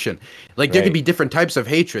definition. Like there could be different types of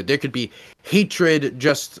hatred. There could be hatred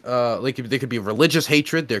just like there could be religious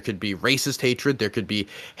hatred, there could be racist hatred, there could be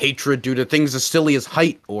hatred due to things as silly as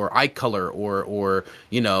height or eye color or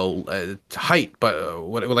height, but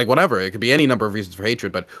whatever. It could be any number of reasons for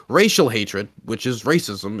hatred, but racial hatred, which is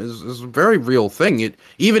racism, is a very real thing.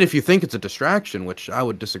 Even if you think it's a distraction, which I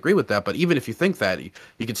would disagree with that, but even if you think that,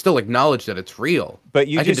 you can still acknowledge that it's real. But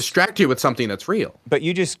I can distract you with something that's real. But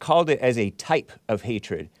you just called it as a type of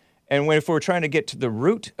hatred. And if we're trying to get to the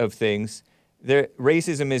root of things,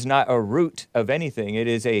 racism is not a root of anything. It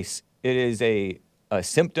is a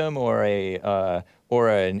symptom or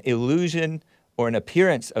an illusion or an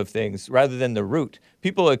appearance of things rather than the root.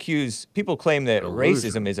 People claim that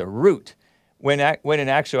racism is a root, when in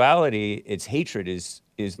actuality its hatred is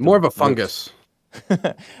more of a fungus.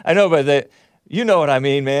 I know, but you know what I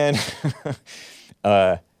mean, man.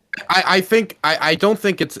 I don't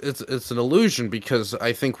think it's an illusion, because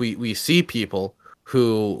I think we see people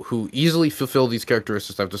who easily fulfill these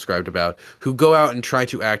characteristics I've described about, who go out and try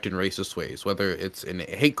to act in racist ways, whether it's in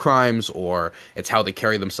hate crimes or it's how they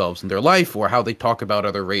carry themselves in their life or how they talk about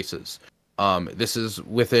other races. This is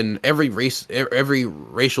within every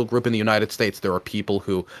racial group in the United States. There are people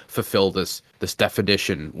who fulfill this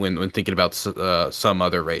definition when thinking about some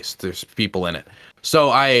other race. There's people in it.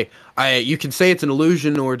 So you can say it's an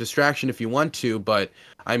illusion or a distraction if you want to, but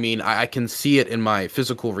I mean, I can see it in my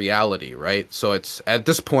physical reality, right? So it's at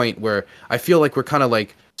this point where I feel like we're kind of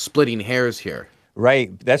like splitting hairs here.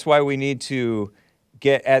 Right. That's why we need to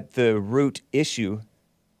get at the root issue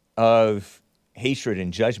of hatred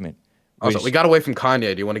and judgment. Also, we got away from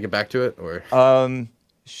Kanye. Do you want to get back to it, or?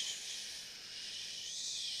 Sure.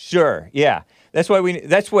 Yeah. That's what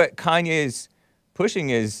Kanye is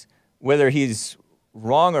pushing, is whether he's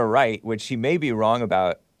wrong or right, which he may be wrong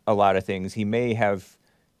about a lot of things. He may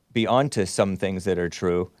be onto some things that are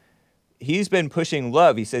true. He's been pushing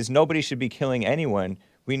love. He says nobody should be killing anyone.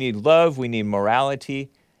 We need love. We need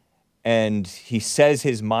morality. And he says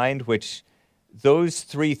his mind, which those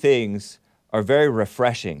three things are very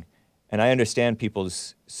refreshing. And I understand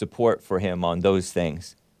people's support for him on those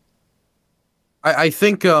things. I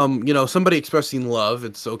think somebody expressing love,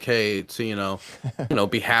 it's okay to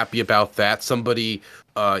be happy about that. Somebody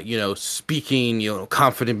speaking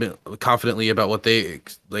confidently about what they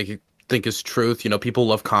think is truth. People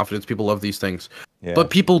love confidence. People love these things. Yeah. But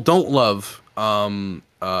people don't love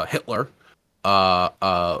Hitler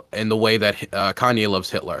in the way that Kanye loves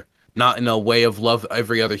Hitler. Not in a way of love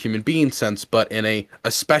every other human being sense, but in a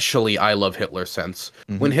especially I love Hitler sense.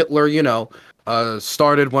 Mm-hmm. When Hitler,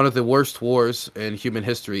 started one of the worst wars in human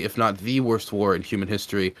history, if not the worst war in human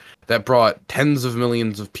history, that brought tens of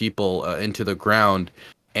millions of people into the ground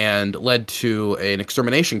and led to an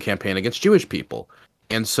extermination campaign against Jewish people.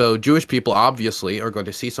 And so Jewish people obviously are going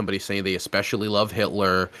to see somebody saying they especially love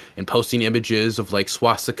Hitler and posting images of like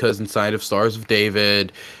swastikas inside of Stars of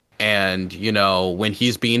David. And, you know, when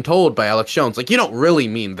he's being told by Alex Jones, like, you don't really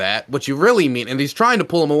mean that. What you really mean, and he's trying to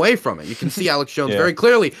pull him away from it. You can see Alex Jones very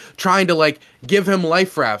clearly trying to, like, give him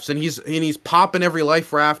life rafts. And he's popping every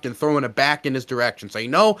life raft and throwing it back in his direction.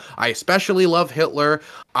 Saying, no, I especially love Hitler.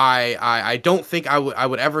 I don't think I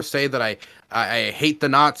would ever say that I hate the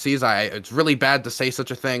Nazis. It's really bad to say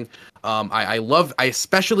such a thing. I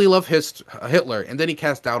especially love Hitler. And then he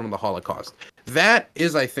cast doubt on the Holocaust. That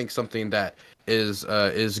is, I think, something that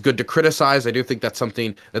is good to criticize. I do think that's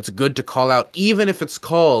something that's good to call out, even if it's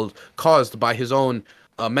caused by his own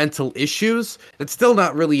mental issues. It's still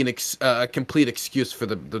not really a complete excuse for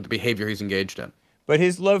the behavior he's engaged in. But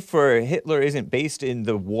his love for Hitler isn't based in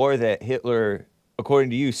the war that Hitler,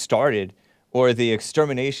 according to you, started, or the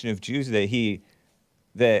extermination of Jews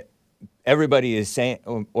that everybody is saying,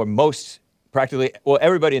 or most practically, well,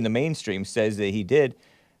 everybody in the mainstream says that he did.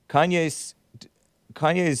 Kanye's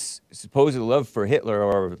supposed love for Hitler,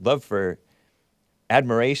 or love for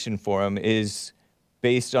admiration for him, is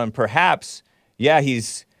based on perhaps,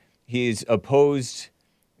 he's opposed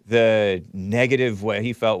the negative, what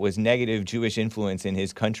he felt was negative Jewish influence in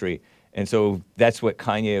his country. And so that's what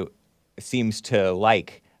Kanye seems to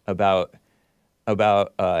like about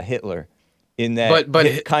Hitler, in that but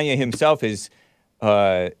Kanye himself has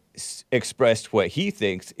expressed what he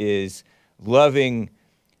thinks is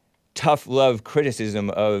tough love criticism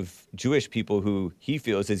of Jewish people who he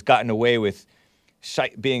feels has gotten away with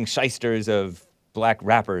being shysters of black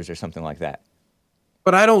rappers or something like that.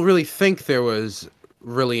 But I don't really think there was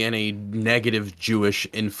really any negative Jewish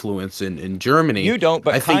influence in Germany. You don't,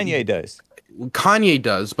 but Kanye does. Kanye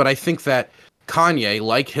does, but I think that Kanye,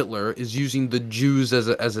 like Hitler, is using the Jews as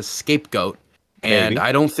a scapegoat. And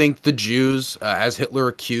I don't think the Jews, as Hitler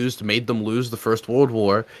accused, made them lose the First World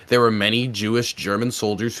War. There were many Jewish German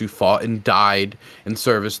soldiers who fought and died in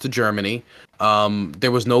service to Germany.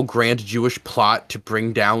 There was no grand Jewish plot to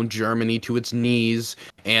bring down Germany to its knees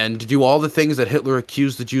and do all the things that Hitler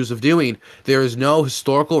accused the Jews of doing. There is no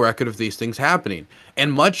historical record of these things happening.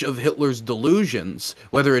 And much of Hitler's delusions,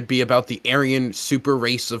 whether it be about the Aryan super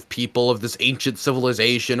race of people of this ancient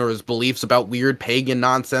civilization, or his beliefs about weird pagan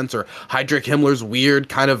nonsense, or Heinrich Himmler's weird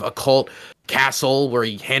kind of occult castle where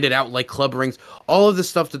he handed out like club rings, all of the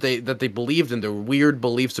stuff that they believed in, their weird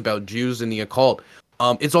beliefs about Jews and the occult,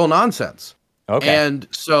 it's all nonsense. Okay. And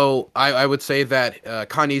so I would say that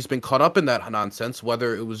Kanye's been caught up in that nonsense,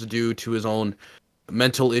 whether it was due to his own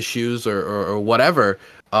mental issues or whatever.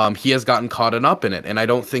 He has gotten caught up in it. And I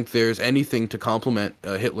don't think there's anything to compliment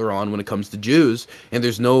Hitler on when it comes to Jews. And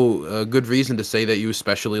there's no good reason to say that you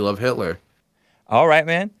especially love Hitler. All right,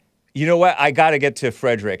 man. You know what? I got to get to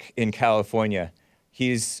Frederick in California.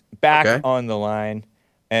 He's back on the line,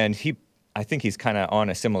 and I think he's kind of on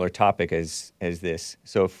a similar topic as this.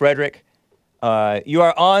 So, Frederick, you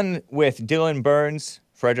are on with Dylan Burns,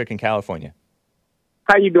 Frederick in California.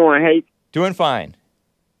 How you doing, Hake? Doing fine.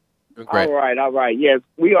 Great. All right. Yes,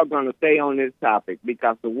 we are going to stay on this topic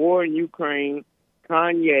because the war in Ukraine,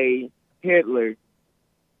 Kanye, Hitler,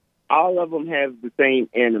 all of them have the same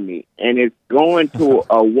enemy, and it's going to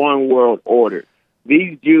a one world order.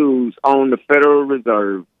 These Jews own the Federal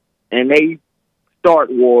Reserve, and they start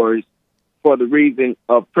wars for the reason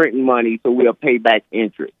of printing money so we'll pay back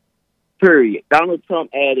interest. Period. Donald Trump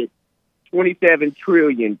added $27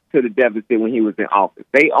 trillion to the deficit when he was in office.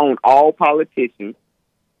 They own all politicians.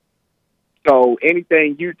 So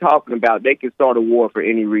anything you're talking about, they can start a war for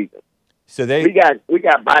any reason. So we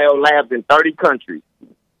got biolabs in 30 countries.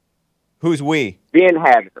 Who's we? Been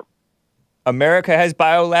having them. America has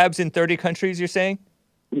biolabs in 30 countries, you're saying?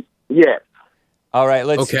 Yes. All right,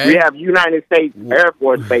 let's... We have United States Air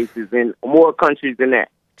Force bases in more countries than that.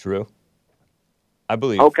 True. I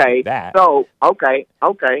believe that. So,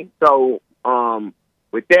 So,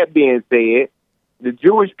 with that being said, the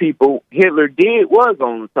Jewish people, Hitler was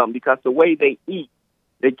on something because the way they eat,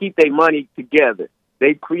 they keep their money together.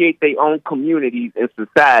 They create their own communities and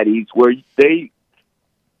societies where they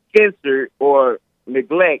censor or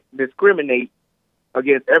neglect, discriminate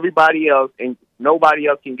against everybody else, and nobody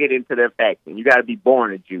else can get into their faction. You got to be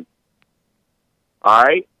born a Jew. All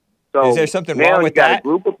right? So is there something wrong with that? Now you got a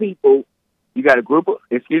group of people. You got a group of,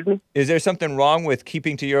 excuse me? Is there something wrong with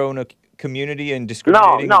keeping to your own community and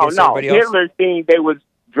discriminating against everybody else? Hitler seen they was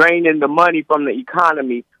draining the money from the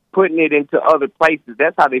economy putting it into other places.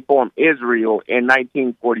 That's how they formed Israel in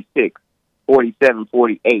 1946, 47,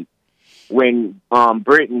 48, when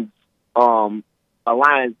Britain's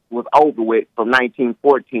alliance was over with from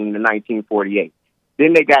 1914 to 1948.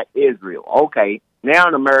 Then they got Israel. Okay, now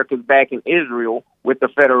America's back in Israel with the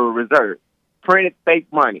Federal Reserve. Printed fake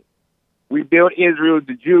money. We built Israel.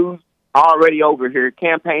 The Jews already over here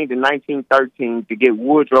campaigned in 1913 to get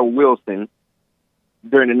Woodrow Wilson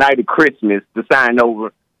during the night of Christmas to sign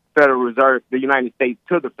over Federal Reserve, the United States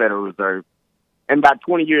to the Federal Reserve. And about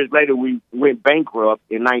 20 years later, we went bankrupt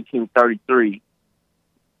in 1933.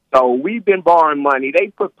 So we've been borrowing money. They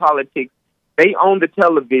put politics. They own the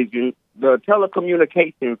television, the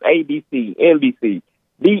telecommunications, ABC, NBC,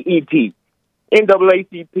 BET,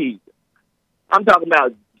 NAACP. I'm talking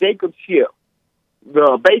about Jacob Schiff,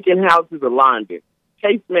 the Bacon Houses of London,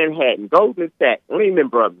 Chase Manhattan, Goldman Sachs, Lehman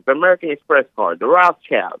Brothers, the American Express card, the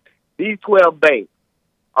Rothschilds. These 12 banks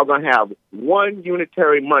are going to have one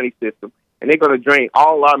unitary money system, and they're going to drain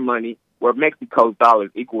all our money where Mexico's dollars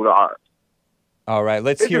equal to ours. All right,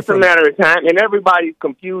 let's hear It's from... a matter of time, and everybody's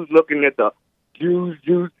confused looking at the Jews.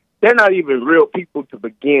 They're not even real people to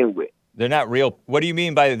begin with. They're not real. What do you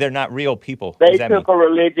mean by they're not real people? What They does that took mean? a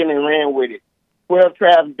religion and ran with it. 12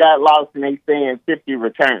 tribes got lost, and they saying 50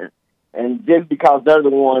 returned. And just because they're the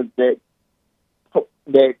ones that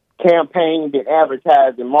campaigned and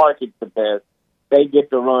advertised and marketed the best, they get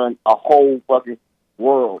to run a whole fucking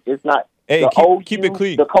world. It's not Hey, keep it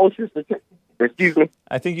clean. The culture. Excuse me.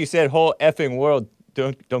 I think you said whole effing world.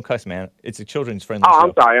 Don't cuss, man. It's a children's friendly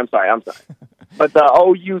Oh, show. I'm sorry. But the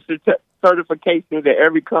OU certifications that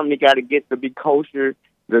every company got to get to be kosher,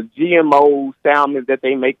 the GMO salmon that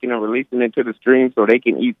they making and releasing into the stream so they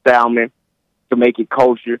can eat salmon to make it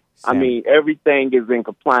kosher. Salmon. I mean, everything is in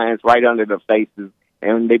compliance right under their faces,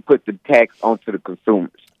 and they put the tax onto the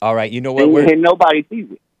consumers. All right, you know what? And nobody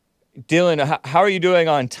sees it. Dylan, how are you doing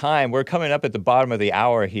on time? We're coming up at the bottom of the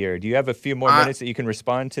hour here. Do you have a few more minutes that you can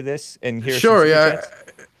respond to this and hear? Sure, some super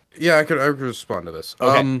chats? yeah, I could respond to this.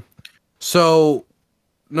 Okay. So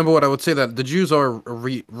number one, I would say that the Jews are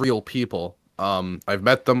real people. I've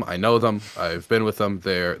met them, I know them, I've been with them.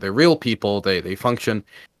 They're real people. They function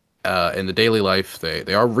in the daily life.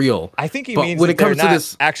 They are real. I think he But means when that it comes they're to not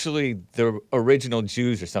this, actually the original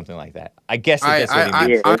Jews or something like that. I guess that's what he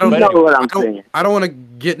means. I don't You know what I'm saying. I don't want to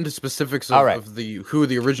get into specifics All right. of who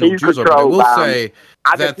the original He's Jews are, but I will controlled by say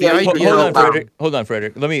I that just the tell you- idea Hold on,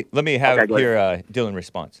 Frederick. Let me have Okay, go hear Dylan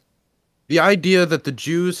response. the idea that the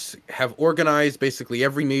Jews have organized basically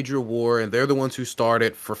every major war and they're the ones who start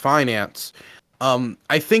it for finance.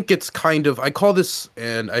 I think it's kind of, I call this,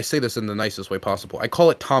 and I say this in the nicest way possible, I call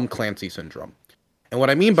it Tom Clancy syndrome. And what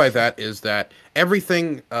I mean by that is that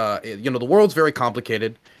everything, the world's very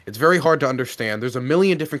complicated. It's very hard to understand. There's a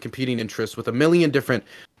million different competing interests with a million different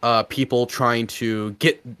people trying to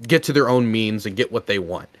get to their own means and get what they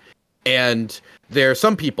want. And there are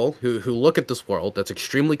some people who look at this world that's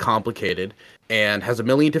extremely complicated and has a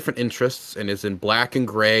million different interests and is in black and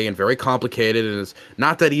gray and very complicated and is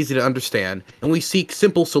not that easy to understand. And we seek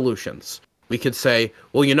simple solutions. We could say,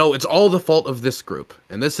 well, it's all the fault of this group.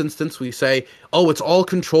 In this instance, we say, oh, it's all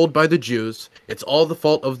controlled by the Jews. It's all the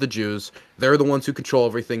fault of the Jews. They're the ones who control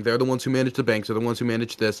everything. They're the ones who manage the banks. They're the ones who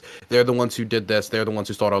manage this. They're the ones who did this. They're the ones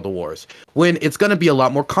who started all the wars. When it's going to be a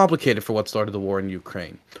lot more complicated for what started the war in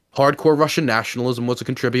Ukraine. Hardcore Russian nationalism was a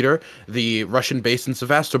contributor. The Russian base in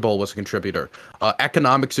Sevastopol was a contributor.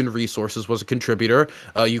 Economics and resources was a contributor.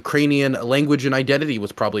 Ukrainian language and identity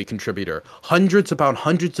was probably a contributor. Hundreds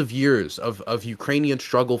of years of Ukrainian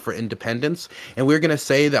struggle for independence. And we're going to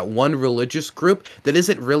say that one religious group that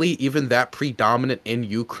isn't really even that predominant in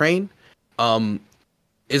Ukraine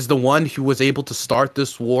is the one who was able to start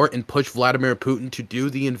this war and push Vladimir Putin to do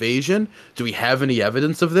the invasion? Do we have any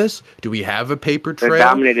evidence of this? Do we have a paper trail?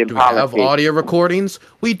 dominant in Do we have politics. audio recordings?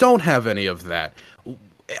 We don't have any of that.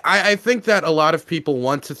 I think that a lot of people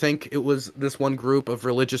want to think it was this one group of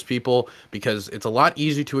religious people because it's a lot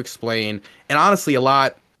easier to explain and honestly a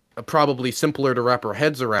lot probably simpler to wrap our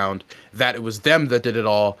heads around that it was them that did it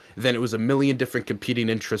all than it was a million different competing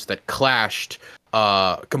interests that clashed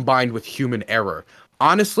combined with human error.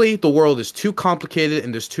 Honestly, the world is too complicated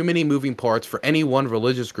and there's too many moving parts for any one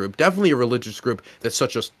religious group, definitely a religious group that's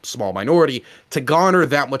such a small minority, to garner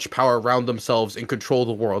that much power around themselves and control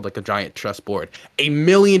the world like a giant chessboard. A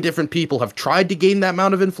million different people have tried to gain that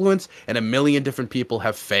amount of influence and a million different people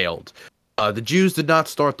have failed. The Jews did not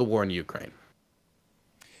start the war in Ukraine.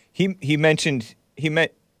 He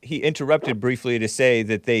interrupted briefly to say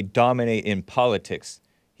that they dominate in politics.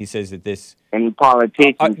 He says that this... And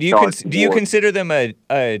politicians do you consider them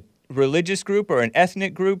a religious group or an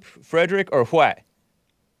ethnic group, Frederick, or what?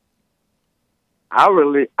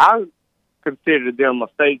 I consider them a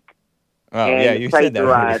fake Oh, and yeah, you said that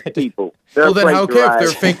plagiarized already. people. They're Well, then how okay if they're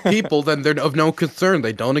plagiarized. fake people? Then they're of no concern.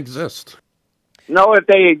 They don't exist. No, if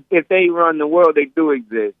they run the world, they do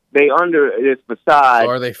exist. They under this facade. So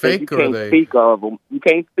are they that fake you or are can't they? speak of them. You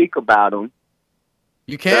can't speak about them.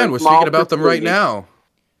 You They're can. a We're small speaking about them right percentage. now.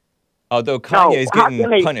 Although Kanye is how getting can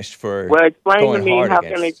they- punished for Well, explain to going me hard how can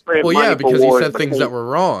they against. spread Well, money yeah, for because he wars, said but things can't- that were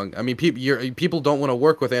wrong. I mean, people don't want to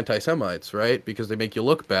work with anti-Semites, right? Because they make you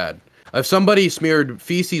look bad. If somebody smeared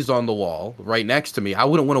feces on the wall right next to me, I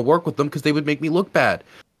wouldn't want to work with them because they would make me look bad.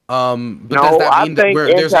 But No, does that I mean that think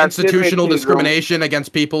there's institutional anti-Semitism- discrimination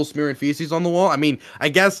against people smearing feces on the wall? I mean, I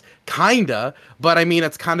guess kinda, but I mean,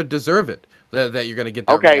 it's kind of deserved that you're gonna get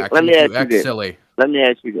that Okay, reaction let me if ask you you act this. silly. Let me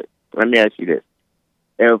ask you this.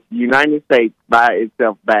 If the United States buy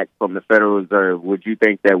itself back from the Federal Reserve, would you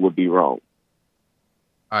think that would be wrong?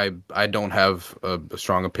 I don't have a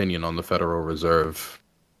strong opinion on the Federal Reserve.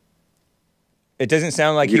 It doesn't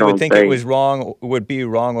sound like You he would don't think it think- was wrong, would be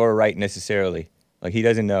wrong or right necessarily. Like he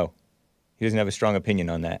doesn't know. He doesn't have a strong opinion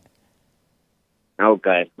on that.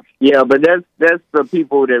 Okay. Yeah, but that's the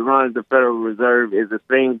people that runs the Federal Reserve is the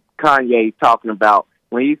thing Kanye talking about.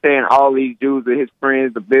 When he's saying all these Jews are his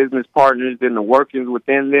friends, the business partners, and the workings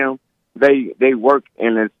within them, they work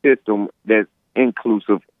in a system that's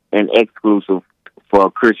inclusive and exclusive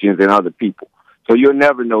for Christians and other people. So you'll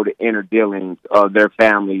never know the inner dealings of their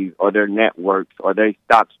families or their networks or their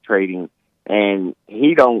stocks trading. And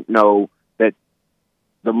he don't know that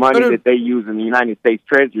the money that they use in the United States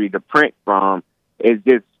Treasury to print from is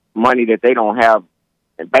just money that they don't have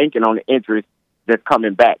and banking on the interest that's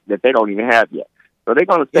coming back that they don't even have yet. So they're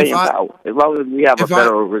going to stay in power as long as we have a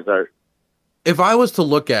Federal Reserve. If I was to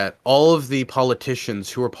look at all of the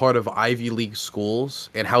politicians who are part of Ivy League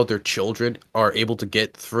schools and how their children are able to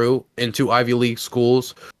get through into Ivy League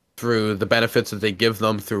schools through the benefits that they give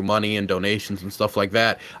them through money and donations and stuff like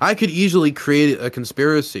that, I could easily create a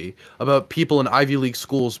conspiracy about people in Ivy League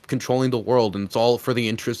schools controlling the world, and it's all for the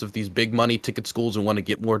interest of these big money ticket schools who want to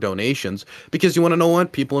get more donations. Because you want to know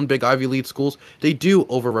what? People in big Ivy League schools, they do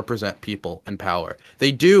overrepresent people in power.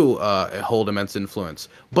 They do hold immense influence.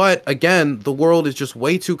 But again, the world is just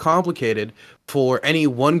way too complicated for any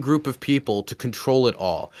one group of people to control it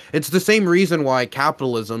all. It's the same reason why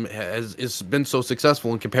capitalism has been so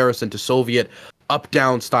successful in comparison to Soviet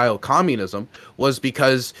up-down style communism, was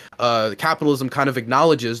because capitalism kind of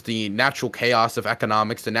acknowledges the natural chaos of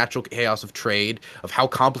economics, the natural chaos of trade, of how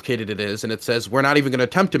complicated it is, and it says we're not even going to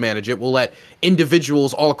attempt to manage it. We'll let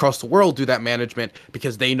individuals all across the world do that management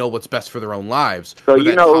because they know what's best for their own lives. So Where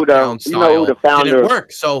you that know who top-down the style founder didn't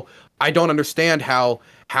work. So I don't understand how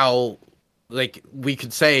like we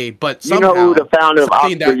could say, but somehow you know who the founder of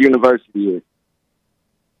Oxford University is?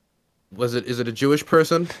 Is it a Jewish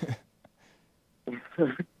person?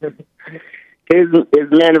 His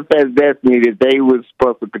manifest destiny that they was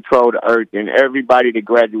supposed to control the earth, and everybody that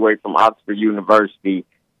graduates from Oxford University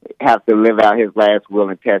have to live out his last will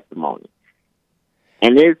and testimony.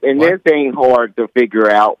 And this ain't hard to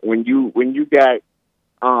figure out when you got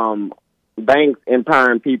banks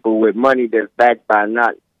empowering people with money that's backed by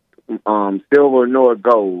not silver nor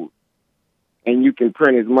gold, and you can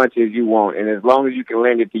print as much as you want, and as long as you can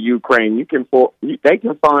lend it to Ukraine, they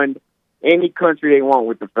can fund any country they want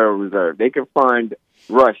with the Federal Reserve. They can fund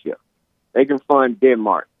Russia. They can fund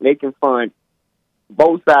Denmark. They can fund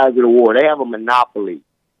both sides of the war. They have a monopoly.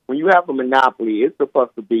 When you have a monopoly, it's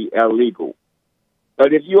supposed to be illegal.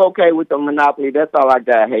 But if you're okay with the monopoly, that's all I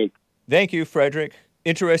got, Hake. Thank you, Frederick.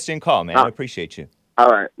 Interesting call, man. I appreciate you. All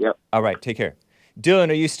right, yep. All right, take care. Dylan,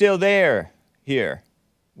 are you still there here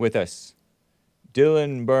with us?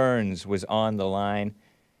 Dylan Burns was on the line.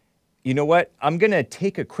 You know what? I'm going to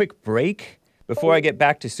take a quick break before I get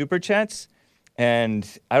back to Super Chats. And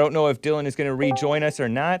I don't know if Dylan is going to rejoin us or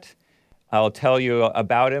not. I'll tell you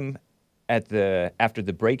about him after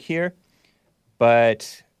the break here.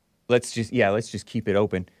 But let's just keep it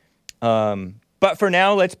open. But for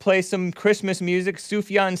now, let's play some Christmas music.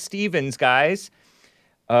 Sufjan Stevens, guys.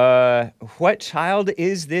 What child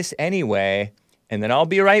is this anyway? And then I'll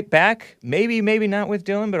be right back. Maybe not with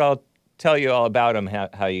Dylan, but I'll tell you all about him,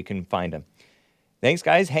 how you can find him. Thanks,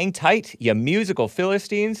 guys. Hang tight, you musical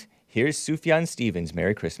Philistines. Here's Sufjan Stevens.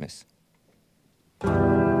 Merry Christmas.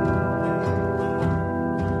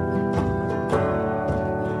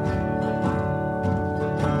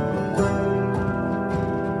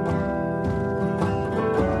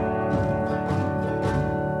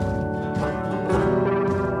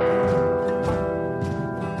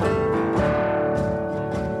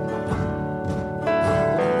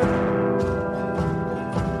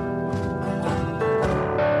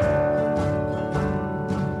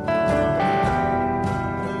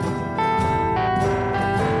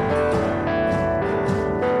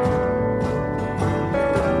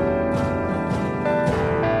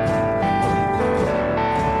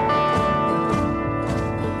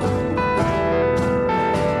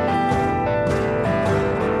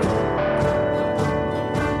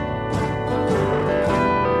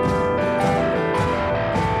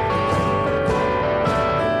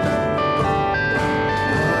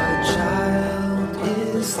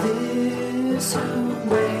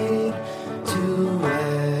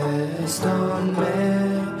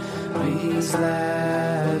 His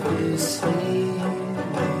lap is sleeping.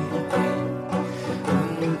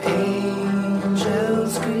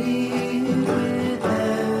 Angels greet with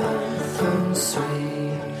anthem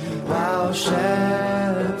sweet, while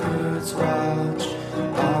shepherds watch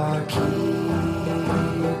our keeping.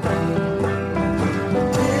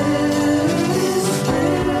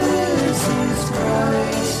 This is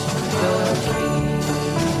Christ, the King,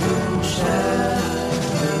 whom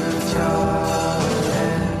shepherds guard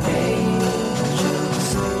and angels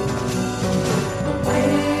sing.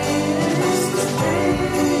 Praise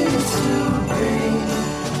to bring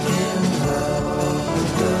in love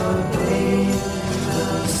the babe, the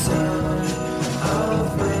Son of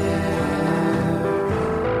Mary.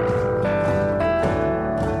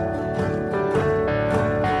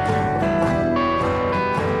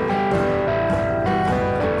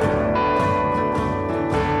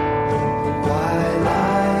 Why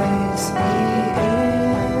lies he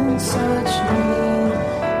in such mean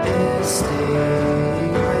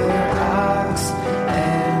estate, where ox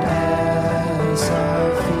and ass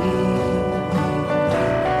are feeding?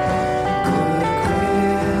 Could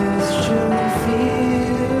Christian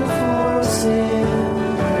fear for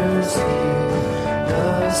sinners hear the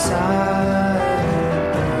silent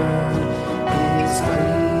bird is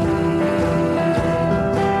bleeding?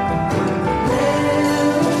 The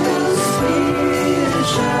spear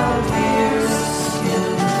shall pierce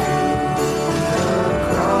him through the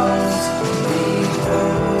cross.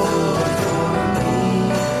 Behold, for me,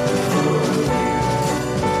 for you.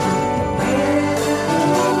 Hail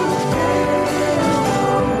the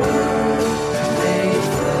Word made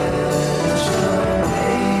flesh, the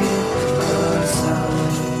babe, the Son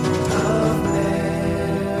of Mary.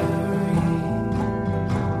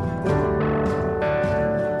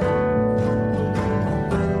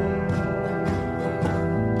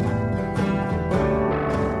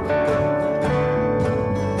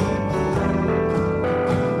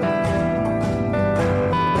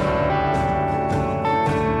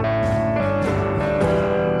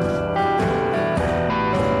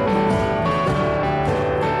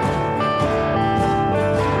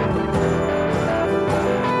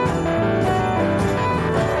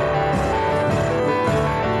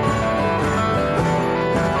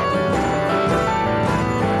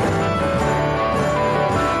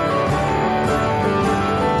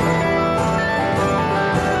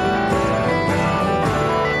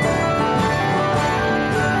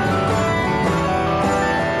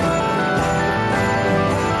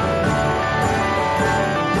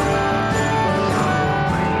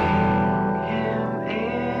 Him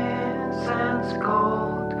incense,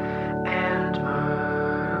 gold, and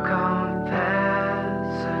myrrh, come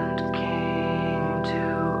peasant king to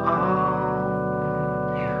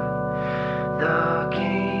own him. The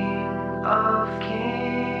King of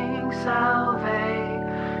Kings salvation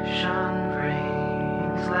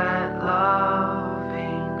brings, let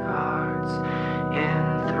loving hearts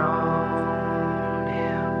enthrone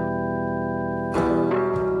him.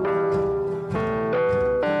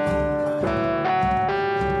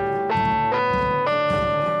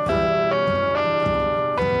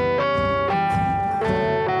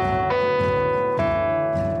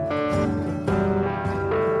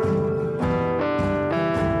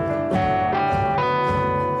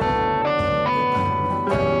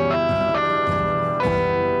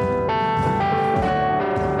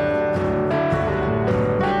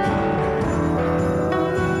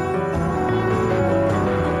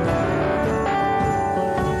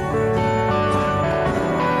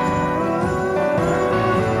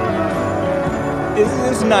 Isn't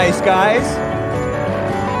this nice, guys?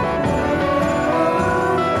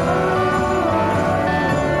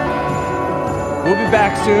 We'll be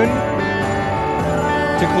back soon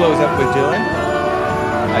to close up with Dylan,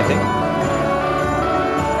 I think.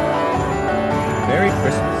 Merry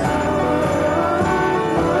Christmas.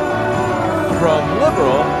 From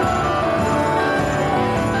Liberal,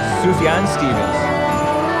 Sufjan Stevens.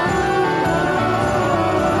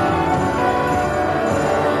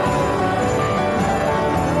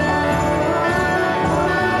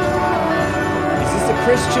 Is this a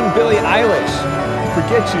Christian Billie Eilish?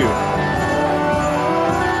 Forget you.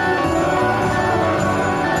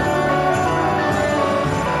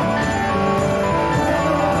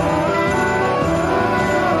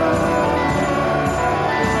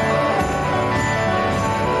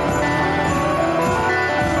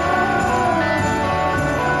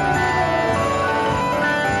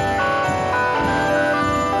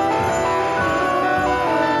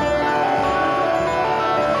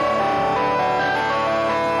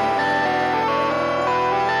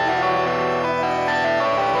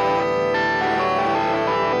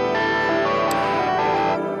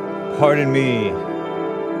 Pardon me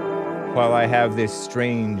while I have this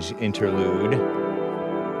strange interlude.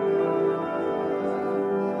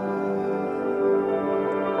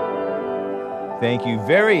 Thank you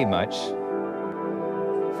very much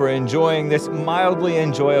for enjoying this mildly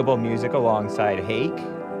enjoyable music alongside Hake.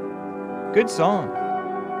 Good song.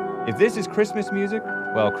 If this is Christmas music,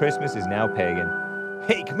 well, Christmas is now pagan.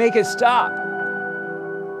 Hake, make it stop!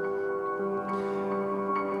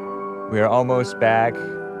 We are almost back.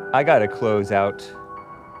 I gotta close out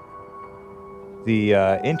the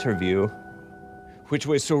interview, which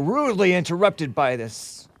was so rudely interrupted by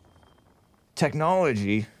this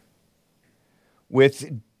technology,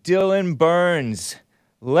 with Dylan Burns.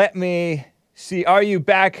 Let me see. Are you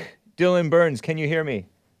back, Dylan Burns? Can you hear me?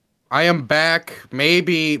 I am back.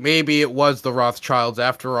 Maybe it was the Rothschilds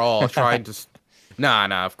after all, trying to...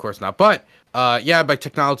 Nah, of course not. But, yeah, my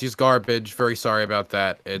technology's garbage. Very sorry about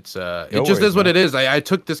that. It just is what it is. I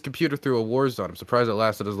took this computer through a war zone. I'm surprised it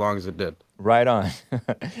lasted as long as it did. Right on.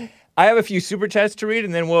 I have a few super chats to read,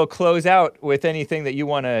 and then we'll close out with anything that you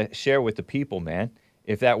want to share with the people, man,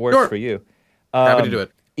 if that works for you. Happy to do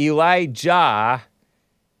it. Elijah,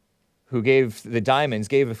 who gave the diamonds,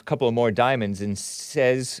 gave a couple of more diamonds and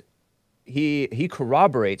says he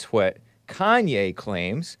corroborates what Kanye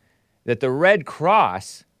claims, that the Red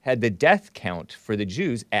Cross had the death count for the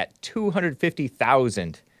Jews at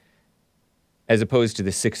 250,000 as opposed to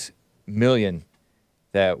the 6 million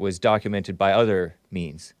that was documented by other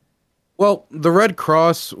means. Well, the Red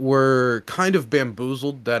Cross were kind of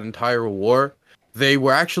bamboozled that entire war. They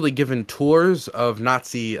were actually given tours of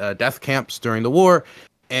Nazi death camps during the war,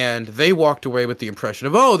 and they walked away with the impression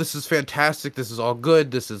of, oh, this is fantastic, this is all good,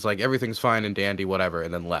 this is like everything's fine and dandy, whatever,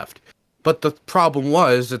 and then left. But the problem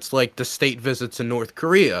was, it's like the state visits in North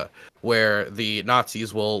Korea, where the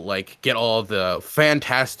Nazis will like get all the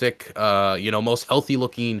fantastic, most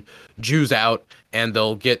healthy-looking Jews out, and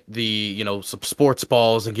they'll get the, some sports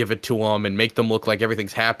balls and give it to them and make them look like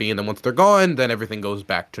everything's happy. And then once they're gone, then everything goes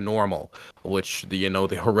back to normal, which the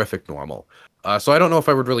horrific normal. So I don't know if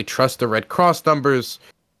I would really trust the Red Cross numbers.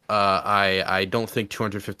 I don't think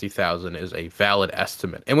 250,000 is a valid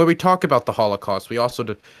estimate. And when we talk about the Holocaust, we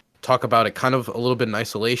also talk about it kind of a little bit in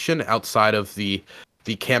isolation outside of the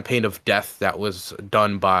campaign of death that was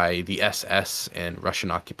done by the SS and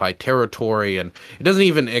Russian-occupied territory, and it doesn't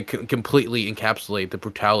even completely encapsulate the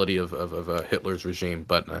brutality of Hitler's regime.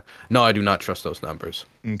 But no, I do not trust those numbers.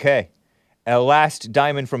 Okay. A last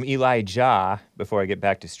diamond from Elijah before I get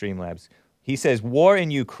back to Streamlabs. He says, war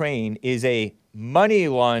in Ukraine is a money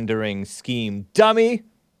laundering scheme, dummy.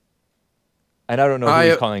 And I don't know who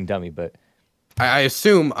he's calling dummy, but... I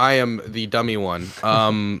assume I am the dummy one.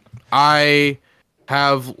 I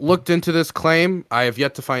have looked into this claim. I have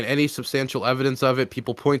yet to find any substantial evidence of it.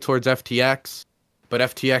 People point towards FTX, but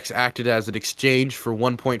FTX acted as an exchange for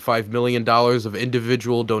 $1.5 million of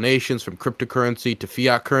individual donations from cryptocurrency to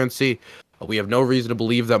fiat currency. We have no reason to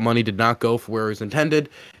believe that money did not go for where it was intended,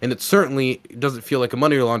 and it certainly doesn't feel like a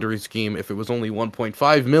money laundering scheme if it was only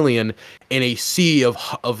 1.5 million in a sea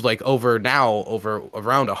of like over around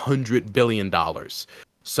 $100 billion.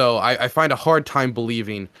 So I find a hard time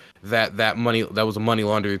believing that money that was a money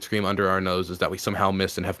laundering scheme under our noses that we somehow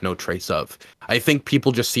missed and have no trace of. I think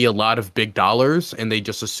people just see a lot of big dollars and they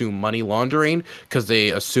just assume money laundering because they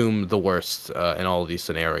assume the worst in all of these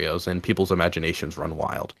scenarios, and people's imaginations run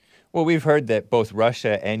wild. Well, we've heard that both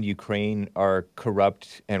Russia and Ukraine are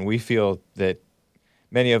corrupt, and we feel that,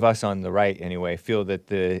 many of us on the right anyway, feel that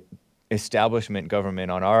the establishment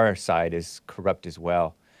government on our side is corrupt as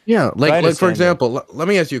well. Yeah, like for example, let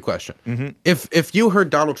me ask you a question. Mm-hmm. If you heard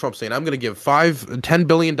Donald Trump saying, I'm going to give $10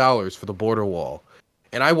 billion for the border wall,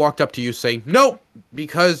 and I walked up to you saying, nope,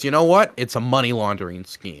 because you know what? It's a money laundering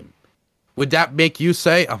scheme. Would that make you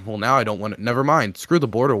say, oh, well, now I don't want it. Never mind. Screw the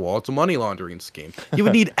border wall. It's a money laundering scheme. You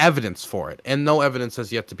would need evidence for it, and no evidence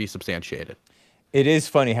has yet to be substantiated. It is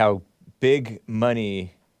funny how big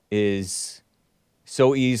money is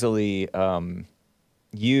so easily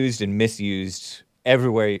used and misused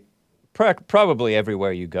everywhere, probably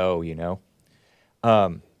everywhere you go,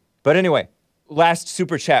 But anyway, last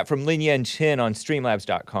super chat from Lin Yen Chin on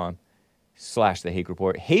streamlabs.com/The Hake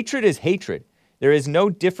Report. Hatred is hatred. There is no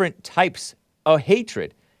different types of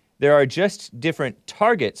hatred. There are just different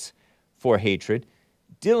targets for hatred.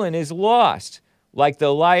 Dylan is lost, like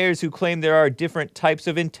the liars who claim there are different types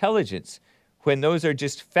of intelligence, when those are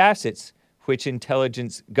just facets which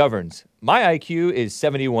intelligence governs. My IQ is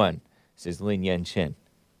 71, says Lin Yen Chin.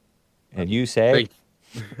 And you say?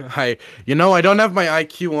 I don't have my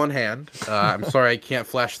IQ on hand. I'm sorry I can't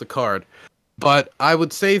flash the card. But I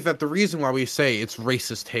would say that the reason why we say it's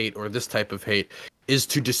racist hate or this type of hate is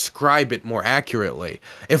to describe it more accurately.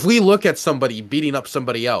 If we look at somebody beating up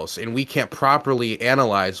somebody else and we can't properly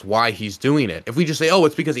analyze why he's doing it, if we just say, oh,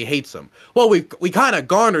 it's because he hates them. Well, we kind of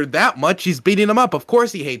garnered that much. He's beating them up. Of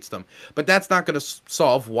course he hates them. But that's not going to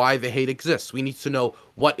solve why the hate exists. We need to know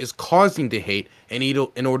what is causing the hate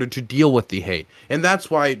in order to deal with the hate. And that's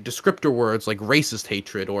why descriptor words like racist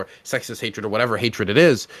hatred or sexist hatred or whatever hatred it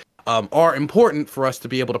is are important for us to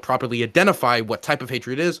be able to properly identify what type of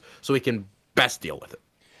hatred it is so we can best deal with it.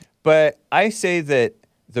 But I say that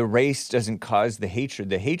the race doesn't cause the hatred.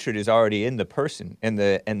 The hatred is already in the person and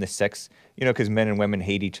the sex, because men and women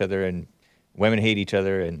hate each other and women hate each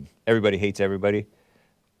other and everybody hates everybody.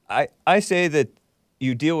 I say that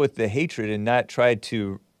you deal with the hatred and not try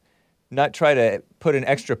to put an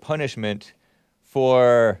extra punishment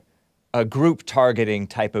for a group targeting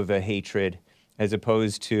type of a hatred as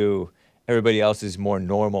opposed to everybody else's more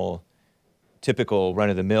normal, typical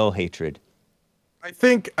run-of-the-mill hatred. I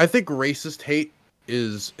think racist hate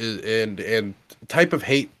is and type of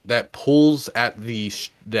hate that pulls at the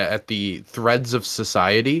threads of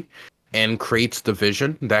society and creates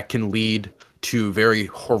division that can lead to very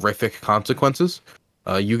horrific consequences.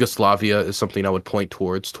 Yugoslavia is something I would point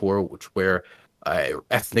towards, where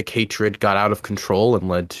ethnic hatred got out of control and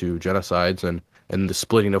led to genocides and the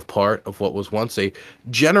splitting apart of what was once a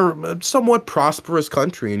somewhat prosperous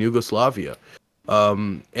country in Yugoslavia.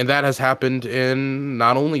 And that has happened in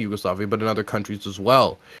not only Yugoslavia, but in other countries as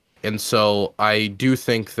well. And so I do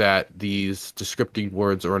think that these descriptive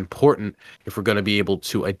words are important if we're going to be able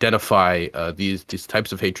to identify these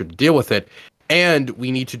types of hatred to deal with it. And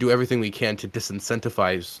we need to do everything we can to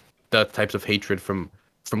disincentivize the types of hatred from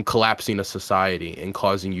collapsing a society and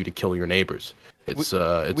causing you to kill your neighbors. It's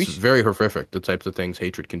very horrific, the types of things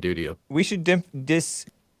hatred can do to you. We should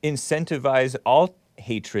disincentivize all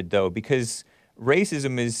hatred, though, because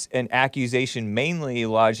racism is an accusation mainly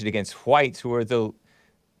lodged against whites, who are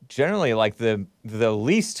generally like the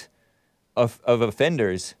least of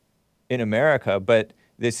offenders in America. But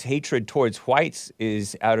this hatred towards whites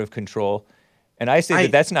is out of control, and I say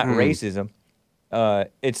that's not racism. I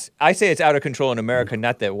say it's out of control in America,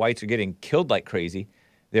 not that whites are getting killed like crazy.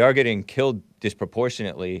 They are getting killed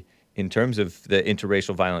disproportionately in terms of the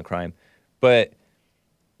interracial violent crime, but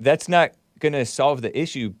that's not going to solve the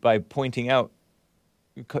issue by pointing out,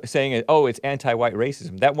 saying, oh, it's anti-white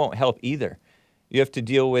racism. That won't help either. You have to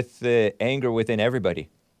deal with the anger within everybody.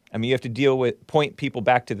 I mean, you have to point people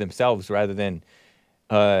back to themselves rather than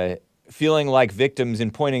feeling like victims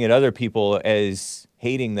and pointing at other people as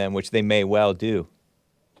hating them, which they may well do.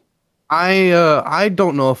 I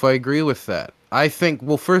don't know if I agree with that. I think,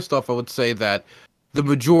 well, first off, I would say that the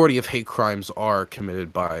majority of hate crimes are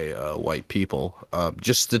committed by white people.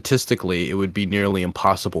 Just statistically, it would be nearly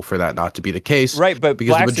impossible for that not to be the case. Right, but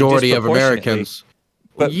because the majority of Americans.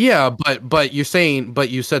 But you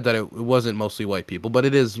said that it wasn't mostly white people, but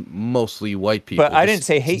it is mostly white people. But I didn't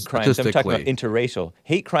say hate crimes. I'm talking about interracial.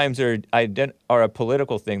 Hate crimes are a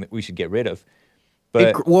political thing that we should get rid of.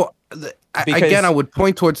 But again, I would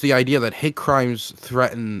point towards the idea that hate crimes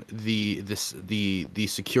threaten the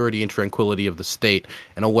security and tranquility of the state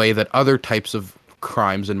in a way that other types of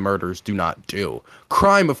crimes and murders do not do.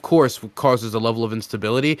 Crime, of course, causes a level of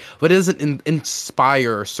instability, but it doesn't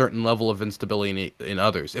inspire a certain level of instability in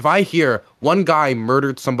others. If I hear one guy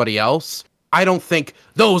murdered somebody else, I don't think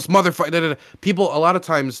those motherfuckers. People, a lot of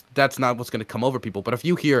times, that's not what's going to come over people. But if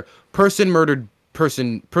you hear person murdered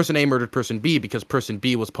person A murdered person B because person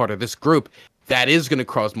B was part of this group, that is going to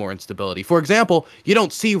cause more instability. For example, you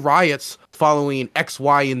don't see riots following X,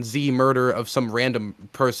 Y, and Z murder of some random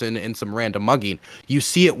person and some random mugging. You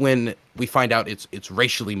see it when we find out it's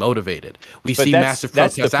racially motivated. We see massive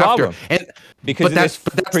protests after. But that's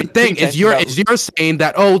the thing is you're saying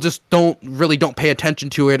that, oh, just don't pay attention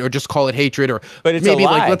to it or just call it hatred, or but it's maybe a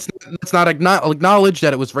lie. Like let's not acknowledge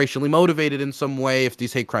that it was racially motivated in some way if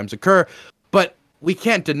these hate crimes occur. But we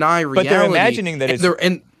can't deny reality. But they're imagining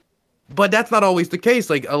that but that's not always the case.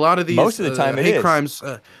 Like a lot of these most of the time hate crimes,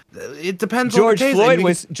 it depends on the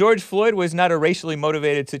case. George Floyd was not a racially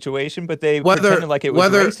motivated situation, but they pretended like it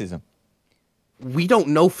was racism. We don't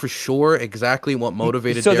know for sure exactly what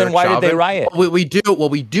motivated. So then why did they riot? What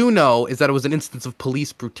we do know is that it was an instance of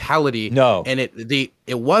police brutality. No, and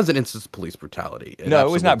it was an instance of police brutality. No,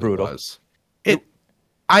 it was not brutal.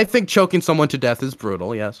 I think choking someone to death is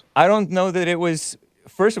brutal. Yes. I don't know that it was.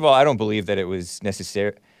 First of all, I don't believe that it was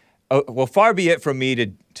necessary. Well, far be it from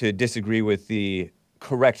me to disagree with the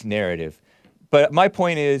correct narrative, but my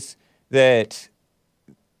point is that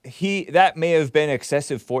that may have been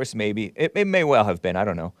excessive force. Maybe it may well have been. I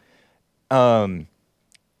don't know.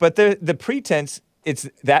 But the pretense,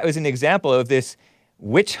 that was an example of this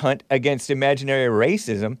witch hunt against imaginary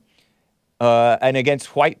racism and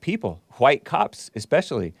against white people, white cops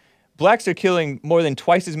especially. Blacks are killing more than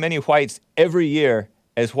twice as many whites every year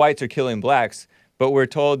as whites are killing blacks, but we're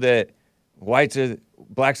told that blacks are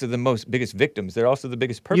the biggest victims. They're also the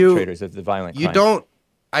biggest perpetrators of the violent crime.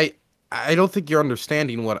 I don't think you're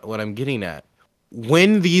understanding what I'm getting at.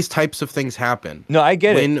 When these types of things happen, No, I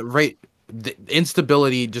get it. The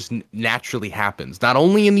instability just naturally happens, not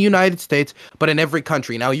only in the United States, but in every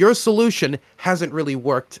country. Now, your solution hasn't really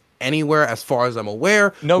worked anywhere as far as I'm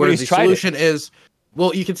aware. Nobody's tried it. The solution is,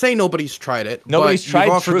 well, you can say nobody's tried it. Nobody's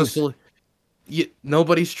tried truth.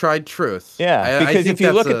 Nobody's tried truth. Yeah, because if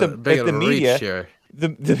you look at the media,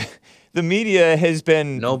 the media has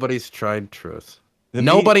been... Nobody's tried truth.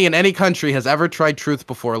 Nobody in any country has ever tried truth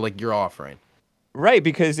before like you're offering. Right,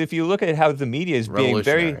 because if you look at how the media is being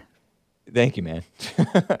very... Thank you, man.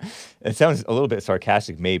 It sounds a little bit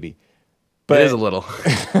sarcastic, maybe. But it is a little.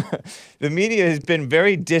 The media has been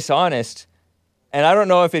very dishonest, and I don't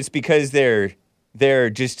know if it's because they're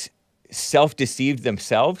just self-deceived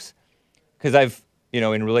themselves. Because I've,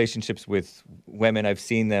 in relationships with women, I've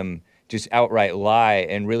seen them just outright lie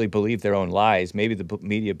and really believe their own lies. Maybe the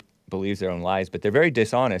media believes their own lies, but they're very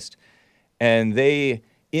dishonest, and they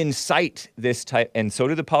incite this type. And so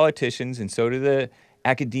do the politicians, and so do the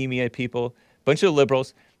academia people, bunch of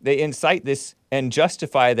liberals. They incite this and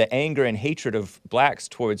justify the anger and hatred of blacks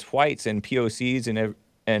towards whites and POCs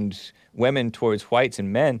and women towards whites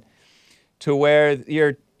and men, to where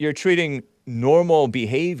you're treating normal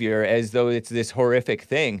behavior as though it's this horrific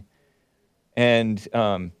thing, and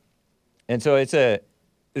so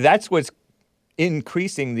that's what's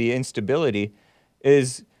increasing the instability.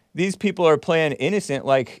 Is these people are playing innocent,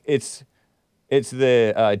 like it's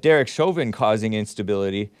the Derek Chauvin causing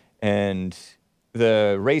instability and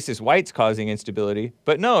the racist whites causing instability.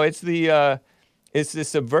 But no, it's the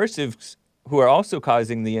subversives who are also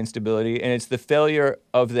causing the instability, and it's the failure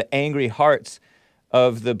of the angry hearts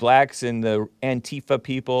of the blacks and the Antifa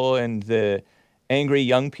people and the angry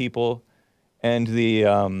young people and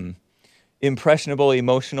the impressionable,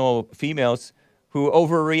 emotional females who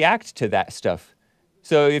overreact to that stuff.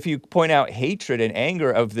 So if you point out hatred and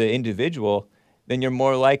anger of the individual, then you're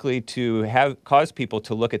more likely to cause people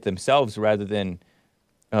to look at themselves rather than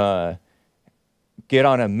get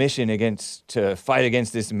on a mission to fight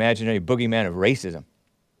against this imaginary boogeyman of racism.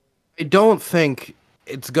 I don't think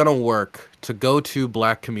it's gonna work to go to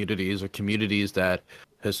black communities or communities that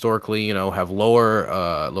historically, have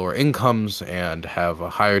lower incomes and have a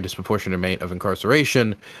higher disproportionate rate of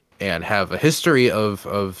incarceration and have a history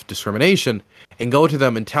of discrimination, and go to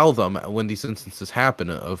them and tell them when these instances happen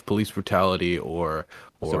of police brutality or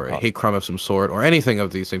hate crime of some sort or anything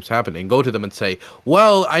of these things happen, and go to them and say,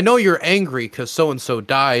 well, I know you're angry because so-and-so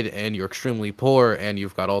died and you're extremely poor and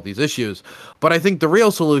you've got all these issues, but I think the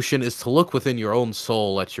real solution is to look within your own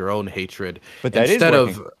soul at your own hatred, but that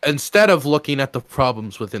instead of looking at the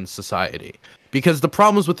problems within society. Because the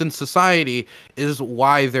problems within society is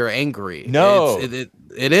why they're angry. No,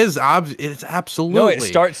 it's absolutely. No, it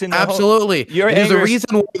starts in the absolutely.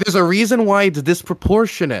 There's a reason why it's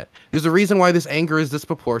disproportionate. There's a reason why this anger is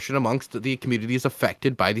disproportionate amongst the communities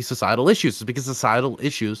affected by these societal issues. It's because societal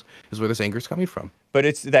issues is where this anger is coming from. But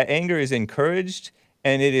it's that anger is encouraged,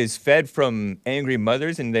 and it is fed from angry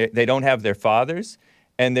mothers, and they don't have their fathers,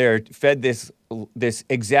 and they're fed this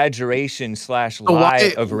exaggeration /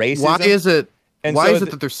 lie of racism. Why is it? Why is it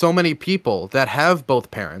that there's so many people that have both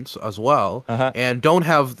parents as well and don't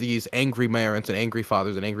have these angry parents and angry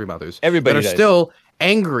fathers and angry mothers? Everybody that are still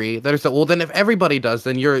angry. That are still, well, then if everybody does,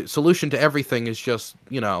 then your solution to everything is just,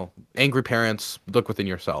 angry parents, look within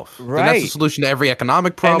yourself. Right. Then that's the solution to every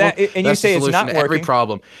economic problem. And you say it's not working. Every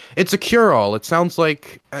problem. It's a cure-all. It sounds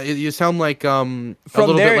like you sound like a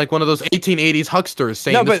little bit like one of those 1880s hucksters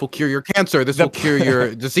saying this will cure your cancer, this will cure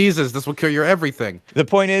your diseases, this will cure your everything. The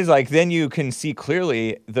point is, then you can see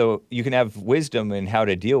clearly, though, you can have wisdom in how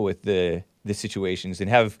to deal with the situations and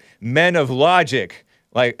have men of logic.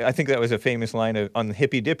 Like, I think that was a famous line on the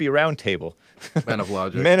Hippy Dippy Round Table. Men of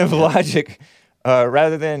logic. Men of logic,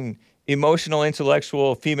 rather than emotional,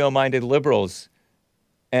 intellectual, female-minded liberals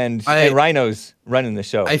and rhinos running the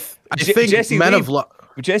show. I think Jesse men Lee, of logic.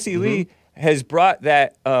 Jesse Lee has brought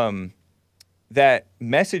that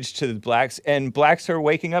message to the blacks, and blacks are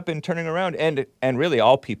waking up and turning around, and really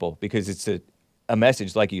all people, because it's a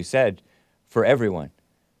message, like you said, for everyone.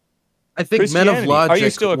 I think men of logic. Are you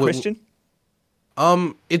still a Christian?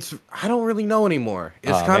 I don't really know anymore.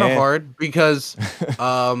 It's kind of hard because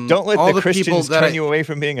don't let the Christians turn you away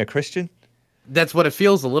from being a Christian. That's what it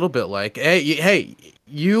feels a little bit like. Hey,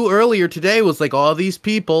 you earlier today was like all these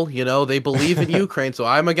people, they believe in Ukraine, so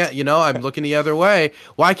I'm again, I'm looking the other way.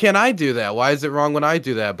 Why can't I do that? Why is it wrong when I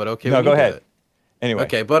do that? But okay, No, when go you do ahead. it. Anyway.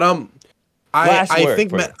 Okay, but Last I word think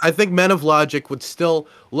for you. I think men of logic would still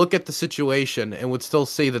look at the situation and would still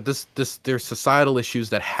say that there's societal issues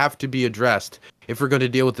that have to be addressed if we're going to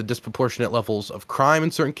deal with the disproportionate levels of crime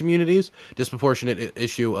in certain communities, disproportionate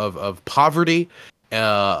issue of poverty,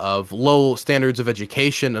 of low standards of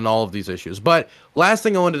education, and all of these issues. But last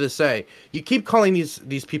thing I wanted to say, you keep calling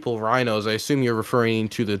these people rhinos. I assume you're referring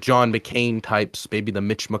to the John McCain types, maybe the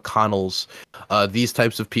Mitch McConnells, these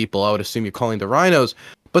types of people. I would assume you're calling the rhinos.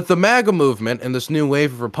 But the MAGA movement and this new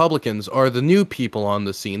wave of Republicans are the new people on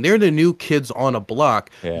the scene. They're the new kids on a block.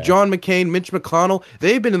 Yeah. John McCain, Mitch McConnell,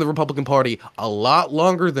 they've been in the Republican Party a lot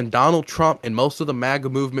longer than Donald Trump and most of the MAGA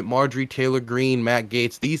movement, Marjorie Taylor Greene, Matt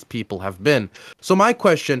Gaetz, these people have been. So my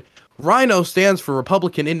question, Rhino stands for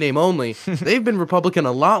Republican in name only. They've been Republican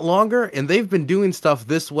a lot longer, and they've been doing stuff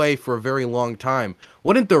this way for a very long time.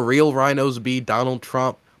 Wouldn't the real rhinos be Donald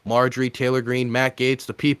Trump, Marjorie Taylor Greene, Matt Gaetz,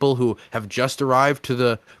 the people who have just arrived to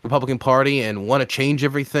the Republican Party and want to change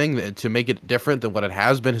everything to make it different than what it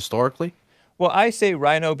has been historically? Well, I say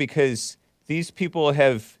rhino because these people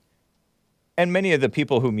have, and many of the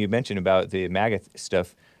people whom you mentioned about the MAGA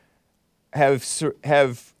stuff, have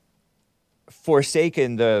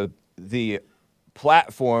forsaken the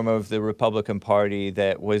platform of the Republican Party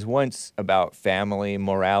that was once about family,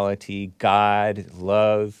 morality, God,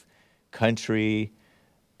 love, country,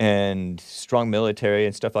 and strong military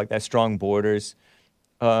and stuff like that, strong borders.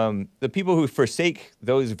 The people who forsake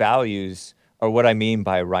those values are what I mean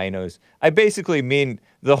by rhinos. I basically mean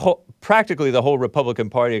practically the whole Republican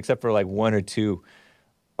Party, except for like one or two,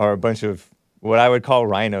 are a bunch of what I would call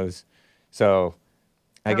rhinos. So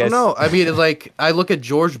I guess. No, I mean, like, I look at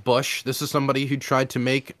George Bush. This is somebody who tried to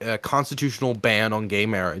make a constitutional ban on gay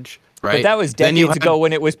marriage, right? But that was decades ago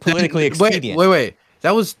when it was politically expedient. Wait.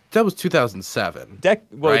 That was 2007.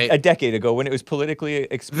 Right? A decade ago when it was politically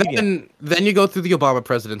expedient. Then you go through the Obama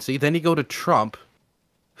presidency. Then you go to Trump,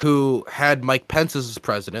 who had Mike Pence as his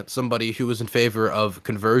president, somebody who was in favor of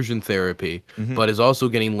conversion therapy, but is also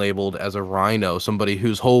getting labeled as a rhino, somebody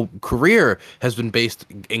whose whole career has been based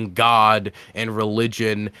in God and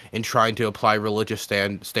religion and trying to apply religious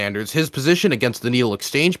standards. His position against the needle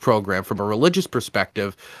exchange program from a religious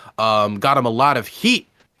perspective got him a lot of heat.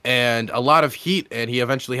 And he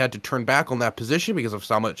eventually had to turn back on that position because of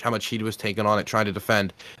how much heat was taken on it trying to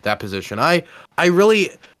defend that position.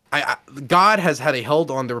 God has had a hold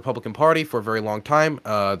on the Republican Party for a very long time.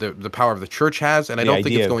 The power of the church has, and I don't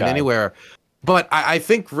think it's going anywhere. But I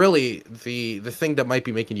think really the thing that might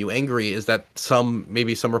be making you angry is that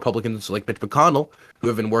maybe some Republicans like Mitch McConnell, who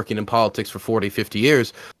have been working in politics for 40, 50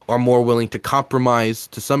 years, are more willing to compromise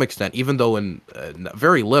to some extent, even though in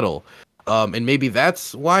very little. And maybe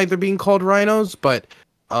that's why they're being called rhinos. But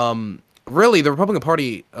really, the Republican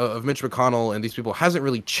Party of Mitch McConnell and these people hasn't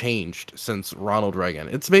really changed since Ronald Reagan.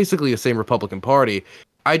 It's basically the same Republican Party.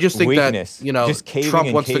 I just think Weakness. that, Just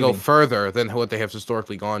Trump wants to go caving. further than what they have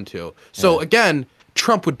historically gone to. So again,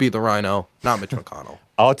 Trump would be the rhino, not Mitch McConnell.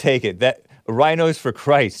 I'll take it. That rhinos for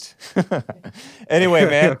Christ. Anyway,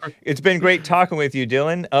 man, it's been great talking with you,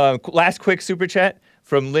 Dylan. Last quick super chat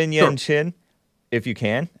from Lin Yan Chin, if you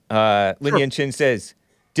can. Lin Yan Chin says,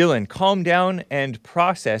 Dylan, calm down and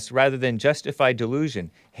process rather than justify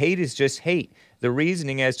delusion. Hate is just hate. The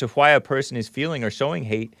reasoning as to why a person is feeling or showing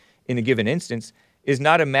hate in a given instance is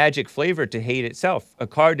not a magic flavor to hate itself. A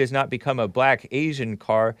car does not become a black Asian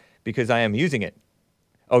car because I am using it.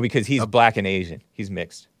 Oh, because he's black and Asian. He's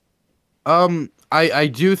mixed.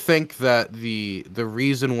 I do think that the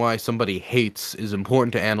reason why somebody hates is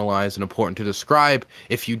important to analyze and important to describe.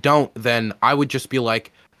 If you don't, then I would just be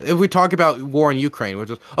like, if we talk about war in Ukraine, which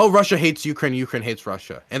is, Russia hates Ukraine, Ukraine hates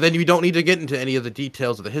Russia. And then you don't need to get into any of the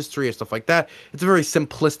details of the history and stuff like that. It's a very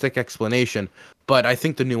simplistic explanation, but I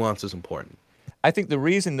think the nuance is important. I think the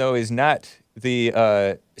reason, though, is not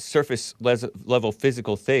the surface level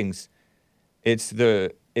physical things. It's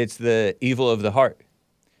the evil of the heart.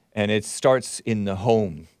 And it starts in the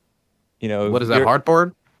home. What is that,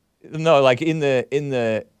 heartboard? No, like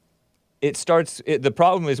the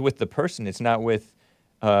problem is with the person. It's not with,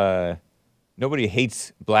 nobody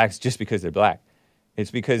hates blacks just because they're black.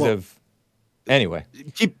 It's because of, anyway.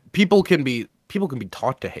 People can be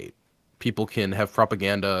taught to hate. people can have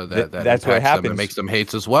propaganda that That's what impacts them happens. and makes them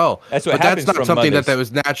hates as well. That's what but happens that's not from something mothers that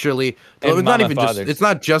was naturally. and It's not mama even fathers. it's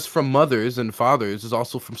not just from mothers and fathers. It's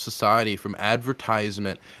also from society, from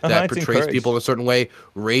advertisement that It's portrays encouraged. people in a certain way.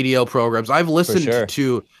 Radio programs. I've listened sure.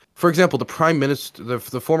 to. For example, the prime minister, the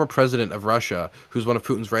former president of Russia, who's one of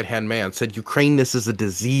Putin's right-hand man, said Ukraineness is a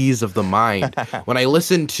disease of the mind. When I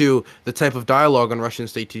listen to the type of dialogue on Russian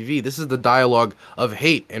state TV, this is the dialogue of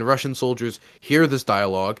hate, and Russian soldiers hear this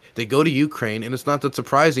dialogue. They go to Ukraine, and it's not that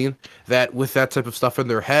surprising that with that type of stuff in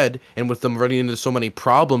their head, and with them running into so many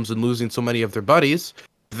problems and losing so many of their buddies,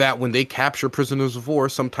 that when they capture prisoners of war,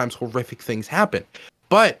 sometimes horrific things happen.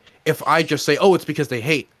 But if I just say, oh, it's because they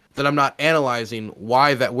hate, that I'm not analyzing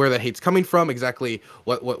where that hate's coming from, exactly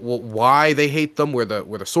why they hate them, where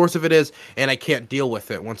the source of it is, and I can't deal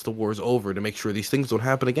with it once the war is over to make sure these things don't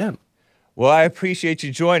happen again. Well, I appreciate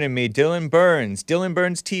you joining me, Dylan Burns. Dylan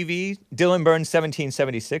Burns TV, Dylan Burns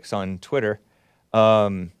 1776 on Twitter.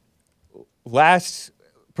 Promote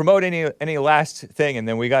any last thing, and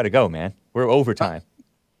then we got to go, man. We're overtime.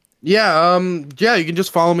 Yeah, you can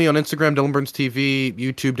just follow me on Instagram, Dylan Burns TV,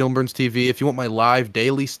 YouTube, Dylan Burns TV. If you want my live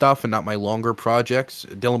daily stuff and not my longer projects,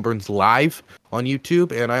 Dylan Burns Live on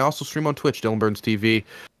YouTube, and I also stream on Twitch, Dylan Burns TV.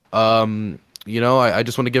 I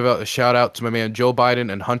just want to give a shout out to my man Joe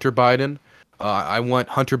Biden and Hunter Biden. I want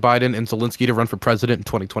Hunter Biden and Zelensky to run for president in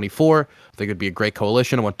 2024. I think it'd be a great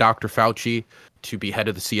coalition. I want Dr. Fauci to be head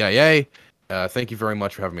of the CIA. Thank you very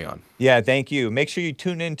much for having me on. Yeah, thank you. Make sure you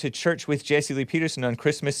tune in to Church with Jesse Lee Peterson on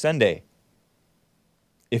Christmas Sunday.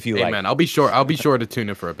 If you like. Amen. I'll be sure to tune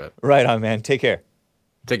in for a bit. Right on, man. Take care.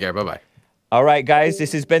 Take care. Bye-bye. All right, guys.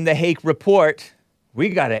 This has been the Hake Report. We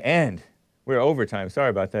got to end. We're overtime. Sorry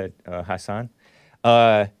about that, Hassan.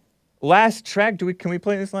 Last track. Can we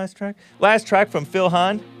play this last track? Last track from Phil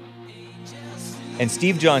Hahn and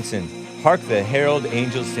Steve Johnson. Hark the Herald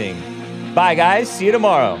Angels Sing. Bye, guys. See you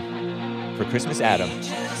tomorrow for Christmas Adam.